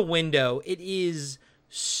through the window. It is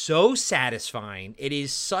so satisfying. It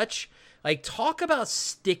is such, like, talk about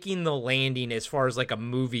sticking the landing as far as like a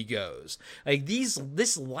movie goes. Like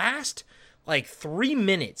this last like 3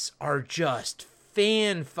 minutes are just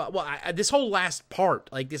this whole last part,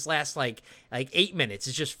 like this last like 8 minutes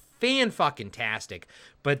is just fan-fucking-tastic,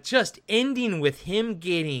 but just ending with him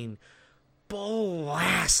getting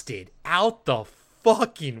blasted out the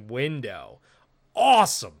fucking window.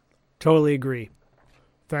 Awesome. Totally agree.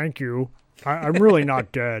 Thank you. I'm really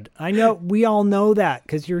not dead. I know. We all know that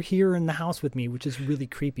because you're here in the house with me, which is really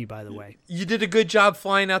creepy, by the way. You did a good job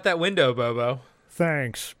flying out that window, Bobo.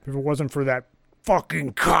 Thanks. If it wasn't for that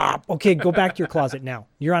fucking cop. Okay, go back to your closet now.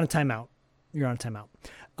 You're on a timeout.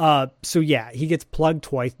 So yeah, he gets plugged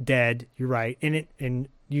twice, dead. You're right. And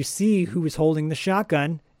you see who is holding the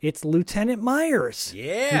shotgun. It's Lieutenant Myers.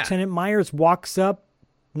 Yeah. Lieutenant Myers walks up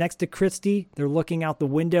next to Christy. They're looking out the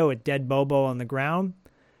window at dead Bobo on the ground.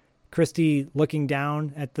 Christy, looking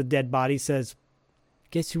down at the dead body, says,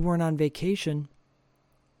 "Guess you weren't on vacation."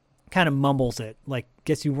 Kind of mumbles it, like,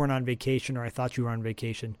 "Guess you weren't on vacation," or "I thought you were on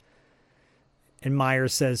vacation." And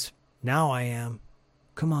Myers says, "Now I am.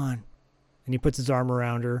 Come on." And he puts his arm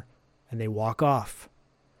around her, and they walk off.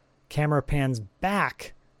 Camera pans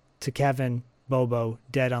back to Kevin, Bobo,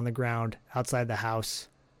 dead on the ground outside the house.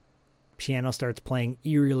 Piano starts playing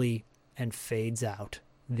eerily and fades out.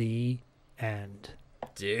 The end.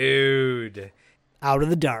 Dude. Out of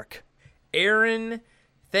the dark. Aaron,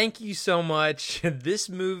 thank you so much. This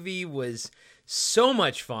movie was so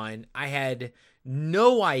much fun. I had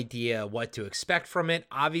no idea what to expect from it.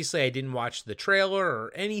 Obviously, I didn't watch the trailer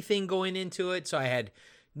or anything going into it, so I had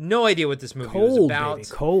no idea what this movie was about. Baby,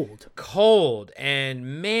 cold.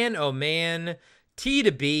 And man, oh man, T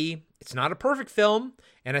to B, it's not a perfect film,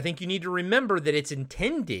 and I think you need to remember that it's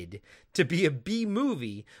intended to be a B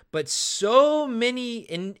movie, but so many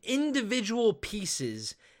individual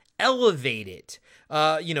pieces elevate it,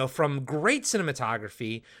 from great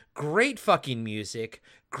cinematography, great fucking music,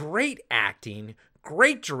 great acting,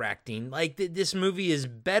 great directing. Like, this movie is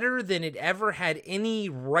better than it ever had any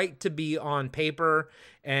right to be on paper,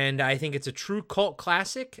 and I think it's a true cult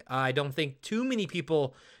classic. I don't think too many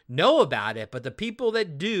people know about it, but the people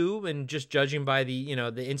that do, and just judging by the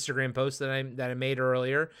the Instagram post that I made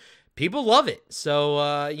earlier, people love it.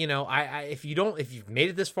 So if you've made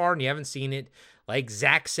it this far and you haven't seen it, like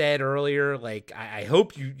Zach said earlier, like I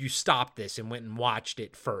hope you stopped this and went and watched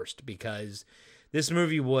it first, because this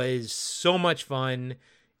movie was so much fun.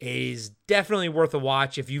 It is definitely worth a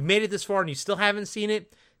watch. If you've made it this far and you still haven't seen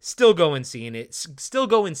it, still go and see it. Still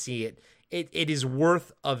go and see it. It is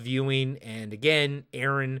worth a viewing. And again,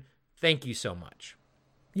 Aaron, thank you so much.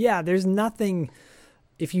 Yeah, there's nothing.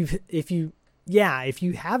 If you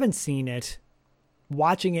haven't seen it,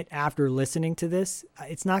 watching it after listening to this,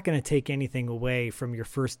 it's not going to take anything away from your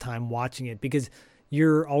first time watching it because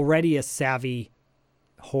you're already a savvy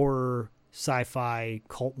horror, sci-fi,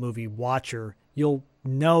 cult movie watcher. You'll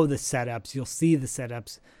know the setups. You'll see the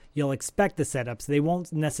setups. You'll expect the setups. They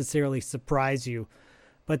won't necessarily surprise you.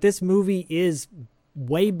 But this movie is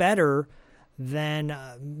way better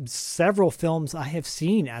than several films I have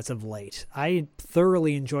seen as of late. I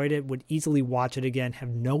thoroughly enjoyed it, would easily watch it again, have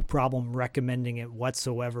no problem recommending it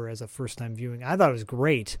whatsoever as a first-time viewing. I thought it was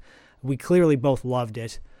great. We clearly both loved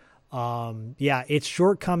it. Its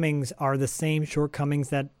shortcomings are the same shortcomings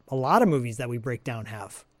that a lot of movies that we break down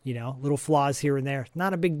have. You know, little flaws here and there.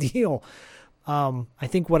 Not a big deal. I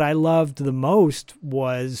think what I loved the most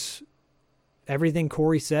was everything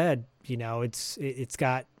Corey said. You know, it's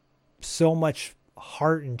got so much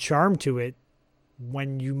heart and charm to it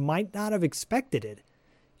when you might not have expected it.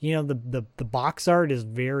 You know, the box art is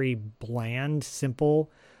very bland, simple.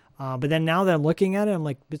 But then now that I'm looking at it, I'm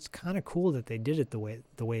like, it's kind of cool that they did it the way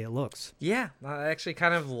it looks. Yeah, I actually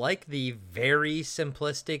kind of like the very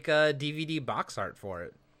simplistic DVD box art for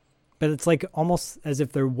it. But it's like almost as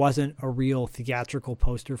if there wasn't a real theatrical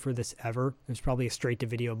poster for this ever. It was probably a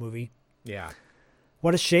straight-to-video movie. Yeah.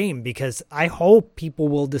 What a shame, because I hope people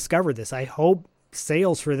will discover this. I hope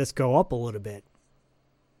sales for this go up a little bit.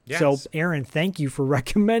 Yes. So, Aaron, thank you for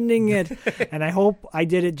recommending it, and I hope I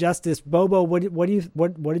did it justice. Bobo, what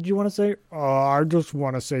did you want to say? I just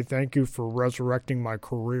want to say thank you for resurrecting my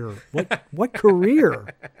career. What career?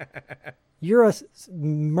 You're a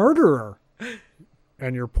murderer.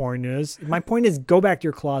 And your point is? My point is, go back to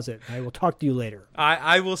your closet. I will talk to you later.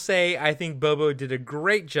 I will say I think Bobo did a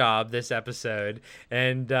great job this episode,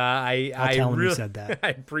 and I really said that. I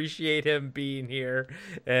appreciate him being here.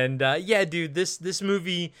 And dude, this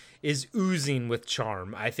movie is oozing with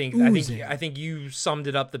charm. I think you summed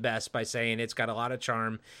it up the best by saying it's got a lot of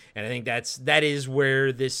charm, and I think that is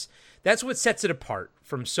where that's what sets it apart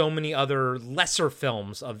from so many other lesser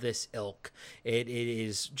films of this ilk. It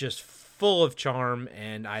is just full of charm,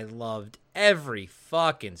 and I loved every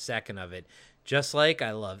fucking second of it. Just like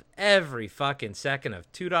I love every fucking second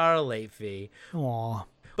of $2 late fee. Aw.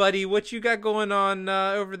 Buddy, what you got going on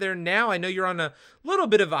over there now? I know you're on a little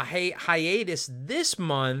bit of a hiatus this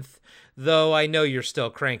month, though I know you're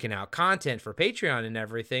still cranking out content for Patreon and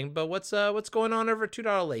everything, but what's going on over at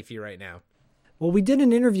 $2 late fee right now? Well, we did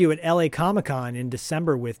an interview at LA Comic-Con in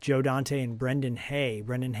December with Joe Dante and Brendan Hay.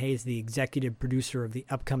 Brendan Hay is the executive producer of the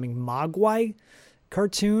upcoming Mogwai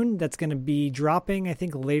cartoon that's going to be dropping, I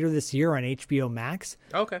think, later this year on HBO Max.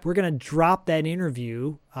 Okay. We're going to drop that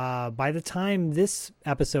interview. By the time this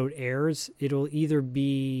episode airs, it'll either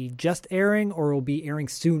be just airing or it'll be airing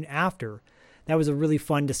soon after. That was a really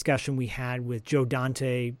fun discussion we had with Joe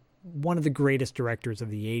Dante, one of the greatest directors of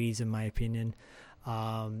the 80s, in my opinion.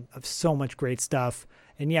 Of so much great stuff.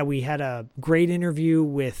 And yeah, we had a great interview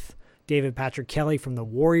with David Patrick Kelly from the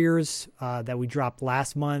Warriors that we dropped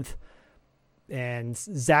last month, and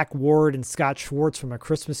Zach Ward and Scott Schwartz from A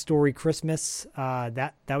Christmas Story Christmas.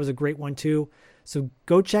 That was a great one too. So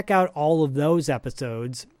go check out all of those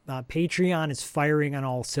episodes. Patreon is firing on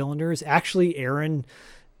all cylinders. Actually, Aaron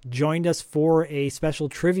joined us for a special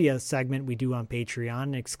trivia segment we do on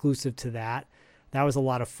Patreon, exclusive to that. That was a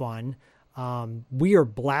lot of fun. We are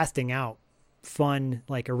blasting out fun,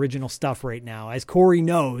 like original stuff right now, as Corey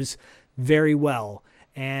knows very well.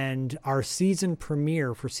 And our season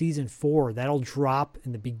premiere for season 4, that'll drop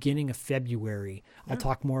in the beginning of February. I'll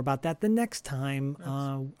talk more about that the next time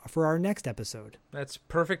for our next episode. That's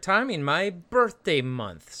perfect timing. My birthday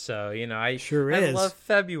month. So, you know, I love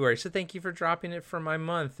February. So thank you for dropping it for my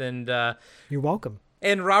month. And you're welcome.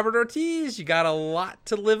 And Robert Ortiz, you got a lot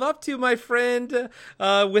to live up to, my friend,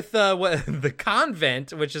 with the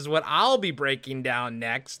Convent, which is what I'll be breaking down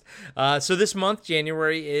next. So this month,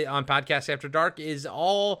 January, on Podcast After Dark, is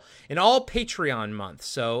all Patreon month.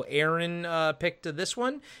 So Aaron picked this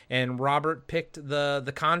one, and Robert picked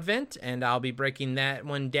the Convent, and I'll be breaking that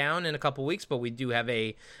one down in a couple weeks. But we do have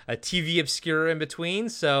a TV Obscura in between,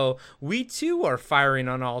 so we too are firing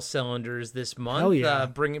on all cylinders this month. Hell yeah.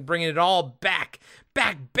 Bringing it all back,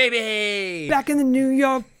 baby! Back in the New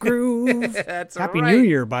York groove. That's Happy right. New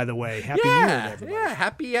Year, by the way. Happy New Year to everybody. Yeah,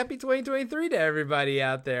 happy 2023 to everybody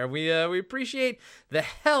out there. We appreciate the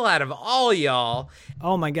hell out of all y'all.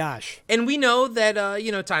 Oh my gosh. And we know that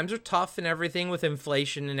times are tough and everything with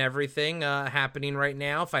inflation and everything happening right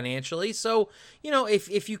now financially. So,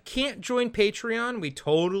 if you can't join Patreon, we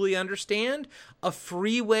totally understand. A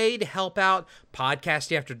free way to help out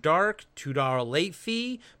Podcast After Dark, $2 late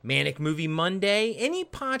fee, Manic Movie Monday, any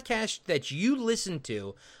podcast that you listen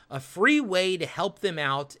to A free way to help them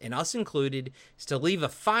out, and us included, is to leave a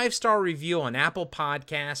 5-star review on Apple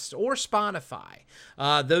Podcasts or Spotify.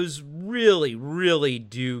 Those really, really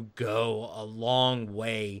do go a long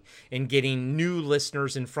way in getting new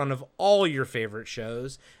listeners in front of all your favorite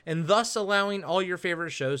shows, and thus allowing all your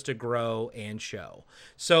favorite shows to grow and show.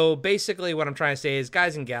 So basically what I'm trying to say is,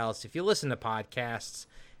 guys and gals, if you listen to podcasts,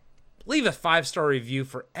 leave a 5-star review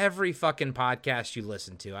for every fucking podcast you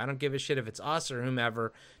listen to. I don't give a shit if it's us or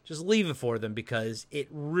whomever. Just leave it for them, because it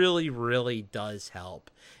really, really does help.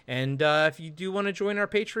 And if you do want to join our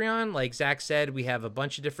Patreon, like Zach said, we have a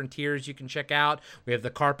bunch of different tiers you can check out. We have the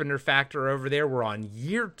Carpenter Factor over there. We're on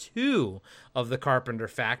year 2 of the Carpenter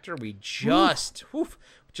Factor. We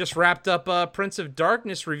just wrapped up Prince of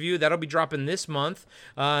Darkness review. That'll be dropping this month.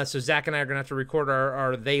 So Zach and I are going to have to record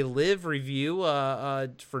our They Live review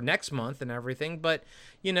for next month and everything. But,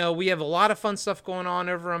 you know, we have a lot of fun stuff going on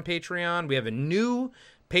over on Patreon. We have a new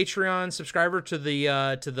Patreon subscriber to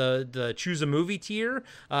the Choose a Movie tier,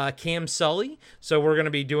 Cam Sully. So we're going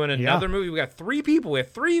to be doing another movie. We got 3 people. We have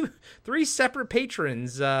three separate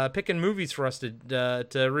patrons picking movies for us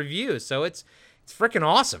to review. So it's freaking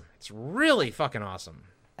awesome. It's really fucking awesome.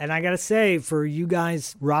 And I got to say, for you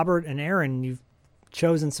guys, Robert and Aaron, you've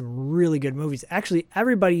chosen some really good movies. Actually,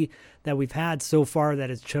 everybody that we've had so far that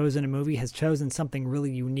has chosen a movie has chosen something really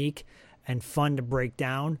unique and fun to break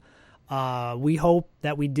down. We hope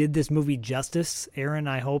that we did this movie justice. Aaron,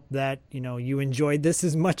 I hope that, you enjoyed this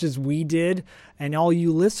as much as we did. And all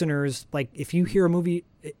you listeners, like, if you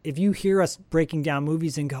hear us breaking down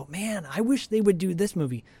movies and go, man, I wish they would do this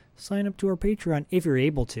movie, sign up to our Patreon if you're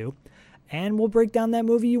able to. And we'll break down that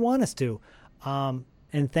movie you want us to.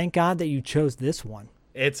 And thank God that you chose this one.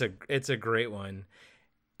 It's a great one.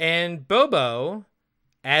 And Bobo,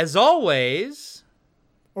 as always...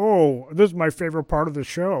 Oh, this is my favorite part of the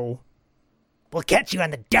show. We'll catch you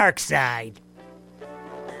on the dark side.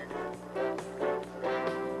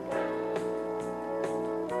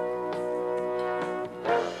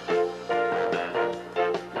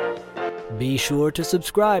 Be sure to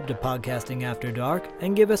subscribe to Podcasting After Dark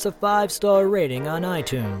and give us a 5-star rating on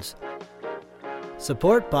iTunes.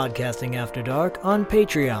 Support Podcasting After Dark on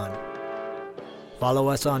Patreon. Follow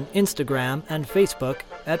us on Instagram and Facebook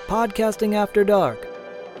at Podcasting After Dark.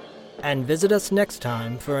 And visit us next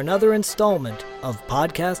time for another installment of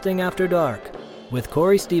Podcasting After Dark with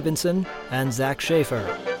Corey Stevenson and Zach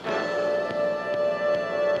Schaefer.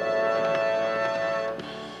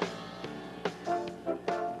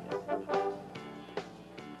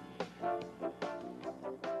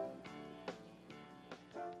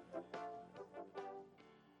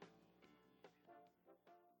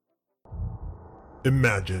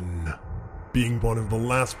 Imagine being one of the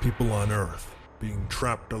last people on Earth, being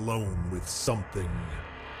trapped alone with something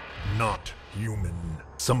not human,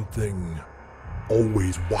 something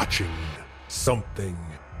always watching, something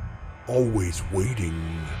always waiting.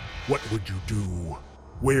 What would you do?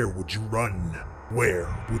 Where would you run? Where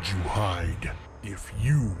would you hide if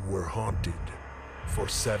you were haunted for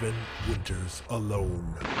 7 winters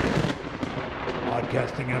alone?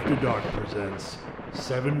 Podcasting After Dark presents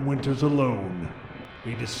 7 Winters Alone,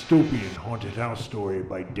 a dystopian haunted house story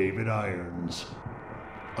by David Irons.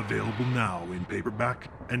 Available now in paperback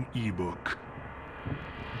and ebook.